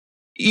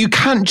 you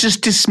can't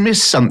just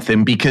dismiss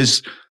something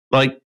because,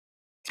 like,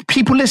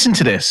 people listen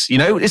to this, you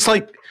know? It's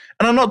like,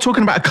 and I'm not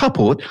talking about a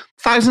couple,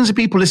 thousands of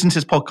people listen to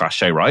this podcast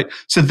show, right?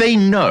 So they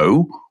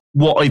know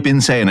what I've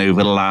been saying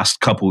over the last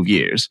couple of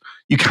years.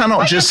 You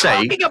cannot just say... What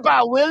are you talking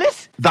about,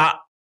 Willis? That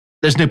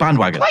there's no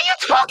bandwagon. What are you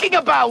talking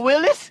about,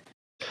 Willis?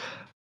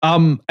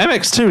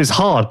 MX2 is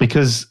hard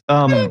because...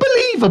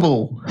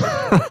 Unbelievable.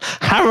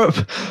 Harrop,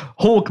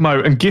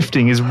 Hawkmo, and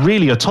Gifting is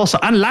really a tosser.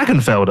 And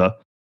Lagenfelder.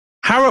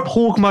 Harrop,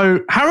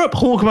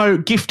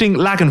 Hawkmo, Gifting,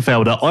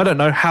 Lagenfelder. I don't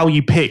know how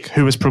you pick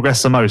who has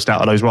progressed the most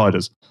out of those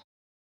riders.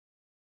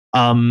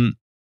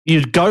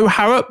 You'd go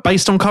Harrop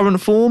based on current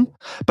form,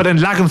 but then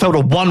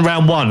Lagenfelder won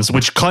round ones,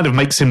 which kind of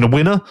makes him the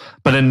winner,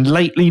 but then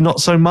lately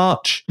not so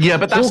much. Yeah,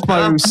 but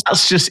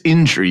that's just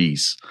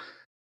injuries.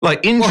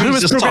 Like, injuries. Well, who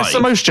has progressed the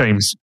most,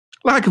 James?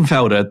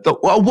 Lagenfelder,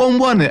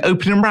 1-1 at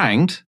opening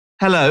round.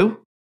 Hello.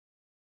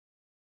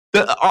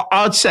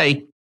 I'd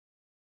say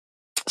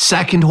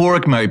second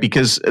Hawkmo,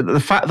 because the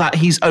fact that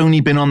he's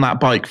only been on that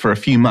bike for a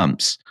few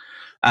months,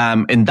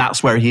 and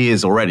that's where he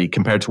is already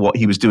compared to what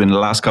he was doing the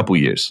last couple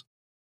of years.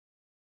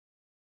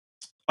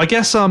 I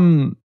guess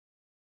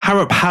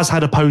Harrop has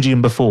had a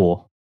podium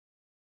before,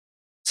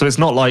 so it's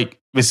not like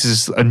this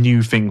is a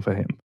new thing for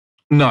him.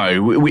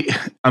 No,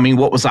 I mean,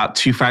 what was that?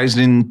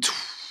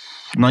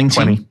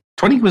 2019,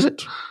 20 was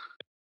it?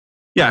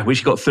 Yeah,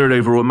 which got third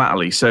overall at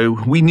Matterley. So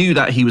we knew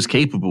that he was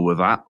capable of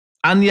that,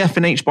 and the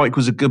FNH bike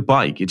was a good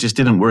bike. It just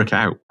didn't work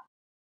out.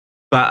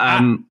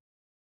 But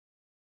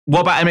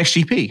what about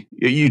MXGP?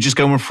 You just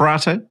going with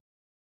Ferrato?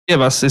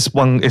 Yeah,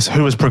 it's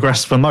who has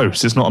progressed the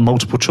most. It's not a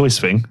multiple choice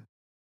thing.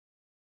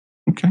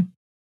 Okay.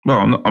 Well,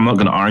 I'm not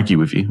going to argue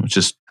with you. It's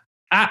just...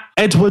 At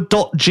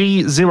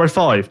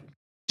Edward.G05.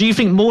 Do you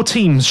think more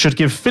teams should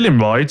give fill-in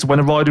rides when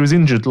a rider is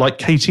injured like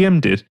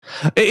KTM did?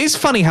 It is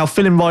funny how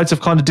fill-in rides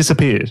have kind of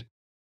disappeared.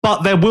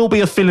 But there will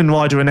be a fill-in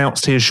rider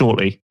announced here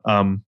shortly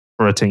for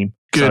a team.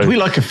 Good. So, we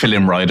like a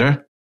fill-in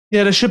rider.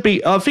 Yeah, there should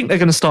be. I think they're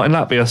going to start in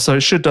Latvia, so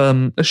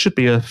there should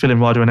be a fill-in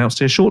rider announced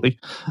here shortly.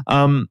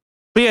 But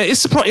yeah,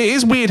 it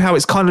is weird how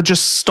it's kind of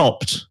just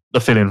stopped, the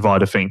fill-in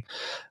rider thing.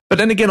 But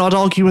then again, I'd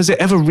argue, has it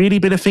ever really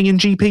been a thing in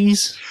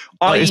GPs?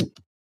 I've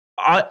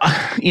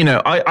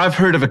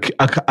heard of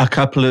a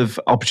couple of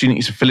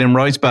opportunities for fill-in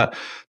rides, but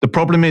the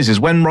problem is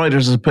when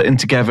riders are putting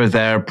together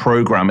their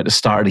program at the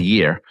start of the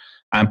year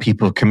and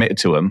people have committed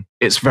to them,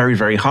 it's very,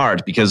 very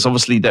hard because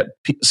obviously that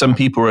some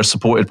people are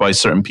supported by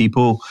certain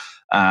people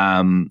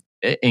in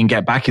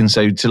get backing.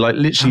 So to like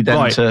literally then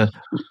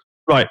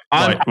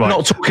I'm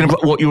not talking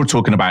about what you're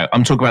talking about.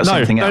 I'm talking about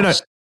something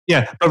else. No.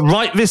 Yeah, but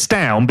write this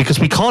down because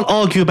we can't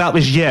argue about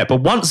this yet.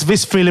 But once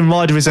this fill-in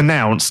rider is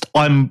announced,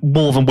 I'm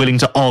more than willing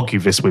to argue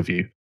this with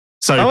you.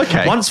 So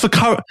once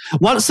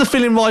the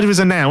fill-in rider is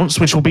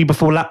announced, which will be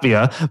before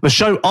Latvia, the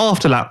show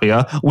after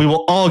Latvia, we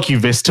will argue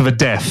this to the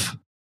death.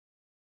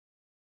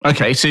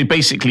 Okay, so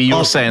basically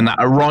you're saying that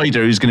a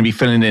rider who's going to be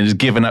filling in has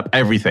given up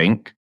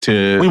everything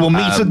to... We will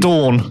meet at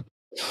dawn.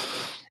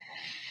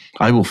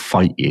 I will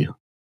fight you.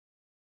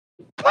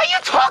 What are you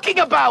talking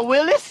about,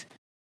 Willis?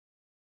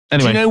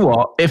 Anyway. Do you know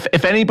what?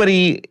 If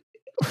anybody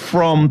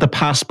from the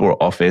passport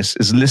office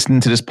is listening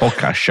to this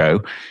podcast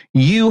show,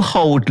 you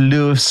hold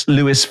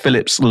Lewis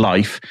Phillips'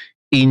 life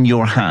in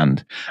your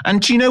hand. And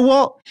do you know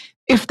what?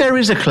 If there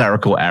is a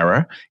clerical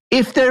error,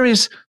 if there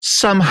is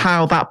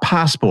somehow that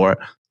passport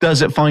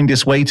doesn't find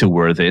its way to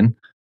Worthing,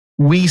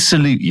 we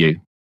salute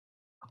you.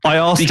 I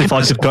asked if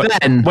I could go.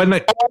 Then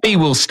I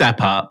will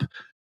step up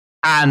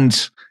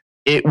and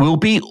it will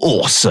be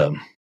awesome.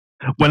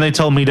 When they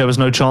told me there was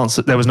no chance,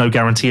 that there was no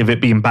guarantee of it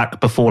being back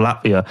before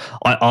Latvia,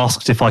 I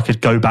asked if I could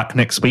go back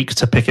next week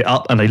to pick it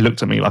up, and they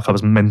looked at me like I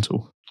was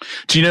mental.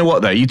 Do you know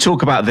what, though? You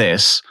talk about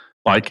this,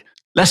 like,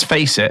 let's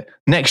face it,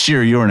 next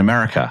year you're in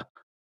America.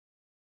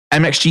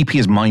 MXGP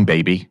is mine,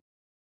 baby.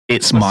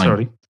 It's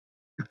mine.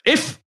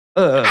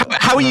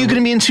 How are you going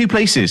to be in two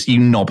places, you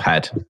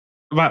knobhead?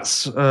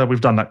 That's, we've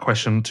done that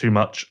question too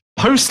much.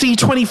 Posty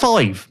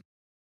 25.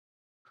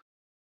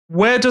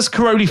 Where does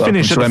Caroli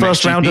finish at the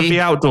first round of the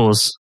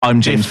outdoors?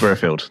 I'm James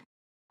Burfield.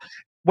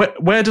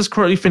 Where does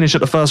Caroli finish at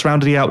the first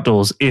round of the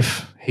outdoors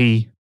if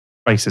he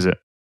races it?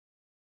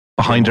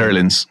 Behind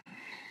Erlins.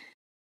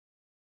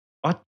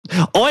 I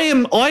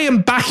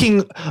am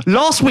backing...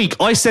 Last week,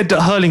 I said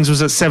that Hurlings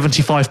was at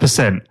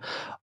 75%.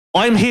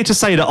 I'm here to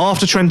say that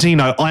after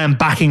Trentino, I am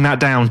backing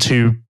that down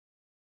to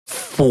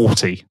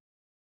 40.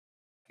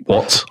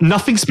 What?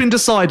 Nothing's been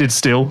decided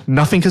still.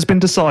 Nothing has been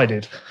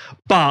decided.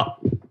 But...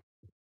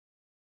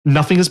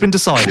 Nothing has been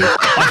decided.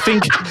 I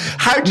think.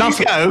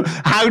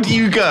 How do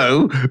you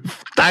go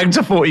down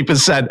to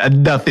 40%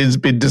 and nothing's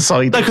been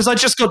decided? No, because I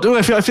just got.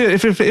 If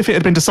it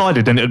had been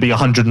decided, then it would be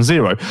 100 and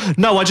 0.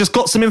 No, I just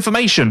got some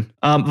information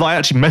that I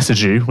actually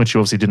messaged you, which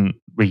you obviously didn't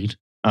read,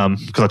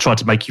 because I tried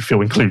to make you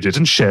feel included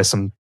and share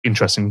some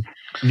interesting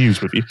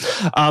news with you.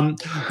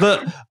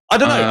 But I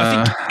don't know.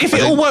 I think if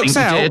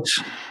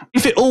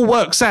it all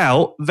works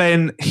out,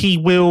 then he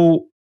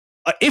will.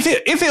 If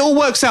it all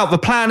works out, the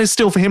plan is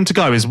still for him to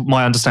go. Is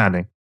my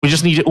understanding. We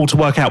just need it all to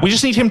work out. We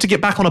just need him to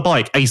get back on a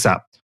bike ASAP.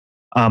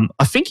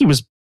 I think he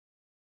was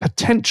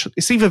potentially.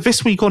 It's either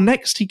this week or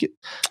next. He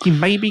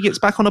maybe gets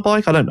back on a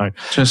bike. I don't know.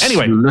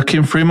 Anyway,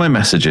 looking through my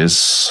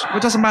messages.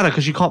 It doesn't matter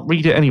because you can't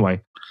read it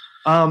anyway.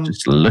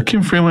 Just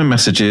looking through my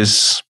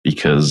messages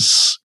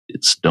because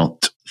it's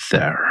not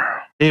there.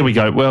 Here we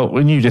go. Well,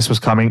 we knew this was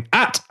coming.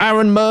 At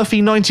Aaron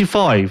Murphy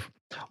 95.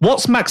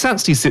 What's Max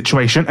Anstey's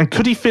situation, and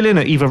could he fill in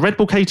at either Red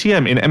Bull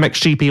KTM in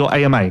MXGP or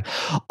AMA?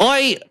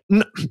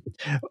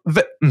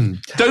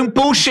 Don't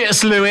bullshit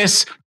us,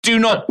 Lewis. Do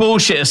not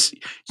bullshit us.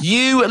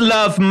 You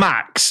love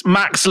Max.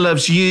 Max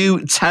loves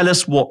you. Tell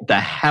us what the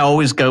hell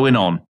is going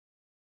on.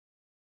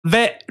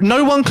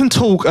 No one can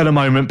talk at the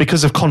moment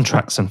because of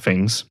contracts and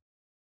things.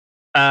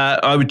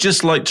 I would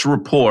just like to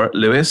report,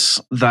 Lewis,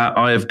 that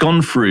I have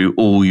gone through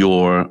all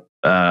your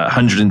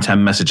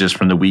 110 messages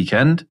from the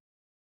weekend,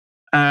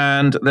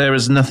 and there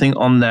is nothing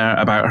on there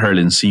about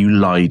hurling, so you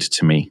lied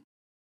to me.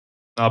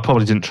 I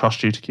probably didn't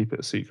trust you to keep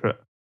it a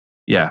secret.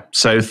 Yeah,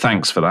 so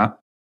thanks for that,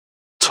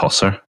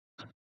 tosser.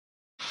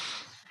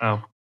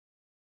 Oh.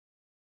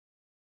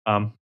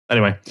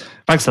 Anyway,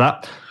 thanks for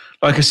that.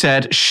 Like I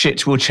said,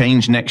 shit will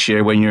change next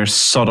year when you're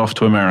sod off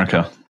to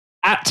America.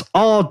 At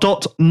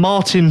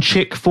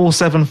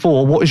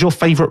r.martinchick474, what is your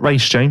favourite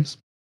race, James?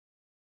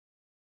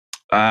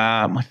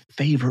 My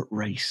favourite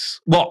race.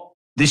 What?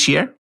 This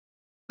year?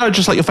 No,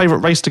 just like your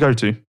favourite race to go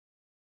to.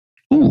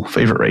 Ooh,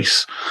 favourite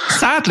race.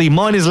 Sadly,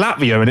 mine is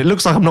Latvia, and it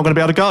looks like I'm not going to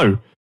be able to go.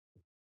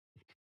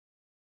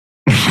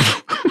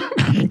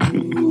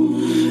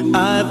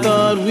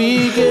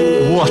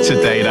 What a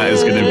day that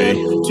is going to be.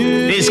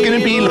 It's going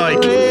to be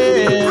like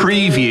a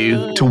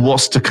preview to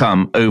what's to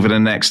come over the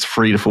next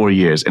 3 to 4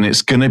 years, and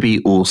it's going to be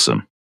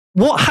awesome.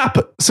 What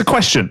happened? It's a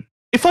question.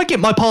 If I get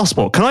my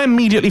passport, can I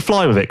immediately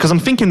fly with it? Because I'm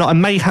thinking that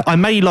I'm going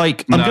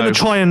to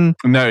try and...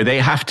 No, they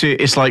have to...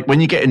 It's like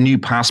when you get a new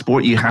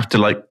passport, you have to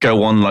like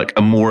go on like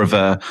a more of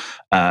a...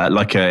 I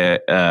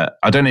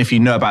don't know if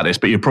you know about this,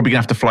 but you're probably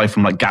going to have to fly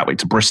from like Gatwick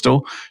to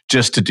Bristol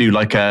just to do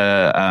like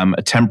a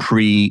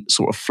temporary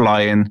sort of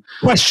fly-in.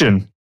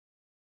 Question.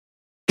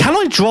 Can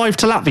I drive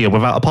to Latvia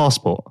without a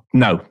passport?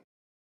 No.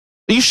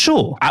 Are you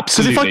sure?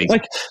 Absolutely.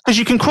 Because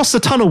you can cross the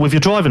tunnel with your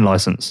driving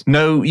license.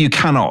 No, you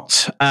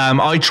cannot.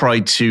 I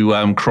tried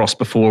to cross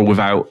before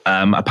without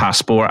a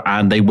passport,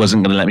 and they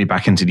wasn't going to let me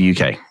back into the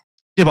UK.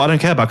 Yeah, but I don't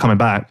care about coming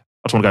back. I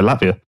just want to go to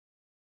Latvia.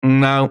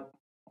 No,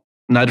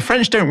 the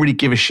French don't really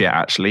give a shit,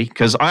 actually,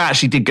 because I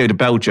actually did go to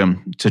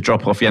Belgium to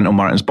drop off Jentel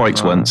Martin's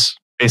bikes once.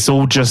 It's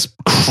all just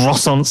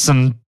croissants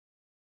and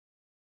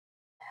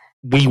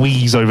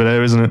wee-wees over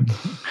there, isn't it?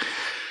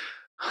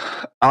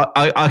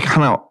 I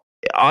cannot.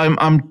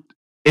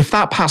 If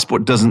that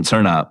passport doesn't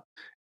turn up,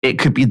 it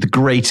could be the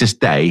greatest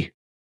day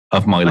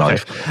of my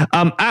life.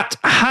 At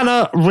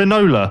Hannah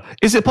Renola,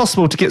 is it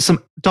possible to get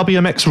some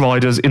WMX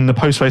riders in the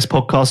post-race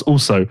podcast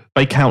also?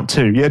 They count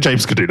too. Yeah,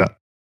 James could do that.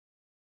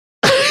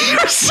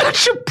 You're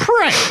such a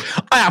prick.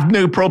 I have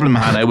no problem,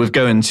 Hannah, with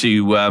going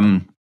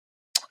to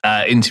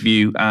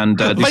interview and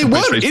do they some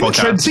weren't in podcasts.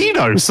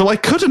 Trentino, so I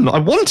couldn't. I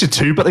wanted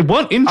to, but they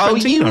weren't in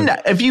Trentino.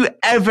 Have you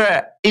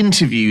ever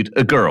interviewed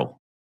a girl?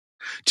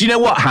 Do you know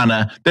what,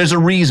 Hannah? There's a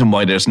reason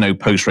why there's no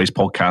post-race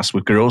podcast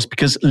with girls,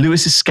 because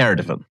Lewis is scared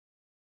of them.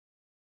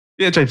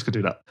 Yeah, James could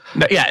do that.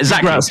 No, yeah,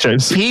 exactly. Congrats,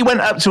 James. He went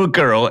up to a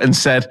girl and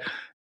said,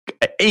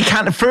 he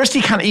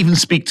can't even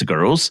speak to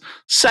girls.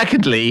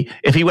 Secondly,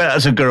 if he went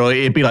up to a girl,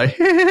 he'd be like,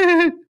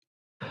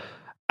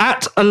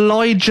 At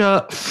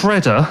Elijah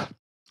Freda,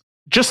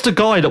 just a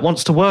guy that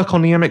wants to work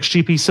on the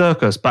MXGP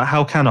circus, but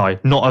how can I?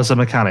 Not as a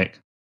mechanic.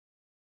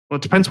 Well,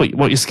 it depends what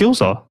your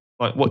skills are.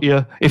 Like are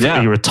you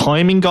a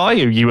timing guy?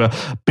 Are you a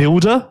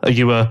builder? Are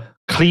you a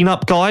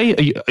cleanup guy?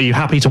 Are you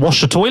happy to wash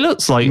the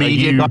toilets? Like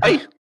media guy?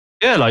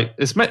 Yeah,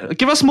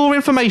 give us more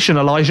information,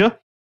 Elijah.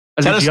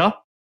 Tell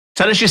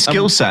us your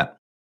skill set.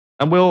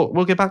 And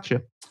we'll get back to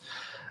you.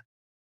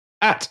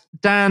 At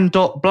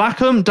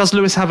Dan.Blackham, does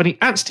Lewis have any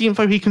Anstey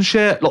info he can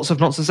share? Lots of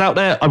nonsense out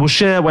there. I will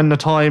share when the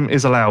time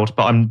is allowed,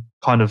 but I'm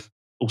kind of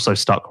also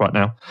stuck right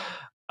now.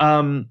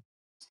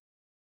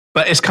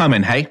 But it's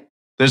coming, hey?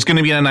 There's going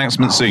to be an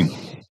announcement soon.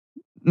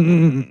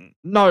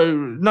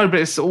 No, but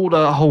it's all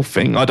the whole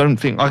thing. I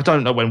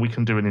don't know when we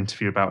can do an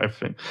interview about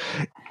everything.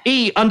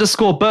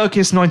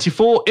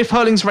 E_Burkis94. If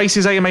Hurlings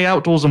races AMA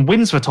Outdoors and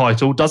wins the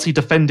title, does he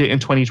defend it in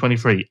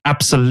 2023?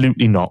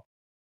 Absolutely not.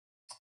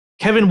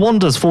 Kevin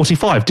Wanders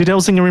 45. Did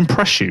Elzinga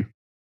impress you?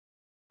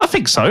 I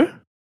think so.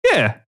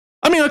 Yeah.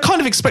 I mean, I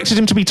kind of expected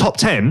him to be top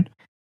 10.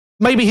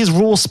 Maybe his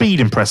raw speed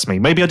impressed me.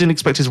 Maybe I didn't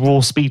expect his raw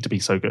speed to be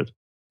so good.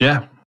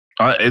 Yeah,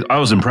 I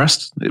was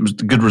impressed. It was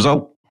a good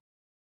result.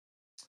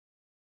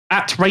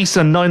 At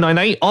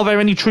Racer998, are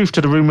there any truth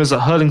to the rumours that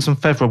Hurlings and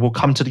Fevra will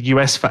come to the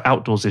US for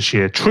outdoors this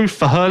year? Truth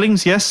for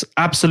Hurlings, yes.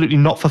 Absolutely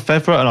not for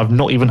Fevra, and I've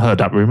not even heard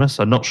that rumour,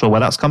 so I'm not sure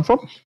where that's come from.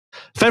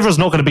 Fevra's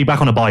not going to be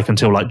back on a bike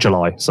until like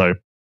July, so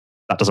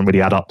That doesn't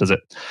really add up, does it?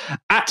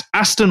 At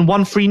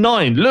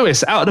Aston139,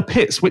 Lewis, out of the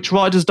pits, which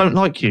riders don't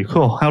like you?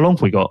 Cool. How long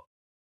have we got?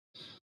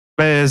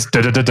 There's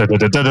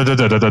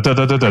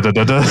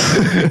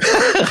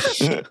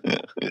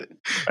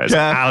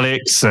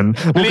Alex, and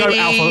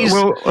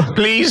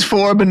please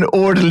form an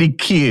orderly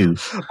queue.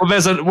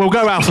 Well, we'll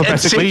go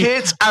alphabetically. Get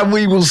tickets, and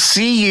we will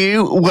see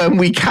you when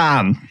we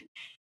can.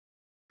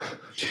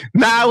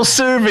 Now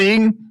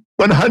serving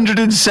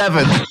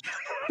 107.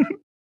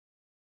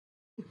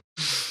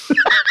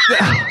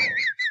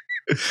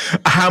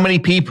 How many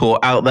people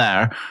out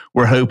there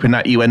were hoping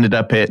that you ended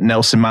up at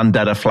Nelson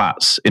Mandela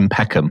Flats in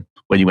Peckham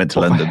when you went to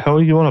London? What the hell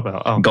are you on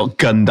about? Oh. Got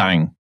gunned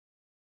down.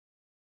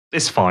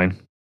 It's fine.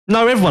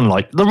 No, everyone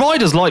the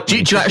riders like. Do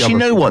you actually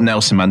know what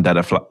Nelson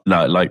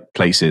Mandela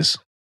place is?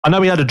 I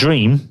know he had a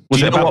dream.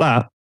 Was it about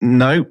that?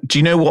 No. Do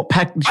you know what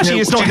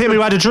it's not him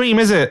who had a dream,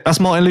 is it? That's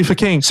Martin Luther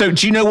King. So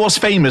do you know what's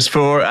famous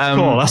for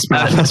that's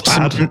bad. That's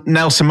bad.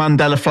 Nelson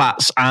Mandela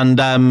Flats and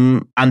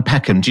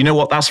Peckham? Do you know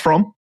what that's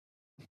from?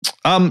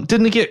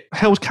 Didn't he get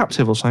held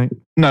captive or something?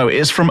 No,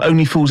 it's from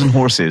Only Fools and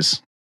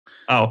Horses.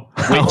 Oh,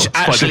 which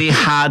actually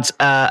had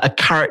a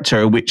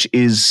character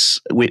there's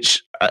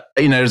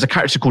a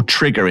character called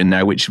Trigger in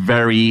there, which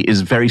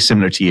is very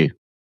similar to you.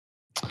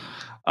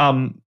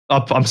 I'm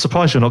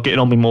surprised you're not getting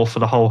on me more for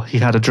the whole he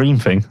had a dream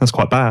thing. That's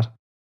quite bad.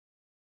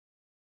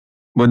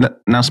 Well,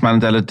 Nelson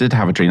Mandela did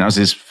have a dream. That was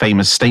his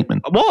famous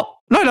statement. What?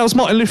 No, that was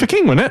Martin Luther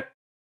King, wasn't it?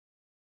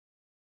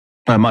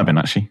 No, it might have been,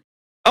 actually.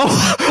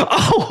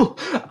 Oh.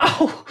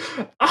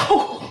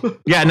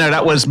 Yeah, no,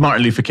 that was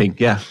Martin Luther King.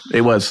 Yeah,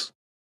 it was.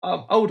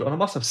 Hold on, I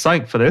must have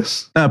sank for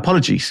this.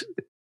 Apologies.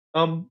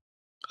 I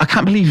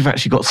can't believe you've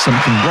actually got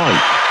something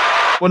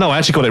right. Well, no, I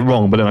actually got it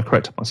wrong, but then I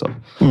corrected myself.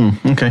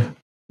 Okay.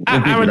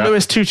 Aaron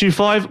Lewis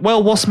 225.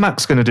 Well, what's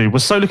Max going to do? We're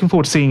so looking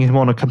forward to seeing him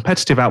on a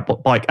competitive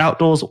bike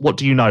outdoors. What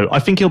do you know? I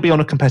think he'll be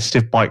on a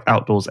competitive bike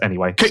outdoors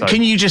anyway.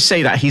 Can you just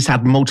say that he's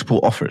had multiple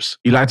offers?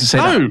 You allowed to say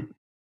that?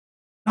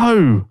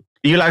 No.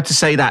 Are you allowed to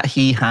say that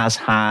he has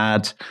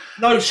had...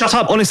 No, shut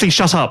up. Honestly,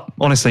 shut up.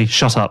 Honestly,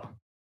 shut up.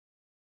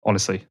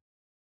 Honestly.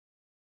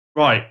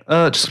 Right.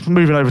 Just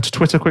moving over to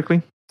Twitter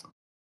quickly.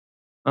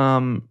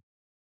 My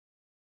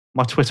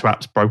Twitter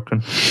app's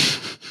broken.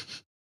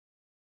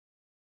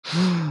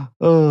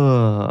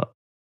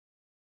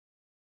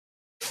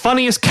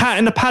 Funniest cat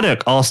in the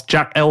paddock, asked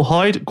Jack L.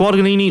 Hyde.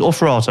 Guadagnini or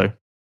Ferrato?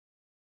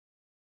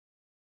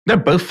 They're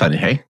both funny,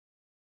 hey?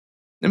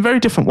 In very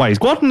different ways.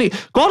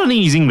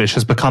 Guadagnini's English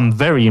has become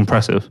very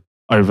impressive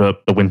over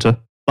the winter.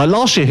 Like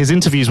last year, his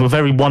interviews were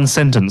very one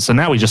sentence, and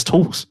now he just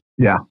talks.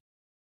 Yeah.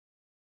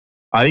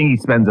 I think he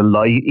spends a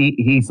lot.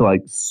 He's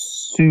like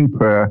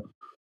super.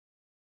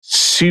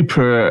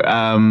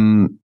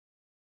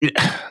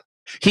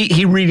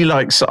 He really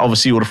likes,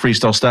 obviously, all the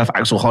freestyle stuff.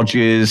 Axel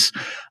Hodges.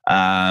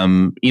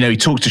 He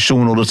talks to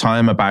Sean all the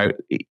time about,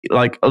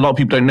 like, a lot of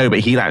people don't know, but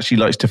he actually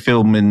likes to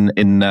film and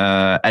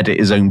edit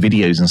his own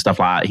videos and stuff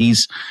like that.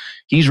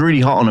 He's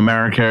really hot on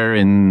America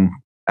and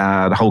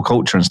the whole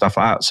culture and stuff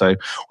like that. So,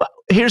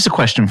 here's a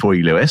question for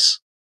you,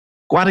 Lewis.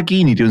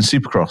 Guadagnini doing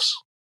Supercross.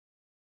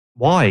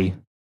 Why?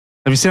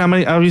 Have you seen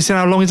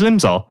how long his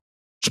limbs are?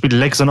 Should be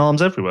legs and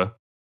arms everywhere.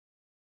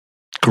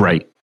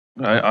 Great.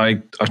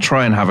 I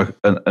try and have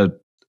a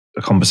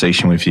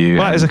conversation with you.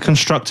 Well, that is a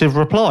constructive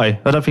reply.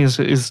 I don't think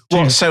it's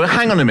well, so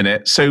hang on a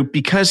minute. So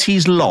because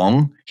he's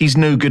long, he's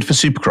no good for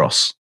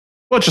Supercross.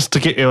 Well, just to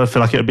get you, I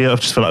feel like it'd be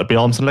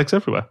arms and legs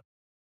everywhere.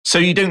 So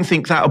you don't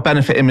think that'll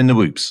benefit him in the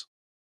whoops?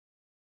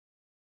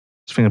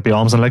 I think it'd be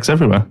arms and legs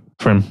everywhere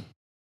for him.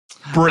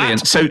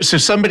 Brilliant. So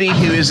somebody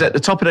who is at the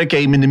top of their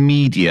game in the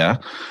media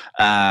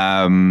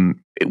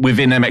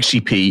within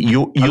MXGP,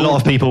 a lot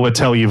of people would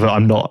tell you that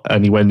I'm not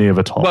anywhere near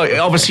the top.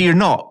 Well, obviously you're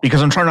not,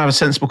 because I'm trying to have a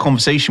sensible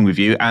conversation with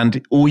you,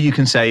 and all you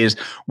can say is,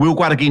 will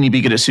Guadagnini be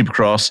good at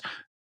Supercross?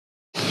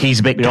 He's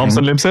a bit arms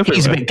and limbs everywhere.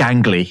 He's a bit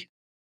gangly.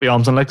 The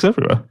arms and legs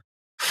everywhere.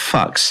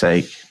 Fuck's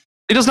sake.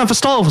 He doesn't have the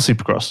style for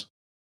Supercross.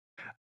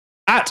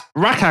 At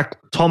Rakak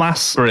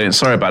Thomas. Brilliant.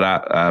 Sorry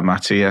about that,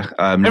 Matty.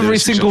 Every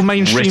single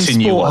mainstream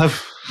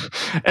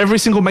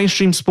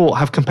sport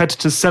have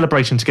competitors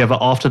celebrating together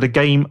after the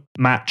game,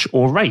 match,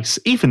 or race,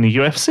 even the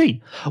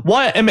UFC.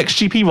 Why are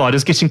MXGP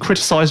riders getting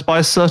criticised by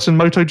a certain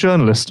moto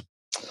journalist?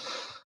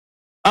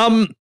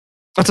 I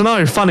don't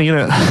know. Funny,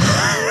 isn't it?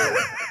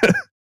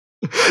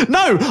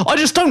 No, I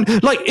just don't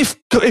like if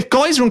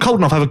Geyser and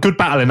Koldenhoff have a good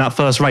battle in that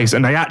first race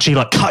and they actually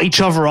like cut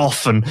each other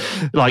off and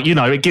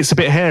it gets a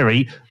bit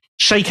hairy.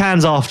 Shake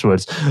hands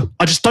afterwards.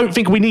 I just don't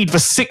think we need the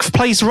 6th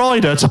place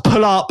rider to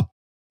pull up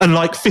and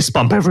like fist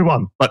bump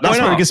everyone. Like that's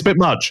where it gets a bit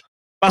much.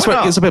 That's where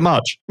it gets a bit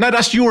much. No,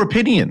 that's your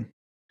opinion.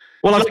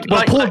 Well,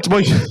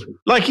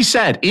 like you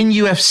said, in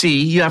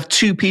UFC, you have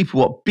two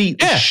people that beat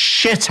the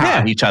shit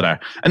out of each other,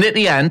 and at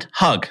the end,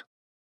 hug.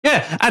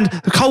 Yeah, and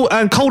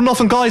Koldenhoff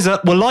and Geyser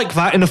were like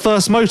that in the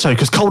first moto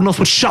because Koldenhoff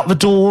would shut the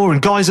door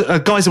and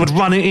Geyser would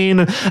run it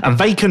in and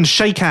they can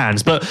shake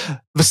hands. But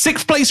the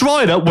 6th place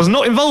rider was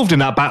not involved in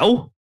that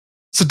battle.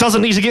 So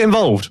doesn't need to get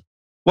involved.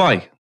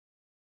 Why?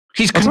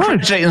 He's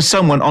congratulating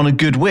someone on a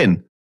good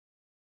win.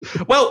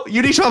 Well,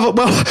 you need to have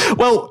a...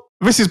 Well,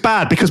 this is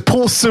bad because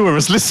poor Sewer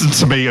has listened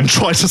to me and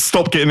tried to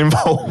stop getting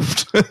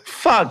involved.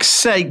 Fuck's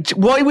sake.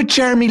 Why would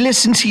Jeremy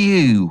listen to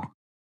you?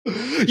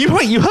 You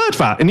heard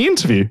that in the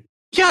interview?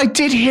 Yeah, I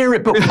did hear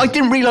it, but I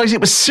didn't realise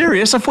it was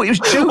serious. I thought he was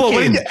joking.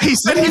 Well, he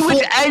said Why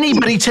would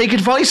anybody take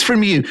advice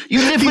from you? You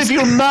live with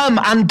your mum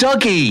and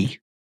Dougie.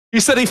 He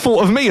said he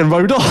thought of me and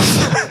rode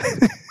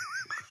off.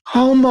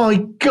 Oh my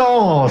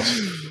God.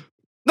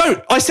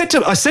 No, I said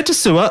to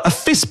Sewer, a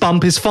fist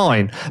bump is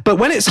fine. But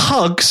when it's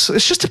hugs,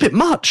 it's just a bit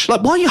much.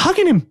 Like, why are you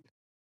hugging him?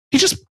 He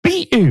just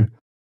beat you.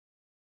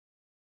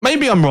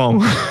 Maybe I'm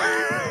wrong.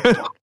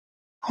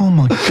 Oh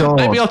my God.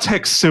 Maybe I'll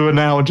text Sewer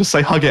now and just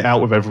say hug it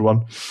out with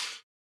everyone.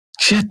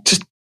 Yeah,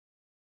 just...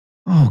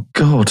 Oh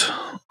God.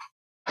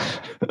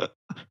 I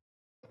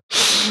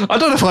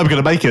don't know if I'm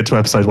going to make it to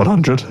episode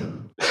 100.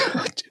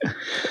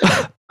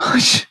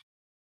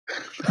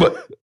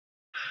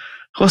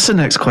 What's the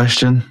next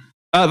question?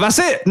 That's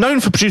it. Known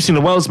for producing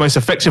the world's most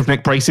effective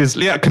neck braces,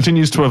 Liat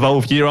continues to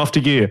evolve year after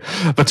year.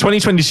 The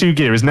 2022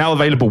 gear is now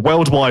available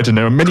worldwide, and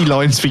there are many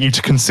lines for you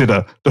to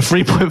consider. The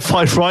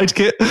 3.5 ride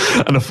kit,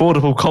 an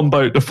affordable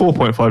combo, the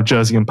 4.5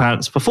 jersey and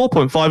pants, the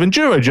 4.5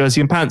 enduro jersey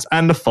and pants,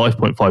 and the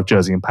 5.5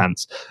 jersey and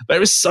pants.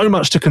 There is so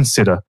much to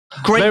consider.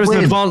 There is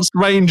an advanced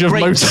range of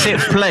Great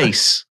sixth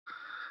place.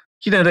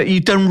 You know, that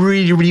you've done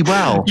really, really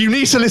well. You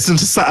need to listen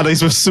to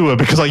Saturdays with Sewer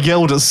because I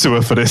yelled at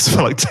Sewer for this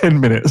for like 10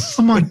 minutes.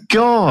 Oh my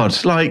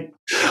God. Like,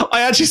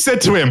 I actually said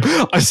to him,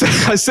 I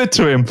said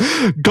to him,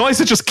 guys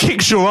have just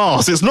kicked your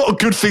ass. It's not a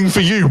good thing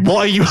for you. Why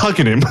are you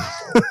hugging him?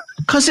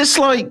 Because it's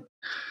like,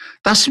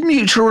 that's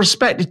mutual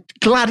respect.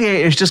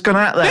 Gladiator's just gone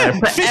out there.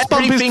 Yeah, fist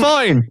bump is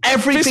fine.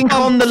 Everything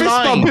on the line.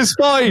 Fist bump is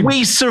fine.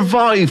 We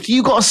survived.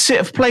 You got a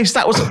sixth place.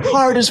 That was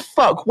hard as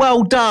fuck.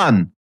 Well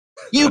done.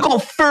 You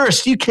got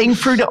first. You came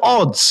through the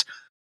odds.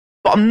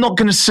 But I'm not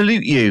going to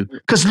salute you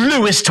because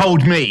Lewis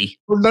told me.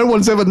 Well, no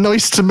one's ever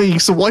nice to me,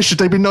 so why should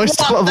they be nice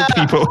to other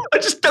people? I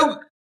just don't.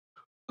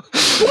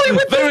 Why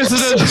would they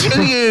listen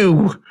to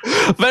you?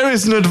 There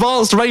is an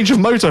advanced range of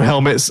moto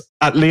helmets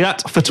at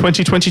Liat for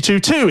 2022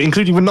 too,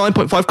 including the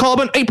 9.5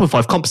 carbon,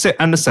 8.5 composite,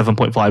 and the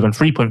 7.5 and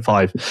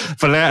 3.5.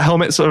 The Liat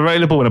helmets are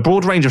available in a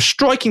broad range of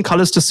striking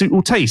colours to suit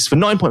all tastes. The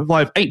 9.5,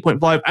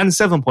 8.5, and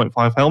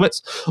 7.5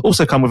 helmets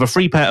also come with a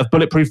free pair of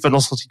bulletproof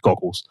Velocity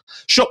goggles.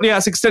 Shop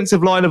Liat's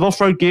extensive line of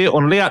off-road gear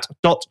on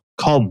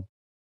liat.com.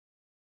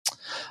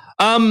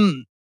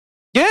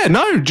 Yeah,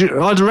 no,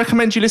 I'd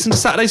recommend you listen to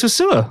Saturdays with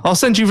Sewer. I'll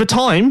send you the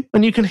time,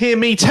 and you can hear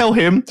me tell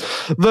him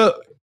that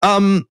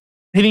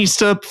he needs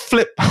to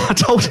flip. I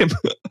told him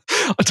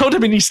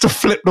he needs to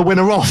flip the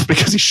winner off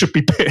because he should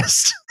be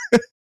pissed.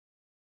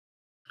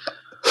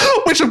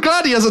 Which I'm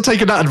glad he hasn't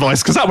taken that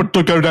advice because that would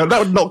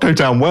not go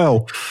down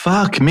well.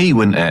 Fuck me,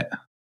 wouldn't it?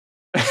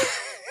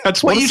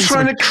 What are you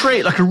trying to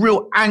create? Like a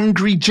real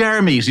angry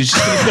Jeremy who's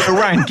just going to go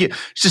around,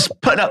 just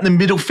putting up the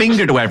middle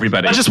finger to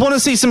everybody. I just want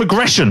to see some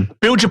aggression.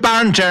 Build your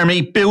brand,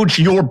 Jeremy. Build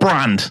your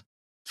brand.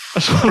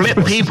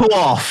 Flip people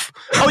off.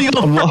 Oh, you're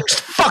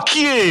first. Fuck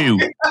you.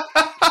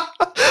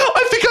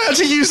 I think I had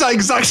to use that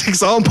exact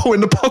example in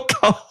the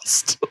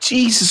podcast.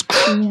 Jesus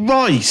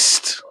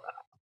Christ.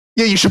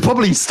 Yeah, you should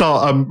probably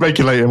start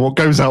regulating what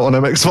goes out on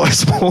MX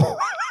Vice more.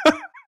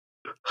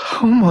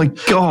 Oh my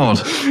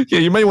God. Yeah,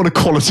 you may want to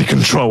quality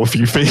control a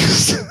few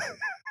things.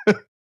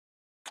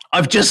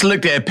 I've just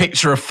looked at a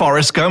picture of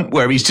Forrest Gump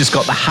where he's just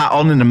got the hat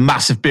on and a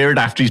massive beard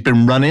after he's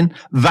been running.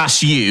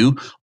 That's you.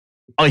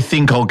 I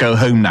think I'll go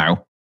home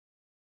now.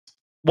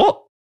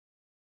 What?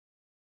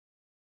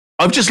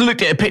 I've just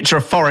looked at a picture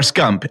of Forrest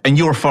Gump and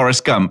you're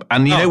Forrest Gump.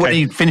 And you know when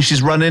he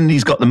finishes running,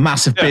 he's got the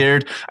massive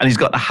beard and he's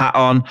got the hat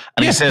on.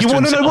 And he says, you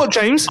want to know what,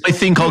 James? I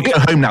think I'll go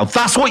home now.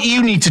 That's what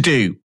you need to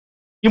do.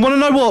 You want to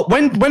know what?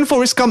 When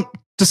Forrest Gump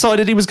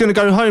decided he was going to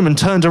go home and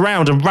turned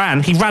around and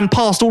ran, he ran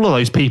past all of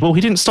those people.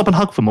 He didn't stop and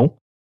hug them all.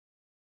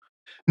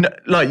 No,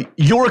 like,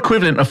 your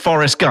equivalent of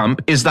Forrest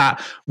Gump is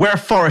that where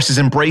Forrest is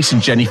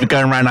embracing Jenny for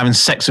going around having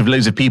sex with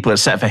loads of people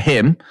except for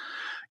him,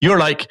 you're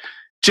like,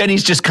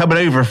 Jenny's just coming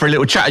over for a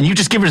little chat and you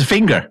just give her a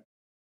finger.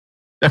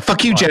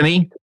 Fuck you,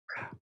 Jenny.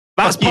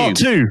 That's part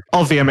 2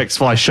 of the MX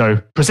Vice show,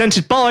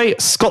 presented by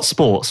Scott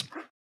Sports.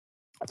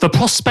 The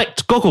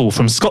Prospect Goggle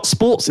from Scott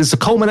Sports is the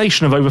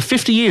culmination of over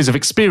 50 years of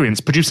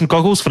experience producing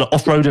goggles for the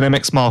off-road and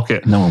MX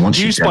market. No one wants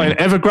Used by an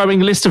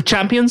ever-growing list of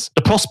champions,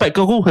 the Prospect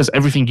Goggle has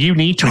everything you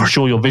need to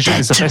ensure your vision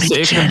is the best that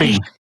it can be.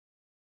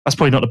 That's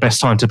probably not the best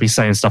time to be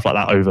saying stuff like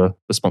that over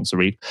the sponsor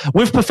read.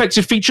 With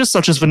perfected features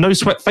such as the no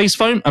sweat face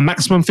foam, a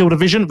maximum field of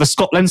vision, the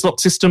Scott lens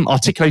lock system,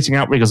 articulating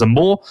outriggers and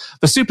more,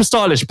 the super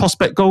stylish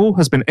Prospect Goggle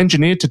has been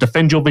engineered to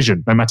defend your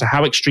vision, no matter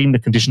how extreme the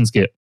conditions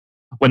get.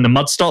 When the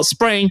mud starts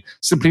spraying,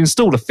 simply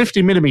install a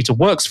 50mm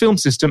Works film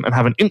system and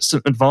have an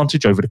instant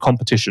advantage over the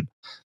competition.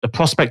 The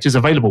Prospect is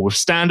available with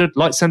standard,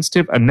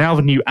 light-sensitive, and now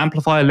the new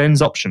amplifier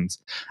lens options.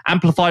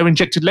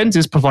 Amplifier-injected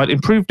lenses provide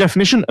improved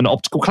definition and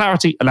optical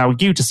clarity, allowing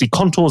you to see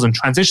contours and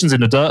transitions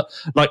in the dirt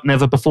like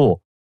never before.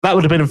 That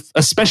would have been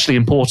especially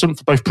important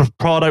for both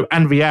Prado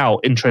and Vial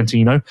in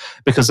Trentino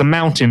because the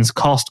mountains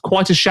cast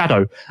quite a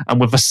shadow,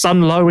 and with the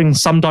sun low in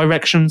some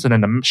directions and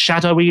then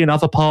shadowy in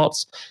other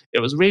parts,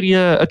 it was really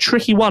a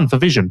tricky one for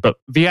vision. But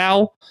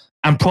Vial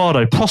and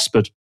Prado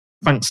prospered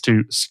thanks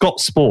to Scott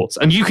Sports,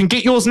 and you can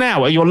get yours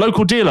now at your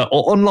local dealer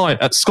or online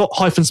at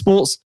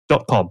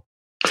scott-sports.com.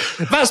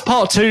 That's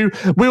part 2.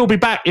 We'll be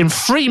back in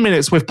 3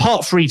 minutes with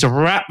part 3 to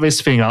wrap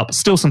this thing up.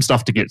 Still some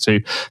stuff to get to.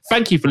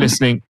 Thank you for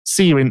listening.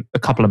 See you in a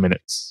couple of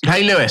minutes.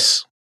 Hey,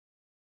 Lewis.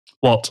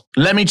 What?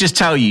 Let me just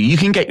tell you, you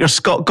can get your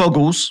Scott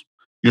goggles,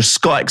 your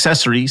Scott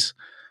accessories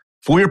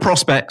for your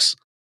prospects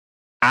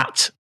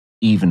at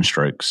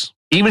Evenstrokes.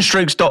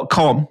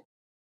 Evenstrokes.com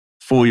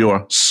for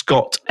your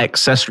Scott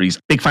accessories.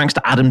 Big thanks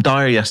to Adam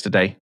Dyer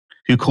yesterday,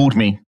 who called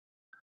me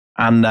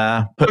and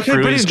put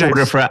through his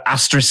order for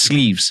Asterisk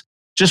sleeves.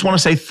 Just want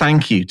to say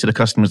thank you to the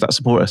customers that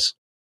support us.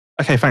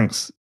 Okay,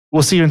 thanks.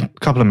 We'll see you in a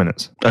couple of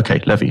minutes.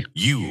 Okay, love you.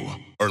 You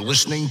are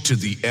listening to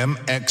the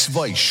MX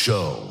Vice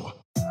Show.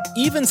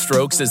 Even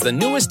Strokes is the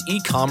newest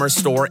e-commerce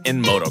store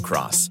in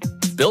motocross.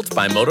 Built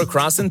by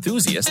motocross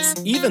enthusiasts,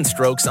 Even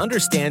Strokes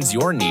understands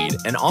your need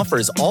and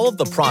offers all of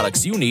the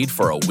products you need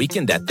for a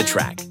weekend at the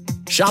track.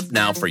 Shop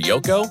now for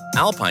Yoko,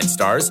 Alpine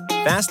Stars,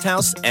 Fast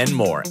House, and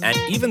more at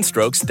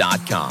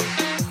evenstrokes.com.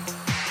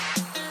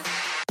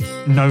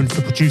 Known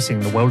for producing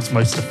the world's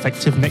most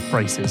effective neck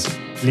braces,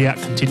 Liat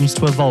continues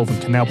to evolve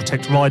and can now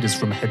protect riders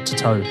from head to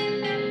toe.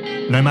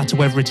 No matter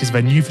whether it is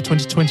their new for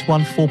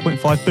 2021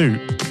 4.5 boot,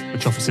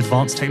 which offers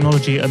advanced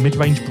technology at a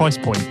mid-range price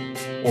point,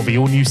 or the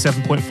all-new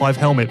 7.5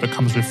 helmet that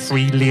comes with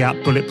 3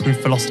 Liat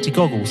bulletproof Velocity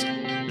goggles,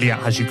 Liat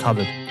has you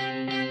covered.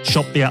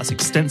 Shop Liat's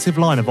extensive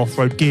line of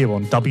off-road gear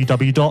on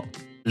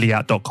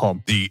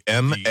www.liat.com. The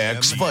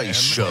MX Vice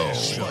Show.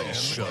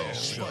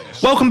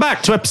 Welcome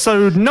back to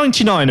episode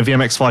 99 of the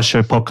MX Vice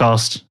Show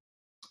podcast.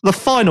 The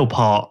final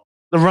part,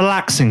 the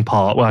relaxing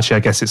part. Well, actually, I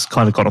guess it's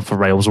kind of gone off the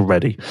rails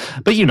already.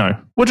 But you know,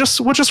 we'll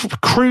just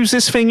cruise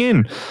this thing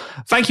in.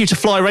 Thank you to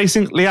Fly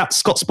Racing, Liat,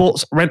 Scott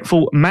Sports,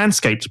 Rentful,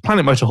 Manscaped,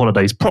 Planet Motor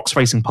Holidays, Prox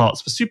Racing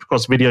Parts for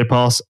Supercross Video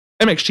Pass,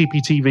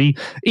 MXGP TV,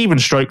 Even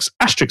Strokes,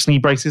 Asterix knee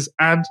braces,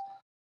 and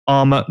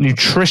Armour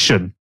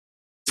Nutrition.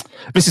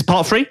 This is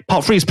part 3.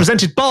 Part 3 is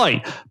presented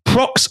by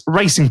Prox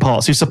Racing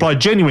Parts, who supply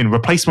genuine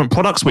replacement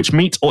products which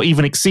meet or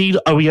even exceed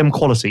OEM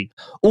quality.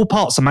 All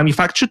parts are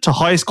manufactured to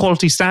highest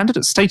quality standard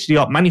at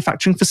state-of-the-art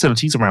manufacturing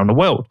facilities around the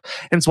world.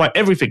 Hence why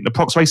everything the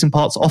Prox Racing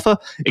Parts offer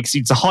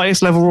exceeds the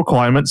highest level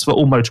requirements that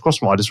all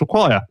motocross riders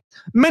require.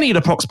 Many of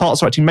the Prox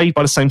parts are actually made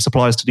by the same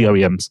suppliers to the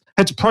OEMs.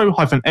 Head to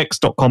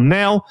pro-x.com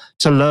now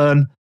to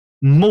learn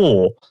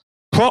more.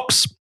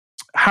 Prox,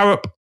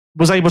 Harrop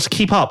was able to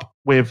keep up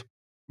with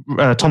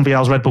Tom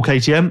Vial's Red Bull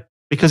KTM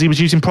because he was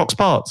using Prox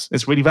parts.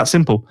 It's really that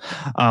simple.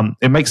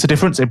 It makes a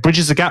difference. It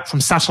bridges the gap from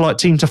satellite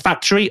team to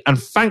factory,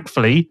 and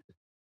thankfully,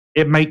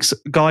 it makes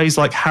guys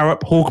like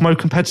Harrop Hawkmo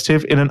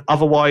competitive in an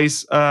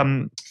otherwise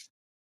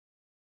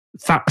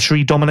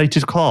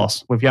factory-dominated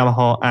class with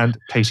Yamaha and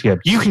KTM.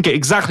 You can get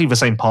exactly the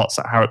same parts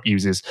that Harrop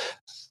uses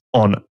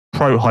on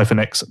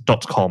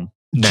pro-x.com.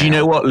 now. Do you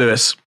know what,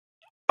 Lewis?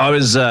 I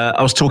was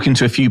talking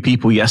to a few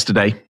people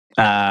yesterday.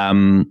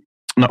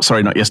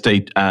 Not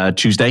yesterday,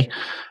 Tuesday.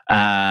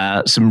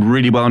 Some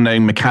really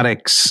well-known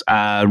mechanics,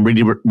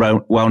 really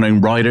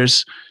well-known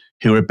riders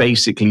who are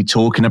basically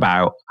talking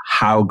about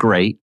how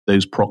great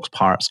those Prox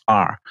parts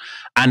are.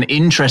 And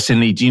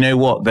interestingly, do you know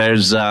what?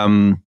 There's we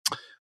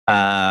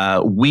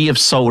have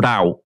sold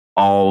out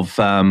of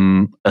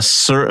a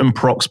certain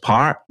Prox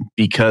part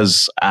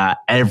because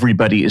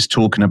everybody is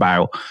talking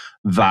about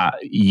that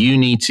you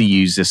need to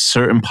use this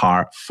certain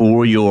part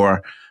for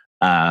your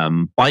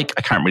bike.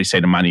 I can't really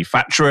say the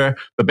manufacturer,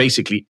 but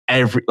basically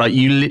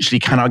you literally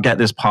cannot get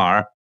this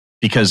part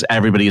because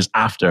everybody is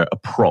after a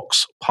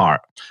Prox part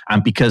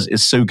and because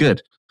it's so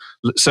good.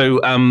 So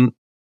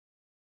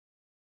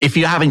if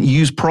you haven't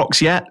used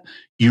Prox yet,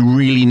 you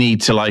really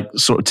need to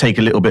sort of take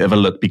a little bit of a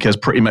look because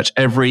pretty much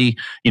every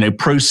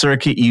pro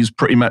circuit use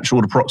pretty much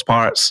all the Prox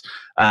parts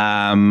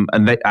and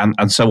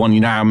so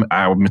on.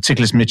 Our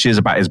meticulous Mitch is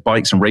about his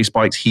bikes and race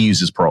bikes. He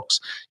uses Prox.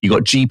 You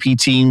got GP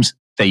teams,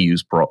 they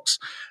use Prox.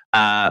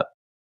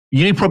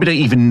 You probably don't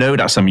even know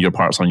that some of your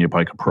parts on your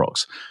bike are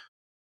Prox.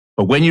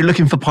 But when you're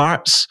looking for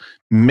parts,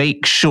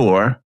 make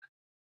sure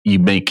you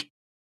make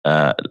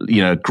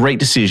great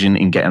decision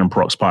in getting them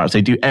Prox parts.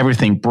 They do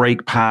everything: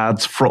 brake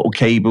pads, throttle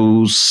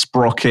cables,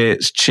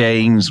 sprockets,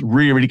 chains.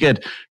 Really, really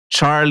good.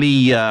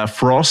 Charlie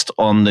Frost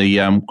on the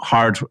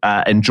Hard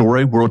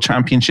Enduro World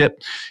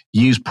Championship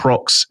used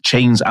Prox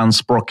chains and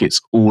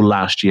sprockets all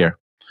last year.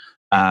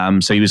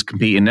 So he was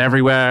competing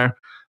everywhere.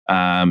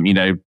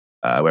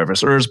 Whether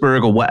it's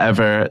Erzberg or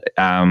whatever,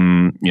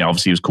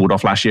 obviously he was called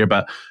off last year,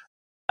 but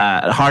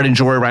Hard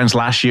Enduro rounds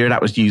last year,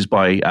 that was used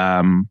by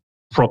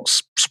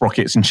Prox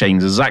sprockets and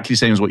chains, exactly the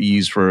same as what you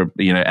use for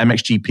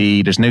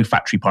MXGP. There's no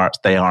factory parts;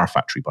 they are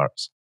factory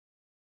parts.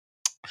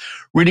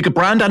 Really good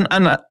brand,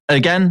 and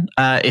again,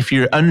 if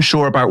you're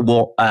unsure about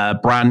what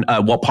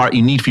what part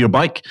you need for your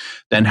bike,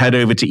 then head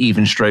over to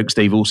Even Strokes.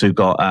 They've also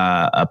got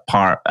a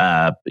part,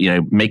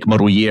 make,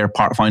 model, year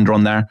part finder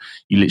on there.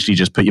 You literally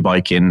just put your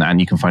bike in, and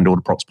you can find all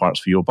the Prox parts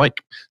for your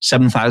bike.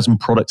 7,000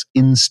 products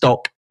in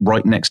stock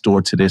right next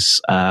door to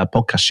this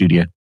podcast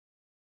studio.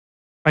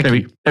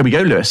 There we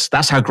go, Lewis.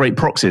 That's how great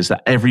Prox is.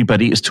 That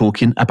everybody is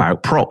talking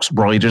about Prox,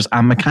 riders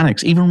and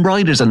mechanics. Even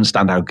riders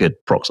understand how good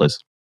Prox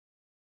is.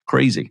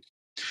 Crazy.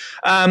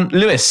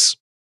 Lewis,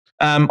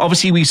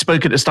 obviously we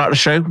spoke at the start of the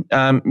show.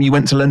 You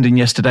went to London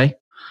yesterday.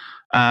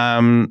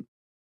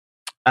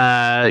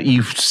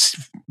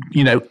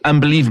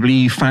 Unbelievably,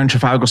 you found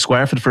Trafalgar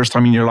Square for the first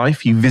time in your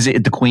life. You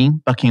visited the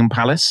Queen, Buckingham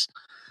Palace.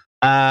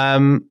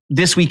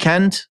 This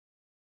weekend,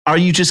 are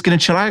you just going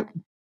to chill out?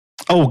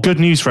 Oh, good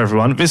news for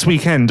everyone. This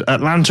weekend,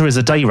 Atlanta is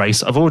a day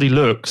race. I've already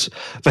looked.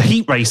 The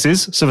heat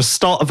races, so the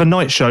start of the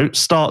night show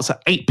starts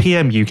at 8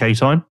 p.m. UK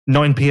time,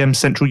 9 p.m.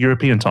 Central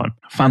European time.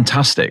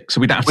 Fantastic.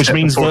 So we don't have to set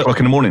 4 o'clock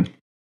in the morning.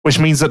 Which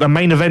means that the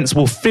main events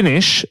will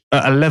finish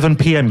at 11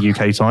 p.m.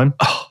 UK time.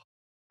 Oh.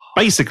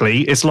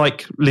 Basically, it's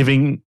like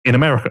living in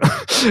America.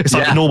 It's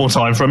like normal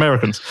time for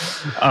Americans.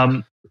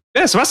 So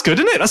that's good,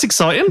 isn't it? That's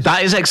exciting.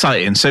 That is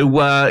exciting. So,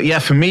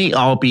 for me,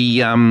 I'll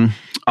be...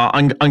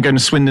 I'm going to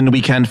Swindon the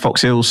weekend,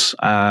 Fox Hills.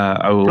 You're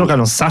not going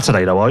on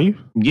Saturday, though, are you?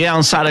 Yeah,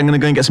 on Saturday I'm going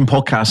to go and get some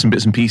podcasts and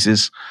bits and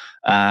pieces.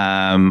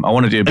 I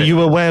want to do a bit. Are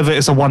you aware that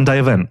it's a one-day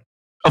event?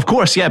 Of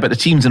course, yeah, but the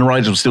teams and the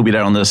riders will still be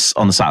there on the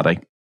Saturday.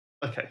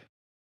 Okay.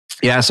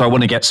 Yeah, so I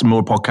want to get some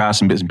more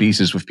podcasts and bits and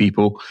pieces with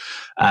people.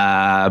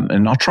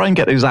 And I'll try and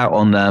get those out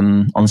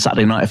on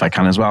Saturday night if I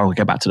can as well. I'll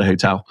get back to the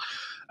hotel.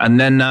 And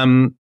then...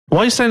 why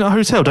are you staying at a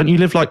hotel? Don't you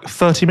live like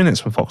 30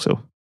 minutes from Fox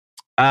Hill?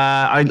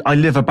 I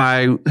live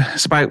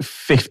about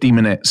 50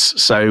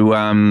 minutes,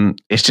 so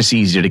it's just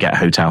easier to get a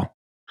hotel.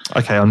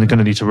 Okay, I'm going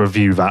to need to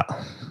review that.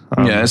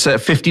 It's a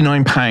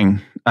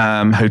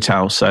 £59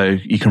 hotel, so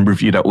you can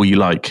review that all you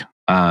like.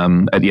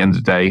 At the end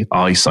of the day,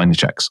 I sign the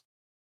checks.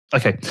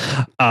 Okay,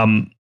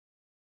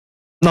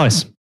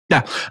 nice.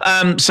 Yeah.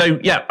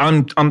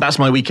 That's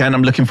my weekend.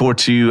 I'm looking forward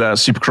to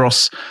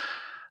Supercross.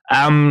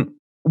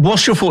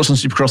 What's your thoughts on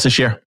Supercross this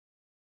year?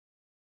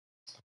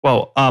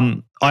 Well,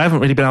 I haven't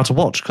really been able to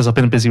watch because I've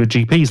been busy with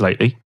GPs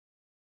lately.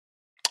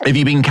 Have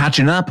you been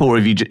catching up, or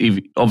have you?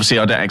 Obviously,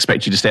 I don't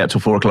expect you to stay up till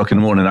 4 o'clock in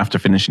the morning after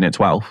finishing at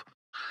 12.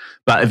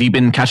 But have you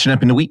been catching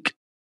up in the week?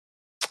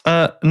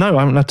 No, I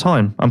haven't had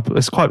time.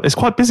 It's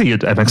quite busy at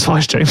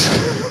MX5, James.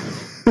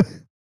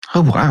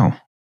 Oh wow!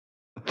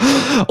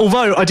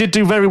 Although I did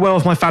do very well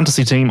with my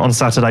fantasy team on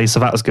Saturday, so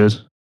that was good.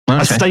 Okay.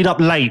 I stayed up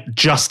late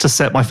just to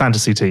set my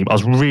fantasy team. I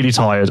was really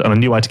tired, and I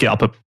knew I had to get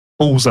up at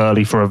balls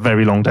early for a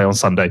very long day on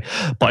Sunday,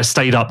 but I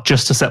stayed up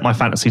just to set my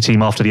fantasy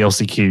team after the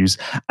LCQs,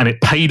 and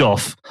it paid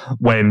off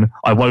when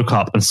I woke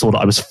up and saw that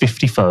I was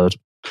 53rd.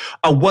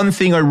 One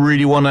thing I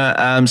really want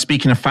to,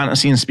 speaking of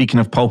fantasy and speaking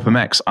of Pulp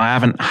MX, I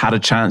haven't had a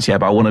chance yet,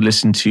 but I want to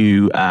listen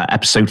to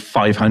episode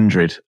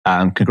 500.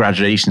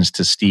 Congratulations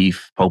to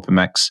Steve, Pulp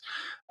MX.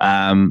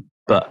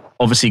 But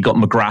obviously got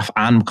McGrath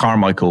and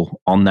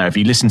Carmichael on there. Have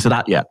you listened to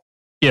that yet?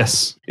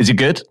 Yes. Is it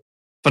good?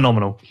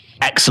 Phenomenal.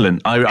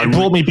 Excellent. It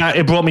brought me back.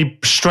 It brought me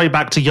straight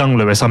back to young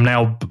Lewis.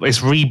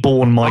 It's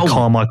reborn my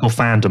Carmichael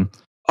fandom.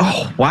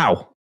 Oh,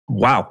 wow.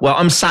 Wow. Well,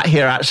 I'm sat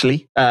here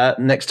actually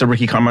next to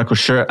Ricky Carmichael's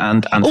shirt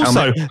and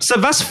also, helmet.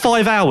 So that's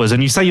 5 hours,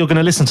 and you say you're going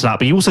to listen to that,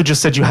 but you also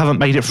just said you haven't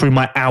made it through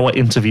my hour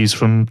interviews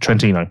from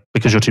Trentino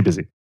because you're too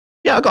busy.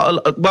 Yeah, I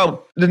got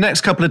the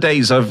next couple of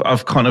days.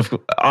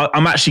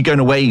 I'm actually going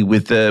away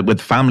with the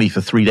family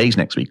for 3 days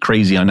next week.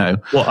 Crazy, I know.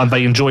 What? And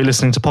they enjoy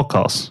listening to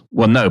podcasts?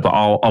 Well, no, but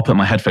I'll put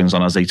my headphones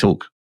on as they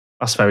talk.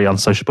 That's very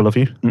unsociable of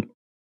you.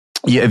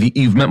 Yeah,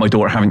 you've met my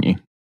daughter, haven't you?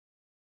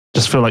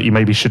 Just feel like you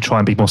maybe should try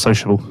and be more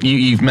sociable.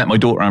 You've met my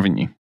daughter, haven't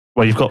you?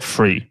 Well, you've got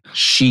 3.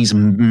 She's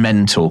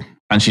mental,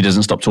 and she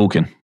doesn't stop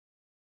talking.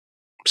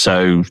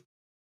 So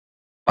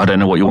I don't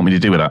know what you want me to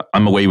do with that.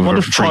 I'm away with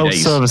her for 3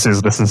 days. Child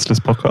Services listens to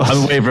this podcast?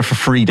 I'm away with her for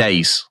 3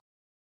 days.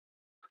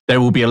 There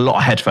will be a lot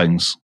of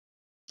headphones.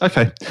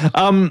 Okay.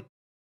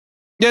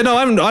 Yeah, no,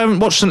 I haven't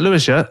watched St.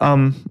 Louis yet.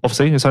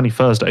 Obviously, it's only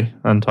Thursday,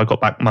 and I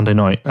got back Monday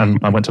night, and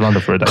I went to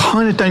London for a day.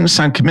 Kind of don't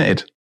sound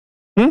committed.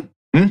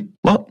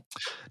 What?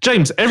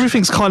 James,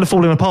 everything's kind of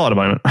falling apart at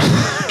the moment.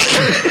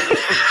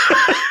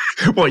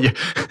 What?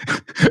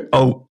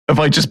 If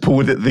I just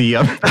pulled at the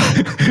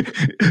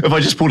if I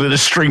just pulled at a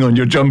string on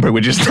your jumper,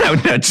 which is now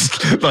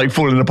just like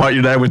falling apart.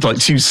 You're there with like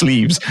 2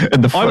 sleeves,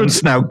 and the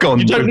front's now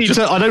gone. I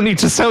don't need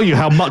to tell you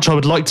how much I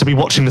would like to be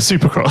watching the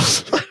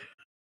Supercross.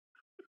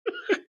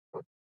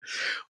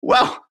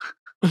 Well,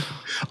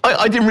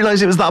 I didn't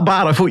realize it was that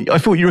bad. I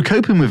thought you were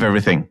coping with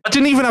everything. I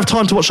didn't even have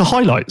time to watch the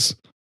highlights.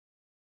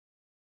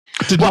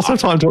 Did not have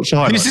time to watch the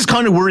highlights. This is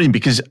kind of worrying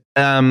because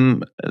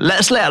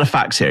let's lay out the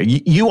facts here.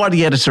 You are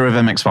the editor of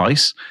MX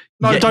Vice.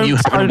 No, yet you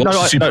haven't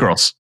watched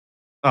Supercross.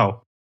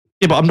 Oh,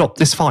 yeah, but I'm not.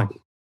 It's fine.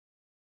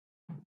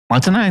 I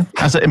don't know.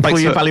 As an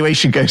employee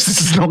evaluation goes, this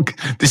is not.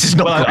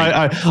 Well,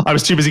 I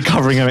was too busy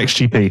covering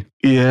MXGP.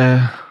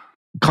 Yeah.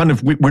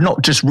 we're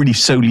not just really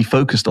solely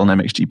focused on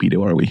MXGP,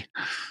 though, are we?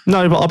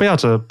 No, but I'll be able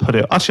to put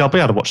it. Actually, I'll be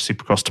able to watch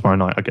Supercross tomorrow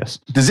night, I guess.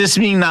 Does this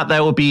mean that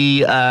there will be?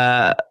 You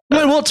know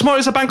what?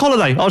 Tomorrow's a bank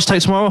holiday. I'll just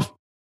take tomorrow off.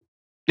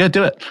 Yeah,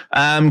 do it.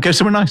 Go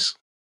somewhere nice.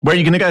 Where are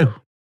you going to go?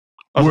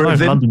 I don't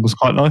know, London was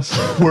quite nice.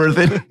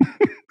 Worthing.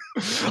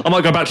 I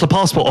might go back to the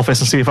passport office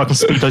and see if I can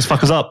speed those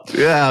fuckers up.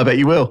 Yeah, I bet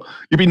you will.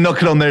 You'll be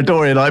knocking on their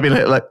door and I'll be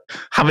like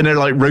having their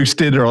like roast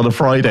dinner on a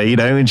Friday, you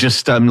know, and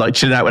just like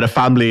chilling out with a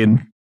family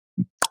and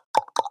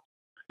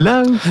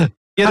hello.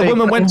 Yeah, the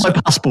woman went to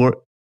my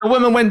passport. The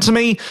woman went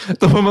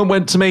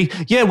to me,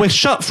 yeah, we're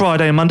shut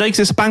Friday and Monday because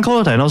it's a bank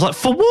holiday. And I was like,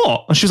 for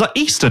what? And she was like,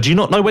 Easter. Do you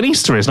not know when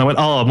Easter is? And I went,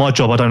 oh, my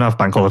job, I don't have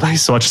bank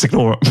holidays, so I just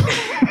ignore it.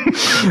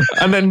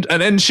 and then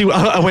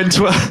I went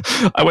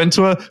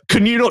to her,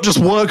 can you not just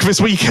work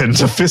this weekend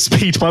to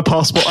speed my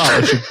passport out?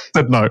 And she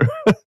said no.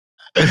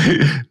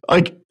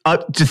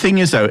 The thing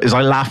is, though, is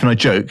I laugh and I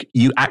joke.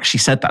 You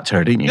actually said that to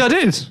her, didn't you? Yeah, I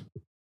did.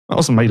 That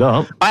wasn't made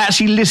up. I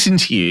actually listened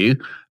to you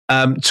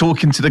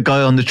talking to the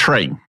guy on the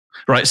train.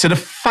 Right, so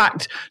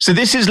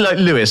this is like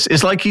Lewis.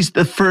 It's like he's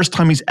the first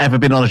time he's ever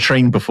been on a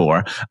train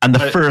before, and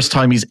the first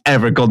time he's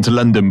ever gone to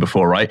London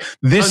before. Right,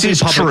 this is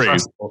true.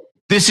 Transport.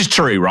 This is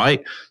true,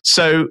 right?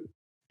 So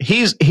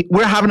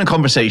we're having a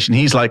conversation.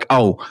 He's like,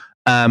 "Oh,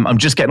 I'm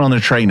just getting on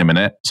a train a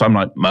minute." So I'm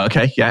like,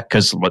 "Okay, yeah,"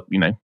 because you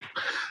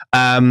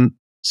know.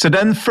 So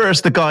then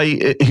first, the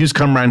guy who's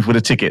come around with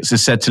the tickets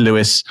has said to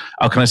Lewis,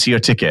 "Oh, can I see your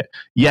ticket?"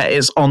 Yeah,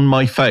 it's on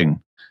my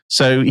phone.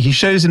 So he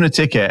shows him a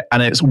ticket,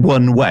 and it's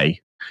one way.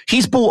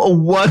 He's bought a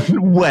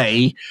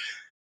one-way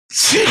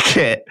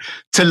ticket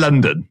to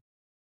London.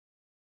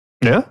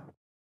 Yeah.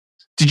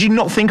 Did you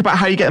not think about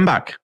how you're getting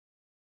back?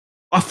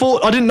 I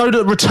didn't know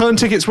that return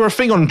tickets were a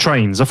thing on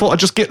trains. I thought I'd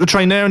just get the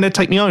train there and they'd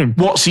take me home.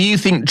 What? So you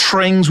think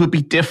trains would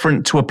be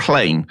different to a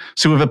plane?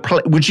 So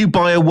would you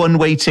buy a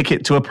one-way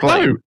ticket to a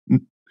plane? No.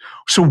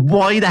 So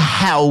why the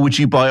hell would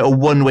you buy a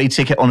one-way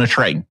ticket on a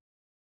train?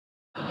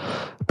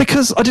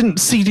 Because I didn't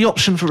see the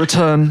option for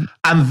return.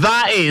 And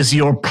that is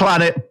your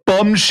Planet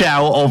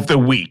Bombshell of the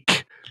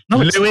week. No,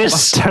 Lewis,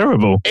 that's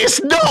terrible.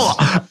 It's not.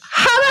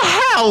 How the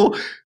hell?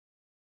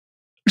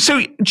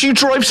 So do you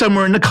drive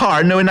somewhere in the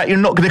car knowing that you're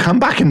not going to come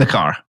back in the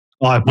car?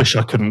 I wish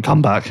I couldn't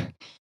come back.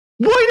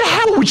 Why the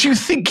hell would you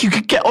think you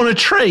could get on a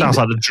train? Sounds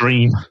like a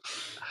dream.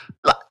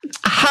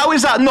 How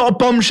is that not a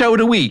bombshell of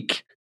the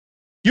week?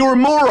 You're a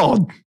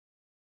moron.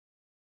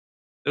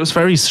 It was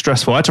very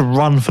stressful. I had to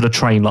run for the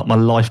train like my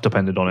life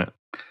depended on it.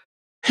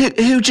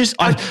 Who just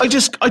I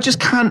just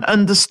can't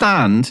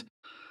understand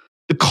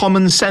the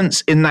common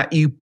sense in that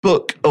you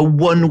book a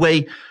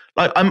one-way.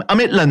 Like I'm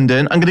at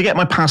London, I'm going to get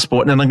my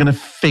passport, and then I'm going to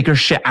figure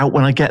shit out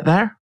when I get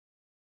there.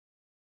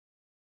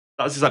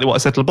 That's exactly what I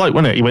said to the bloke,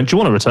 wasn't it? He went, "Do you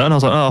want to return?" I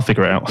was like, "Oh, I'll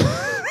figure it out."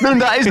 No,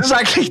 that's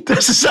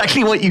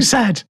exactly what you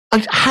said.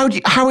 Like, how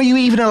are you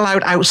even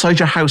allowed outside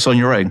your house on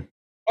your own?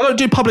 I don't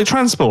do public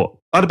transport.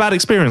 I had a bad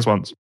experience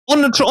once.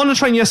 On the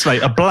train yesterday,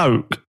 a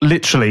bloke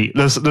literally,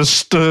 the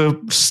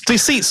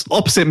seats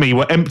opposite me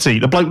were empty.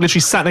 The bloke literally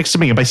sat next to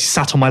me and basically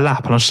sat on my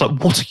lap, and I was just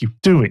like, "What are you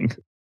doing?"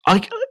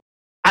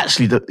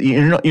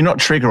 You're not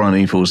Trigger on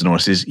Any Fools and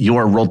Horses.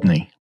 You're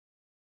Rodney.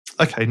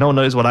 Okay, no one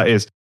knows what that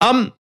is.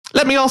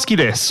 Let me ask you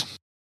this.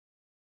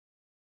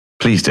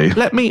 Please do.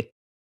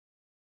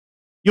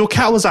 Your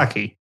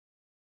Kawasaki.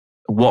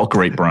 What a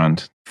great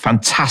brand!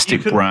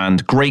 Fantastic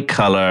brand. Great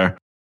color.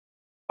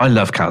 I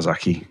love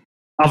Kawasaki.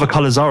 Other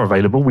colours are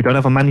available. We don't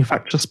have a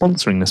manufacturer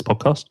sponsoring this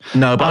podcast.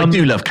 No, but I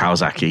do love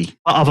Kawasaki.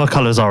 Other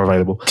colours are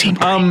available. Team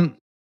Green.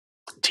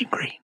 Team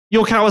Green.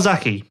 Your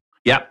Kawasaki.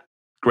 Yep.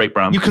 Great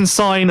brand. You can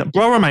sign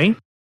Bois-Remy.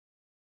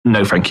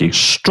 No, thank you.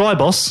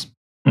 Strybos.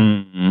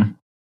 Mm-hmm.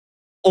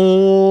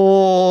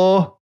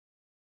 Or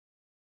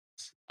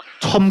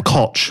Tom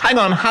Koch. Hang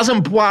on.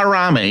 Hasn't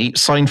Bois-Remy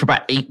signed for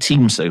about 8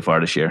 teams so far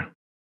this year?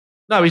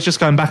 No, he's just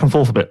going back and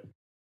forth a bit.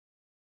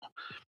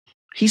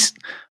 He's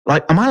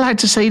like, am I allowed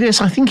to say this?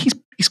 I think he's a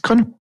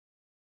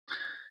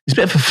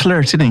bit of a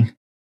flirt, isn't he?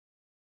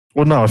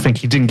 Well, no, I think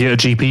he didn't get a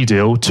GP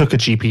deal, took a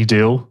GP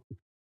deal,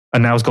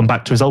 and now has gone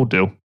back to his old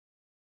deal.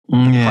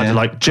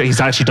 Yeah. He's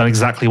actually done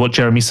exactly what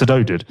Jeremy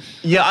Sado did.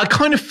 Yeah, I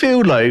kind of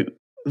feel like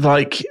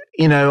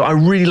you know, I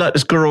really like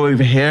this girl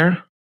over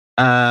here.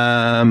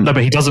 No,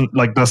 but he doesn't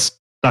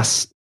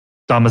that's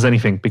dumb as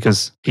anything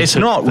because it's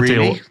not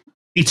really. Deal.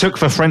 He took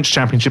the French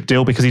Championship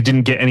deal because he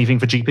didn't get anything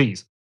for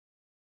GPs.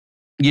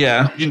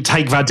 Yeah. He didn't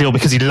take that deal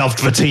because he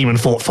loved the team and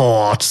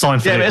thought, sign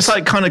for it. Yeah, this. it's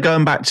like kind of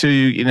going back to,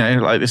 you know,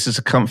 like this is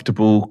a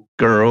comfortable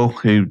girl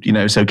who, you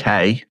know, is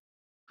okay.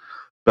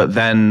 But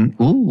then,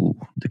 ooh,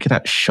 look at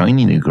that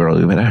shiny new girl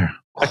over there.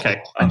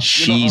 Okay. And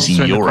she's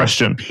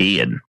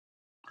European.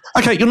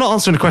 Okay, you're not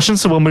answering the question,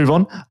 so we'll move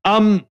on.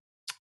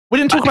 We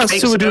didn't talk about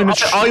Sewer doing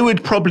I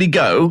would probably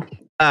go.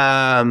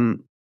 I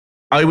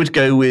would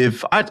go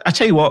with, I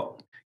tell you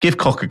what, give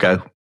Cock a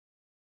go.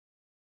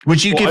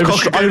 Would you give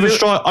Cock a go?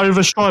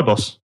 Over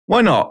Strybos?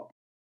 Why not?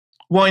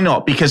 Why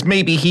not? Because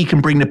maybe he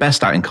can bring the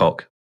best out in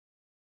Cock.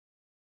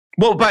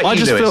 What about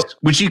you, Lewis?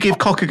 Would you give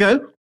Cock a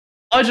go?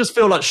 I just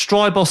feel like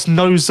Strybos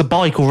knows the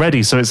bike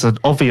already, so it's an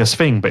obvious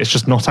thing, but it's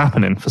just not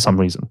happening for some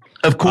reason.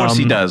 Of course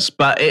he does.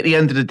 But at the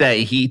end of the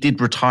day, he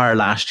did retire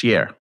last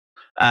year.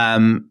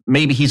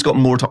 Maybe he's got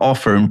more to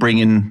offer and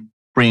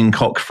bringing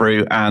Cock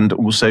through and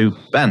also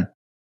Ben.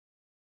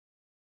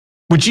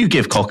 Would you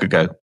give Cock a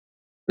go?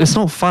 It's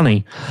not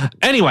funny.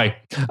 Anyway,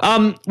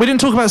 we didn't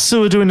talk about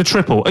Sewer doing the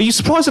triple. Are you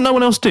surprised that no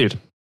one else did?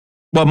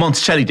 Well,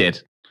 Monticelli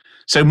did.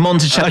 So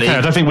Monticelli... Okay,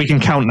 I don't think we can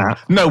count that.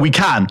 No, we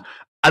can.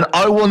 And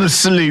I want to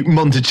salute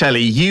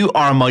Monticelli. You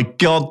are my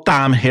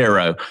goddamn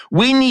hero.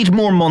 We need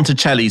more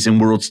Monticellis in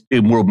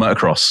World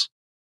Motocross.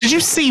 Did you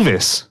see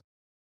this?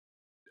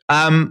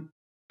 Because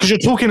you're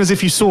talking as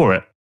if you saw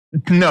it.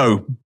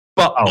 No,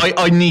 but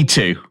I need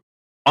to.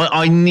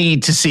 I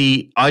need to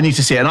see. I need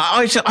to see it. And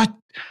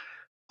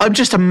I'm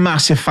just a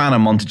massive fan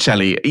of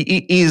Monticelli.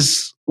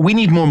 We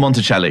need more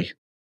Monticelli.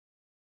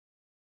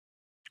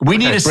 We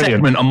need a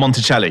segment on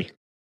Monticelli.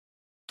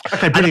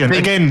 Okay,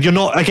 brilliant.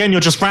 You're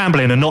just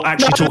rambling and not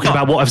actually talking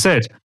about what I've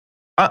said.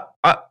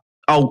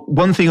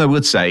 One thing I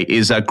would say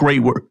is a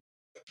great work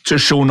to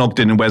Sean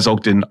Ogden and Wes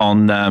Ogden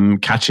on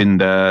catching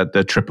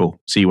the triple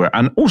Sewer,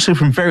 and also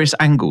from various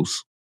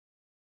angles.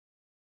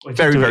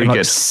 Very, very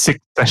good. 6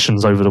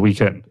 sessions over the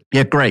weekend.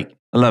 Yeah, great.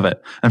 I love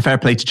it. And fair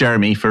play to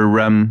Jeremy for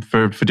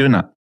doing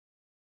that.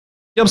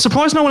 Yeah, I'm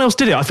surprised no one else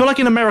did it. I feel like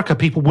in America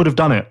people would have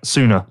done it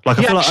sooner. I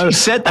feel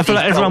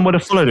like everyone would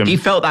have followed him. He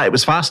felt that it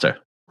was faster.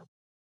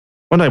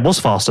 Well, no, it was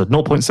faster.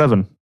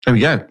 0.7. There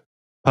we go.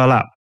 Per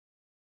lap.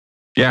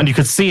 Yeah. And you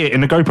could see it in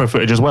the GoPro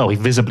footage as well. He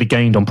visibly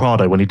gained on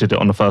Prado when he did it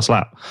on the first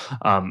lap.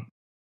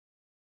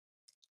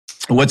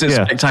 Was it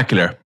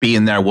spectacular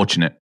being there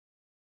watching it?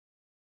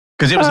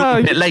 Because it was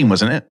a bit lame,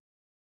 wasn't it?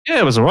 Yeah,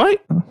 it was all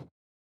right.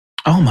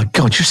 Oh my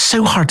God, you're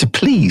so hard to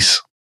please.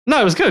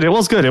 No, it was good. It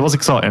was good. It was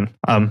exciting.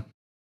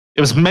 It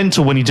was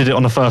mental when he did it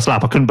on the first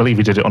lap. I couldn't believe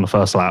he did it on the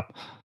first lap.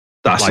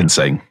 That's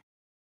insane.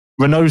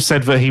 Renault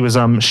said that he was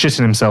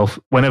shitting himself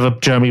whenever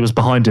Jeremy was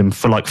behind him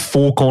for like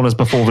 4 corners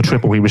before the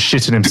triple. He was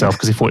shitting himself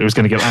because he thought he was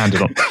going to get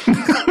landed on.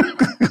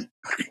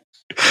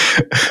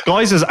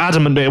 Guys is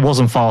adamant that it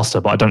wasn't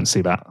faster, but I don't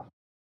see that.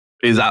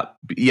 Is that?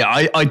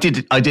 Yeah, I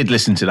did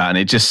listen to that, and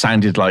it just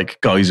sounded like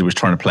Geyser was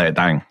trying to play it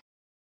down.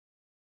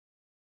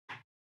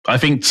 I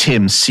think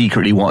Tim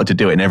secretly wanted to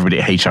do it, and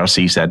everybody at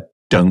HRC said,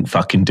 "Don't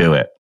fucking do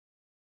it."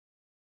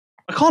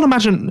 I can't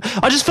imagine.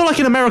 I just feel like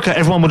in America,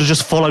 everyone would have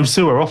just followed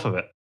Sewer off of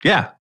it.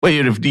 Yeah. Well,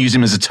 you'd have used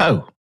him as a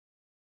toe.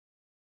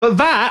 But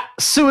that,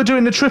 Sewer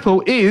doing the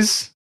triple,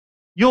 is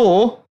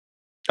your...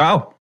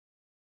 Oh.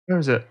 Where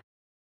is it?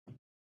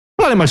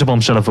 Planet Motor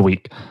Bombshell of the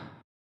week.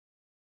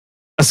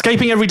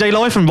 Escaping everyday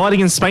life and riding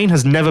in Spain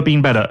has never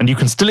been better, and you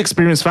can still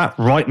experience that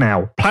right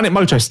now. Planet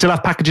Moto still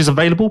have packages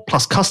available,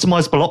 plus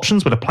customizable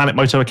options with a Planet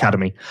Moto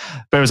Academy.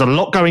 There is a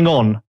lot going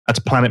on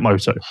at Planet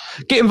Moto.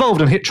 Get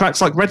involved and hit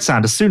tracks like Red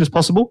Sand as soon as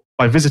possible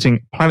by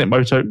visiting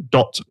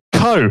planetmoto.co.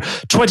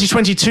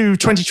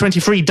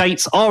 2022-2023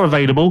 dates are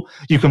available.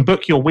 You can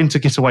book your winter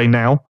getaway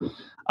now.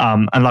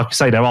 And like I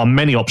say, there are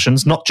many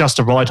options, not just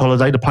a ride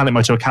holiday, the Planet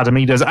Moto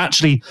Academy. There's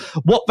actually,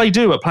 what they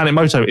do at Planet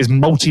Moto is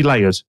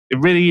multi-layered. It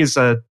really is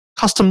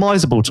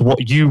customizable to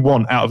what you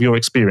want out of your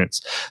experience.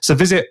 So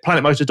visit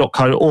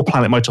planetmoto.co or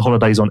Planet Motor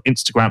Holidays on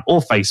Instagram or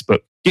Facebook.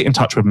 Get in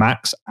touch with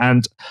Max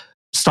and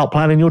start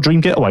planning your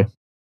dream getaway.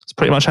 It's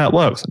pretty much how it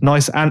works.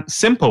 Nice and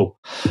simple.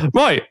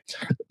 Right.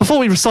 Before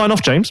we sign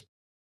off, James.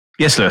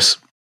 Yes, Lewis.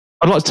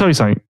 I'd like to tell you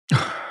something.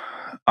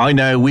 I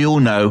know, we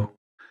all know.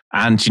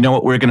 And you know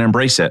what? We're going to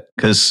embrace it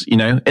because, you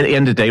know, at the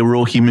end of the day, we're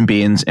all human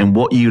beings, and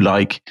what you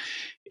like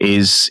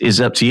is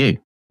up to you.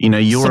 You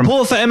know,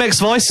 support for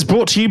MX Vice is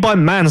brought to you by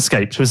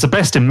Manscaped, who is the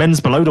best in men's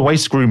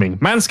below-the-waist grooming.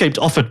 Manscaped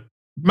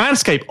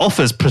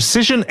offers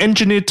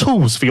precision-engineered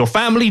tools for your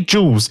family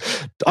jewels.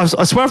 I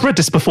swear I've read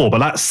this before, but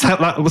that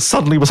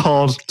suddenly was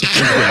hard to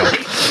figure out.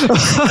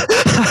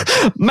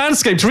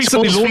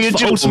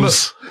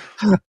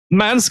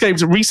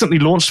 Manscaped recently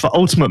launched for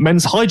Ultimate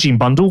Men's Hygiene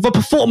Bundle, the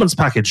Performance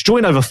Package.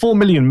 Join over 4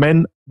 million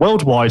men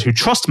worldwide who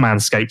trust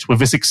Manscaped with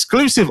this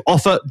exclusive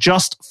offer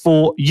just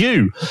for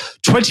you.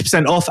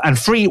 20% off and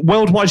free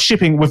worldwide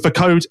shipping with the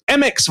code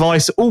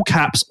MXVICE, all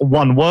caps,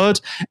 one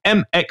word,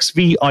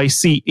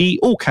 MXVICE,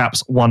 all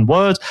caps, one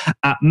word,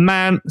 at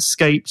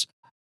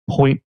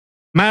manscaped.com.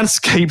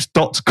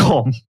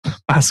 Manscaped.com.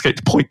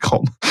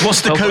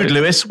 What's the code,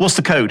 Lewis? What's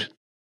the code?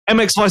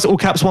 MXVICE, all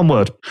caps, one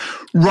word.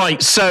 Right,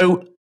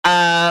 so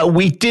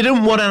we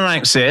didn't want to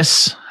announce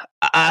this,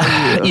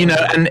 you know,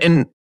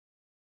 and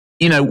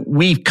you know,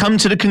 we've come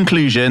to the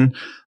conclusion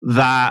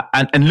that,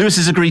 and Lewis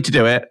has agreed to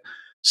do it.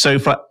 So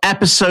for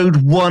episode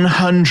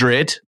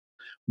 100,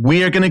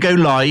 we are going to go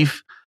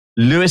live.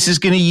 Lewis is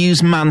going to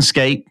use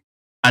Manscaped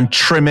and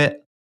trim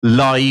it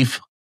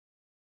live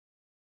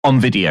on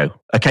video.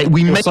 Okay,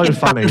 we make it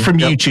back from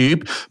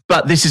YouTube,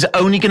 but this is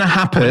only going to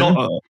happen.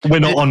 We're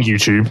not on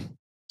YouTube.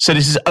 So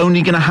this is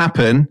only going to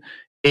happen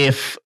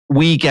if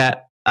we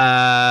get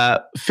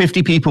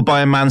 50 people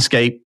buying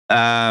Manscaped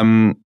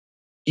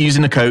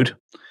using the code.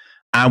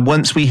 And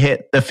once we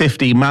hit the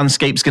 50,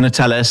 Manscaped's going to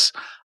tell us,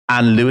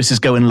 and Lewis is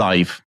going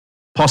live.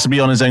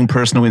 possibly on his own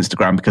personal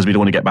Instagram because we don't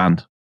want to get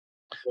banned.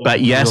 But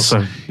yes,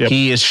 Also, yep.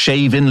 he is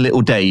shaving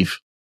little Dave.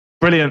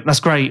 Brilliant. That's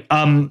great.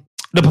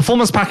 The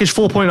Performance Package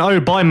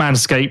 4.0 by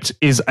Manscaped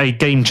is a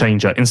game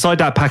changer. Inside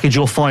that package,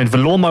 you'll find the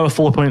Lawnmower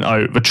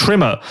 4.0, the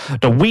trimmer,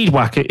 the Weed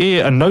Whacker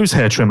ear and nose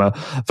hair trimmer,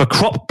 the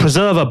Crop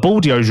Preserver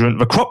ball deodorant,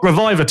 the Crop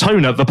Reviver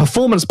toner, the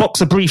Performance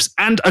Boxer briefs,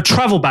 and a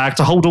travel bag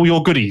to hold all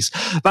your goodies.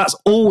 That's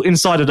all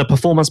inside of the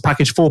Performance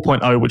Package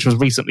 4.0, which was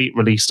recently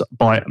released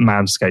by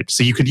Manscaped.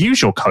 So you could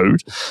use your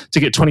code to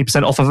get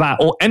 20% off of that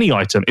or any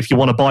item. If you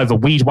want to buy the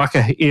Weed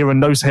Whacker ear and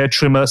nose hair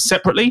trimmer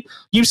separately,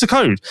 use the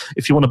code.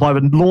 If you want to buy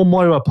the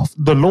Lawnmower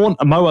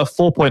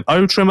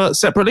 4.0 trimmer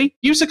separately,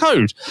 use the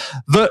code.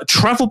 The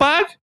travel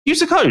bag, use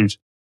the code.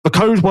 The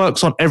code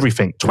works on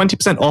everything.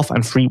 20% off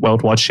and free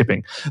worldwide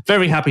shipping.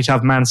 Very happy to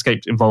have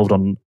Manscaped involved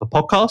on the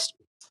podcast.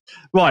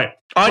 Right.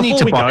 I need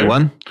to buy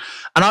one.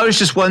 And I was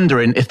just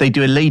wondering if they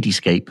do a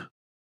Ladyscape.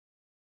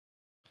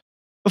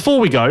 Before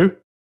we go,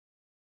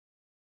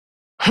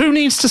 who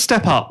needs to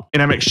step up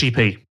in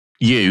MXGP?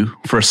 You,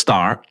 for a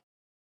start.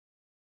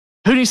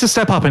 Who needs to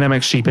step up in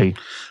MXGP?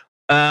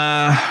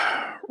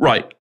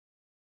 Right.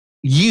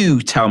 You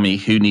tell me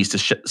who needs to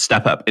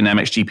step up in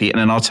MXGP, and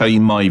then I'll tell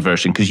you my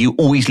version, because you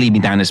always lead me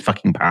down this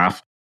fucking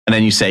path, and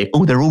then you say,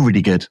 oh, they're all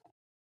really good.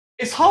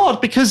 It's hard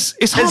because...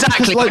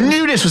 Exactly. I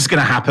knew this was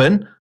going to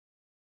happen.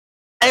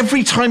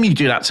 Every time you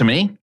do that to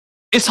me.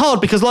 It's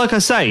hard because, like I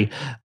say,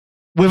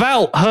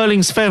 without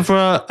Hurlings,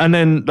 Fevra, and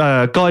then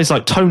guys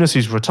like Tonus,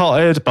 who's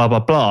retired, blah,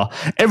 blah, blah,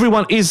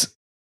 everyone is,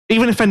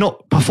 even if they're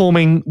not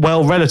performing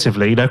well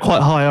relatively, they're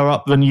quite higher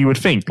up than you would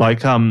think.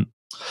 Like,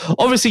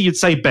 obviously, you'd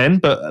say Ben,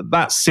 but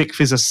that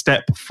 6th is a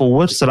step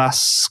forward, so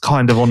that's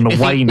kind of on the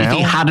way now. If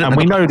he hadn't, and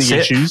we know the 6th,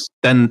 issues.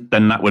 Then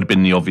that would have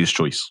been the obvious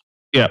choice.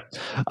 Yeah,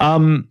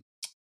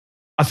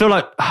 I feel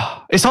like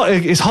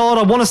it's hard.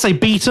 I want to say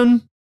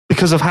beaten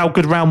because of how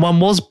good round 1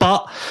 was,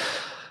 but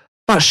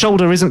that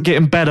shoulder isn't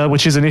getting better,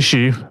 which is an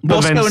issue.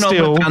 What's going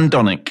on with Van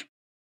Donnick?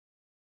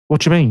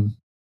 What do you mean?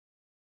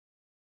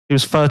 He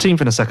was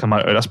 13th in a second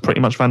moto. That's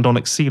pretty much Van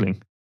Donnick's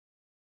ceiling.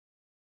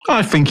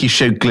 I think he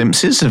showed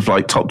glimpses of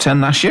like top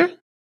 10 last year.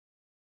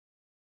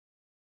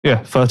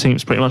 Yeah,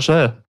 13th's pretty much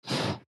there.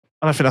 I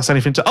don't think that's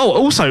anything to... Oh,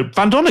 also,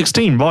 Van Donnick's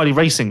team, Riley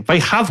Racing, they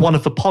have one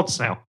of the pods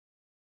now.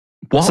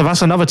 What? So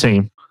that's another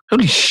team.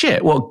 Holy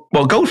shit. What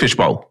Goldfish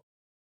Bowl?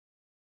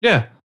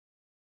 Yeah.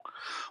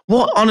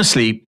 What,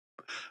 honestly,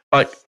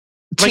 like...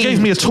 They gave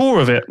me a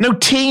tour of it. No,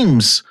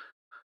 teams.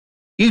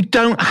 You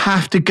don't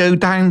have to go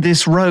down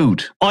this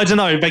road. I don't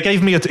know. They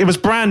gave me it was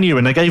brand new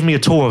and they gave me a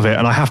tour of it,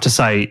 and I have to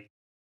say,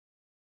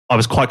 I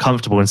was quite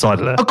comfortable inside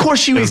of there. Of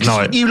course you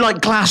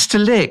like glass to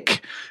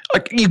lick.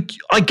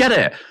 I get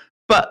it.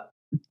 But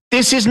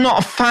this is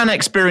not a fan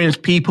experience,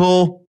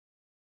 people.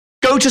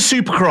 Go to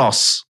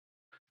Supercross.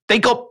 They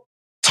got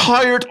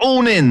tired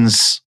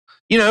awnings.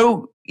 You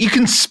know, you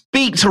can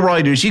speak to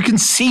riders. You can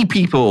see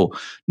people.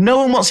 No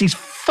one wants these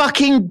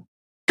fucking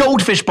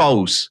Goldfish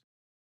Bowls.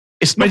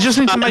 They just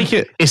need to make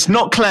it... It's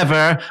not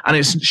clever, and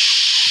it's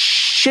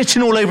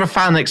shitting all over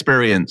fan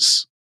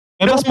experience.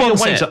 There must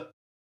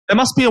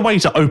be a way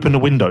to open the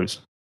windows.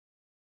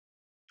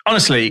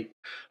 Honestly,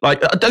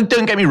 like,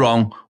 don't get me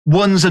wrong.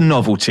 1's a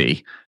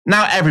novelty.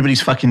 Now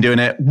everybody's fucking doing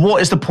it.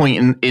 What is the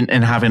point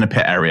in having a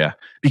pit area?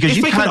 Because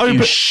you can't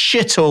do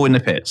shit all in the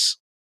pits.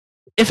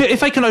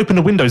 If they can open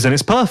the windows, then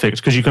it's perfect,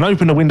 because you can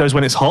open the windows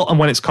when it's hot, and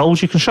when it's cold,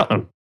 you can shut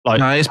them. Like,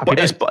 no, it's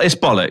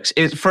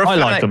bollocks. I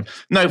like them.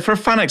 No, for a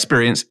fan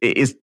experience, it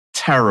is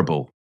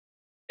terrible.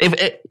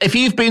 If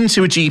you've been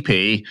to a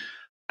GP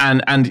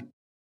and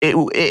it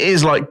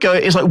is like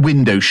it's like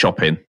window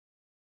shopping.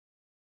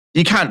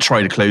 You can't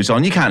try the clothes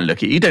on. You can't look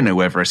at it. You don't know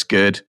whether it's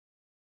good.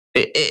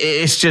 It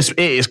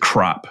is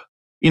crap.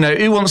 You know,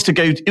 who wants to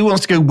go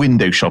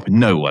window shopping?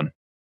 No one.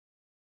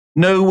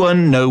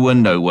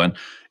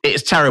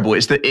 It's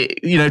terrible.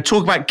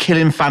 Talk about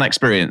killing fan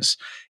experience.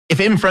 If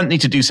Infront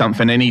need to do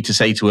something, they need to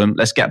say to them,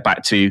 let's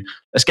do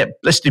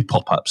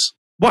pop-ups.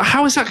 Well,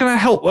 how is that going to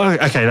help?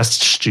 Okay, that's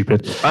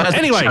stupid.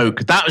 Anyway,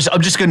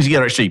 I'm just going to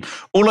get extreme.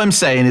 All I'm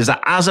saying is that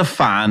as a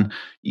fan,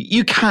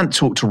 you can't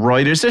talk to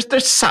riders. They're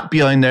sat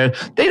behind there.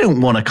 They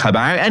don't want to come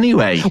out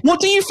anyway. What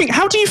do you think?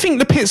 How do you think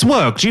the pits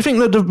work? Do you think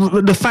that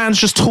the fans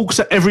just talk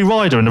to every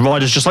rider and the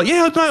rider's just like,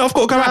 yeah, no, I've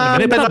got to go out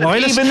in a minute.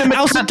 But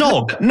how's the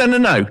dog? No.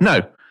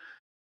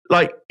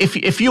 Like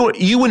if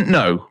you wouldn't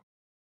know,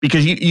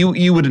 because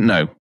you wouldn't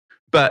know.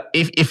 But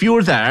if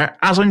you're there,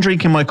 as I'm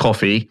drinking my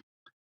coffee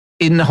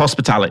in the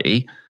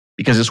hospitality,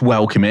 because it's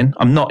welcoming,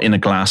 I'm not in a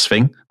glass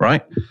thing,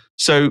 right?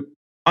 So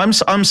I'm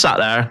sat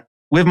there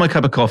with my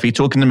cup of coffee,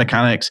 talking to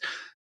mechanics.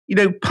 You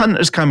know,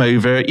 punters come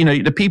over. You know,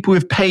 the people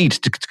who've paid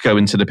to go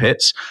into the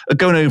pits are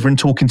going over and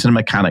talking to the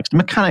mechanics. The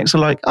mechanics are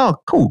like, "Oh,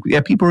 cool,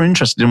 yeah, people are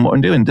interested in what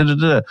I'm doing."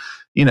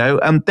 You know,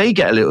 and they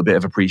get a little bit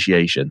of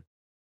appreciation.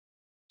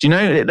 Do you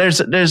know, there's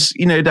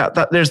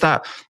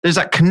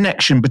that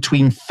connection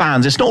between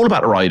fans. It's not all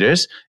about the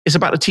riders. It's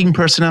about the team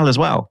personnel as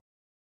well.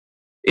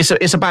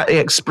 It's about the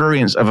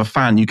experience of a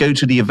fan. You go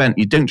to the event,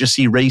 you don't just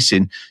see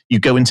racing, you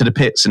go into the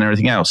pits and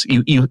everything else.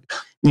 You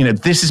know,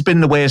 this has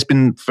been the way it's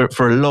been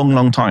for a long,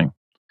 long time.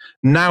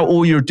 Now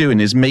all you're doing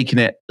is making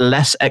it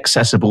less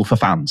accessible for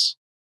fans.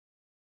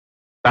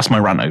 That's my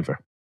rant over.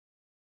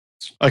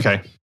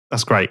 Okay,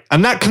 that's great.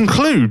 And that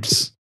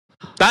concludes...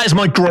 That is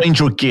my grind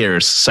your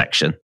gears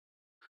section.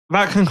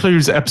 That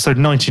concludes episode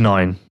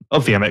 99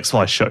 of the MX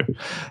Vice Show.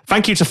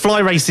 Thank you to Fly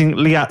Racing,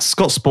 Liat,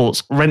 Scott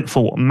Sports,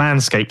 Renthal,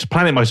 Manscaped,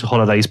 Planet Motor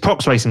Holidays,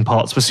 Prox Racing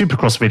Parts for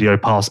Supercross Video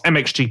Pass,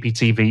 MXGP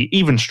TV,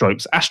 Even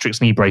Strokes, Asterix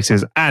Knee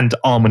Braces, and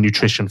Armour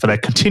Nutrition for their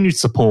continued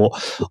support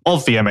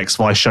of the MX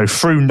Vice Show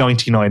through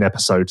 99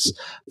 episodes.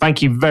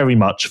 Thank you very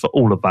much for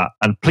all of that,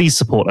 and please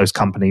support those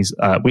companies.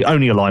 We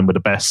only align with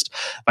the best.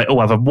 They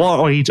all have a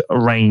wide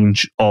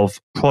range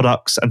of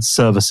products and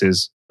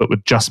services that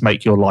would just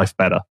make your life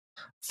better.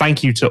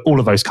 Thank you to all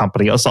of those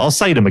companies. I'll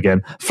say them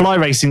again. Fly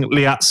Racing,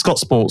 Liat, Scott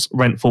Sports,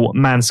 Renthal,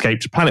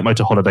 Manscaped, Planet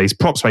Motor Holidays,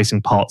 Prox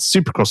Racing Parts,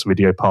 Supercross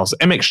Video Pass,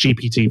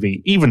 MXGP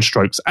TV, Even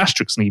Strokes,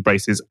 Asterix Knee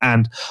Braces,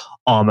 and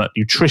Armour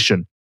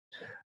Nutrition.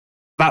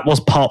 That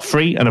was part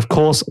 3. And of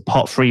course,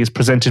 part 3 is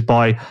presented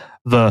by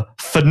the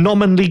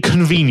phenomenally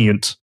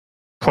convenient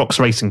Prox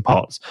Racing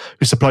Parts,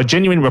 who supply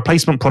genuine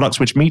replacement products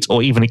which meet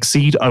or even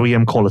exceed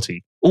OEM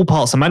quality. All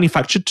parts are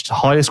manufactured to the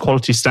highest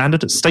quality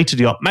standard at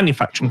state-of-the-art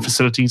manufacturing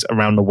facilities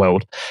around the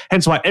world.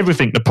 Hence why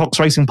everything the Prox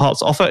Racing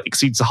Parts offer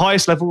exceeds the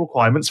highest level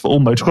requirements for all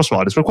motocross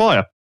riders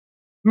require.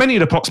 Many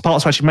of the Prox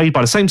parts are actually made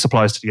by the same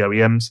suppliers to the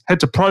OEMs.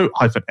 Head to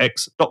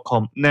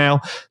pro-x.com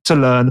now to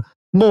learn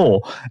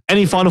more.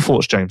 Any final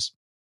thoughts, James?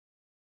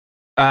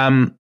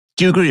 Do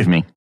you agree with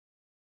me?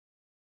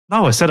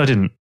 No, I said I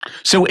didn't.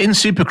 So in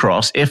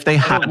Supercross, if they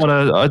had...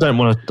 I don't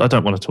want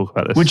to talk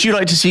about this. Would you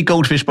like to see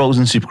Goldfish Bowls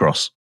in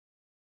Supercross?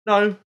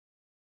 No.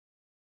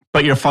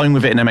 But you're fine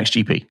with it in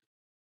MXGP?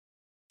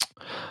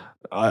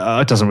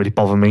 It doesn't really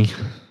bother me.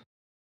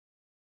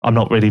 I'm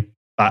not really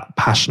that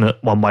passionate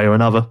one way or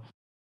another.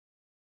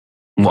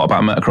 What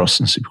about Motocross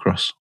and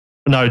Supercross?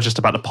 No, just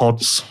about the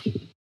pods.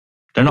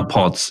 They're not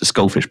pods, it's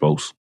Goldfish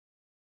Bowls.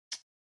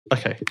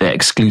 Okay. It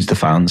excludes the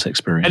fans'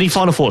 experience. Any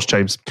final thoughts,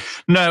 James?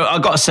 No,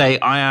 I've got to say,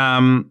 I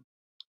am...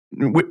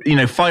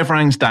 5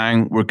 rounds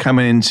down, we're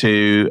coming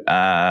into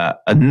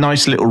a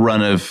nice little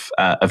run of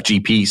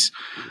GPs.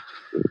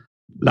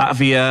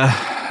 Latvia,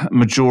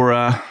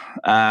 Majora.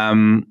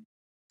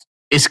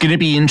 It's going to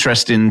be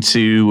interesting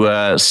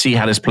to see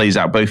how this plays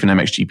out, both in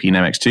MXGP and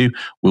MX2.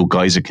 Will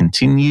Geyser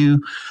continue?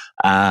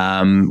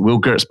 Will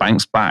Gertz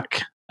bounce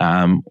back?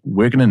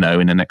 We're going to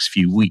know in the next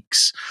few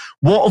weeks.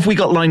 What have we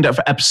got lined up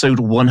for episode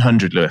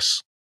 100,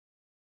 Lewis?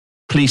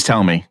 Please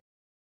tell me.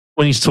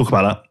 We need to talk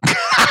about that.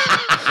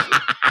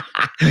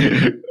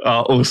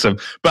 Oh, awesome.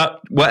 But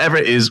whatever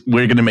it is,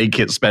 we're going to make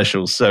it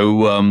special.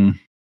 So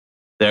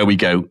there we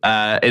go.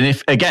 And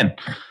if, again,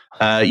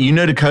 you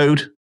know the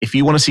code. If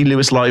you want to see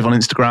Lewis live on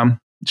Instagram,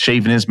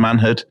 shaving his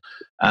manhood,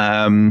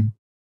 then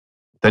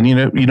you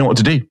know what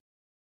to do.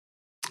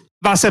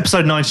 That's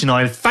episode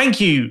 99. Thank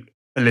you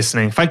for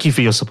listening. Thank you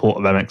for your support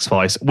of MX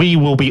Vice. We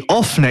will be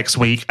off next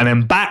week and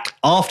then back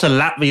after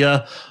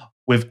Latvia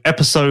with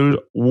episode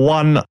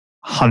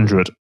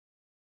 100.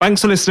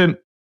 Thanks for listening.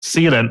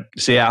 See you then.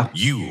 See ya.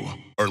 You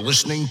are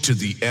listening to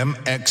the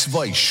MX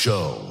Vice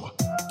Show.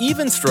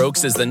 Even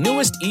Strokes is the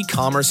newest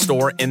e-commerce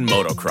store in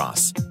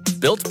motocross.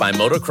 Built by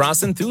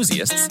motocross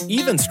enthusiasts,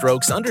 Even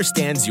Strokes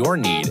understands your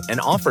need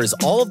and offers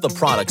all of the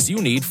products you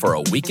need for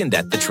a weekend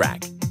at the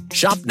track.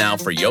 Shop now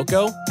for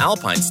Yoko,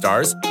 Alpine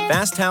Stars,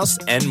 Fast House,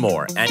 and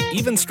more at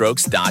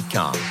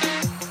evenstrokes.com.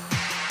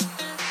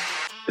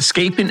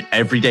 Escaping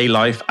everyday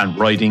life and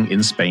riding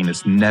in Spain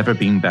has never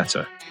been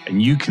better,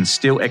 and you can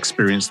still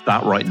experience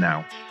that right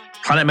now.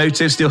 Planet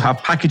Moto still have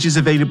packages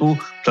available,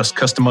 plus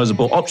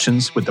customizable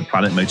options with the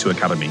Planet Moto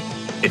Academy.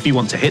 If you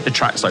want to hit the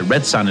tracks like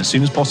Red Sand as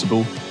soon as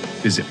possible,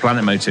 visit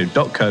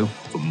planetmoto.co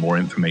for more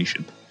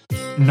information.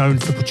 Known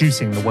for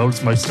producing the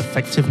world's most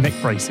effective neck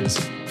braces,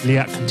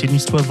 Liat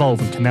continues to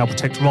evolve and can now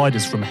protect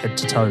riders from head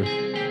to toe.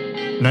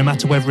 No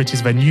matter whether it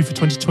is their new for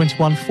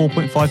 2021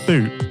 4.5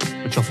 boot,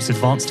 which offers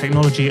advanced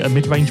technology at a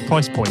mid-range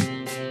price point,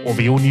 or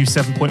the all-new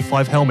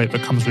 7.5 helmet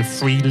that comes with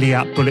 3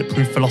 Liat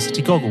bulletproof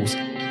Velocity goggles,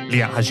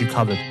 Liat has you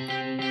covered.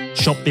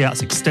 Shop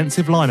Liat's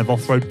extensive line of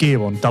off-road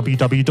gear on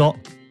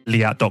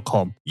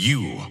www.liat.com.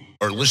 You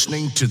are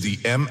listening to the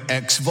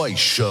MX Vice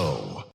Show.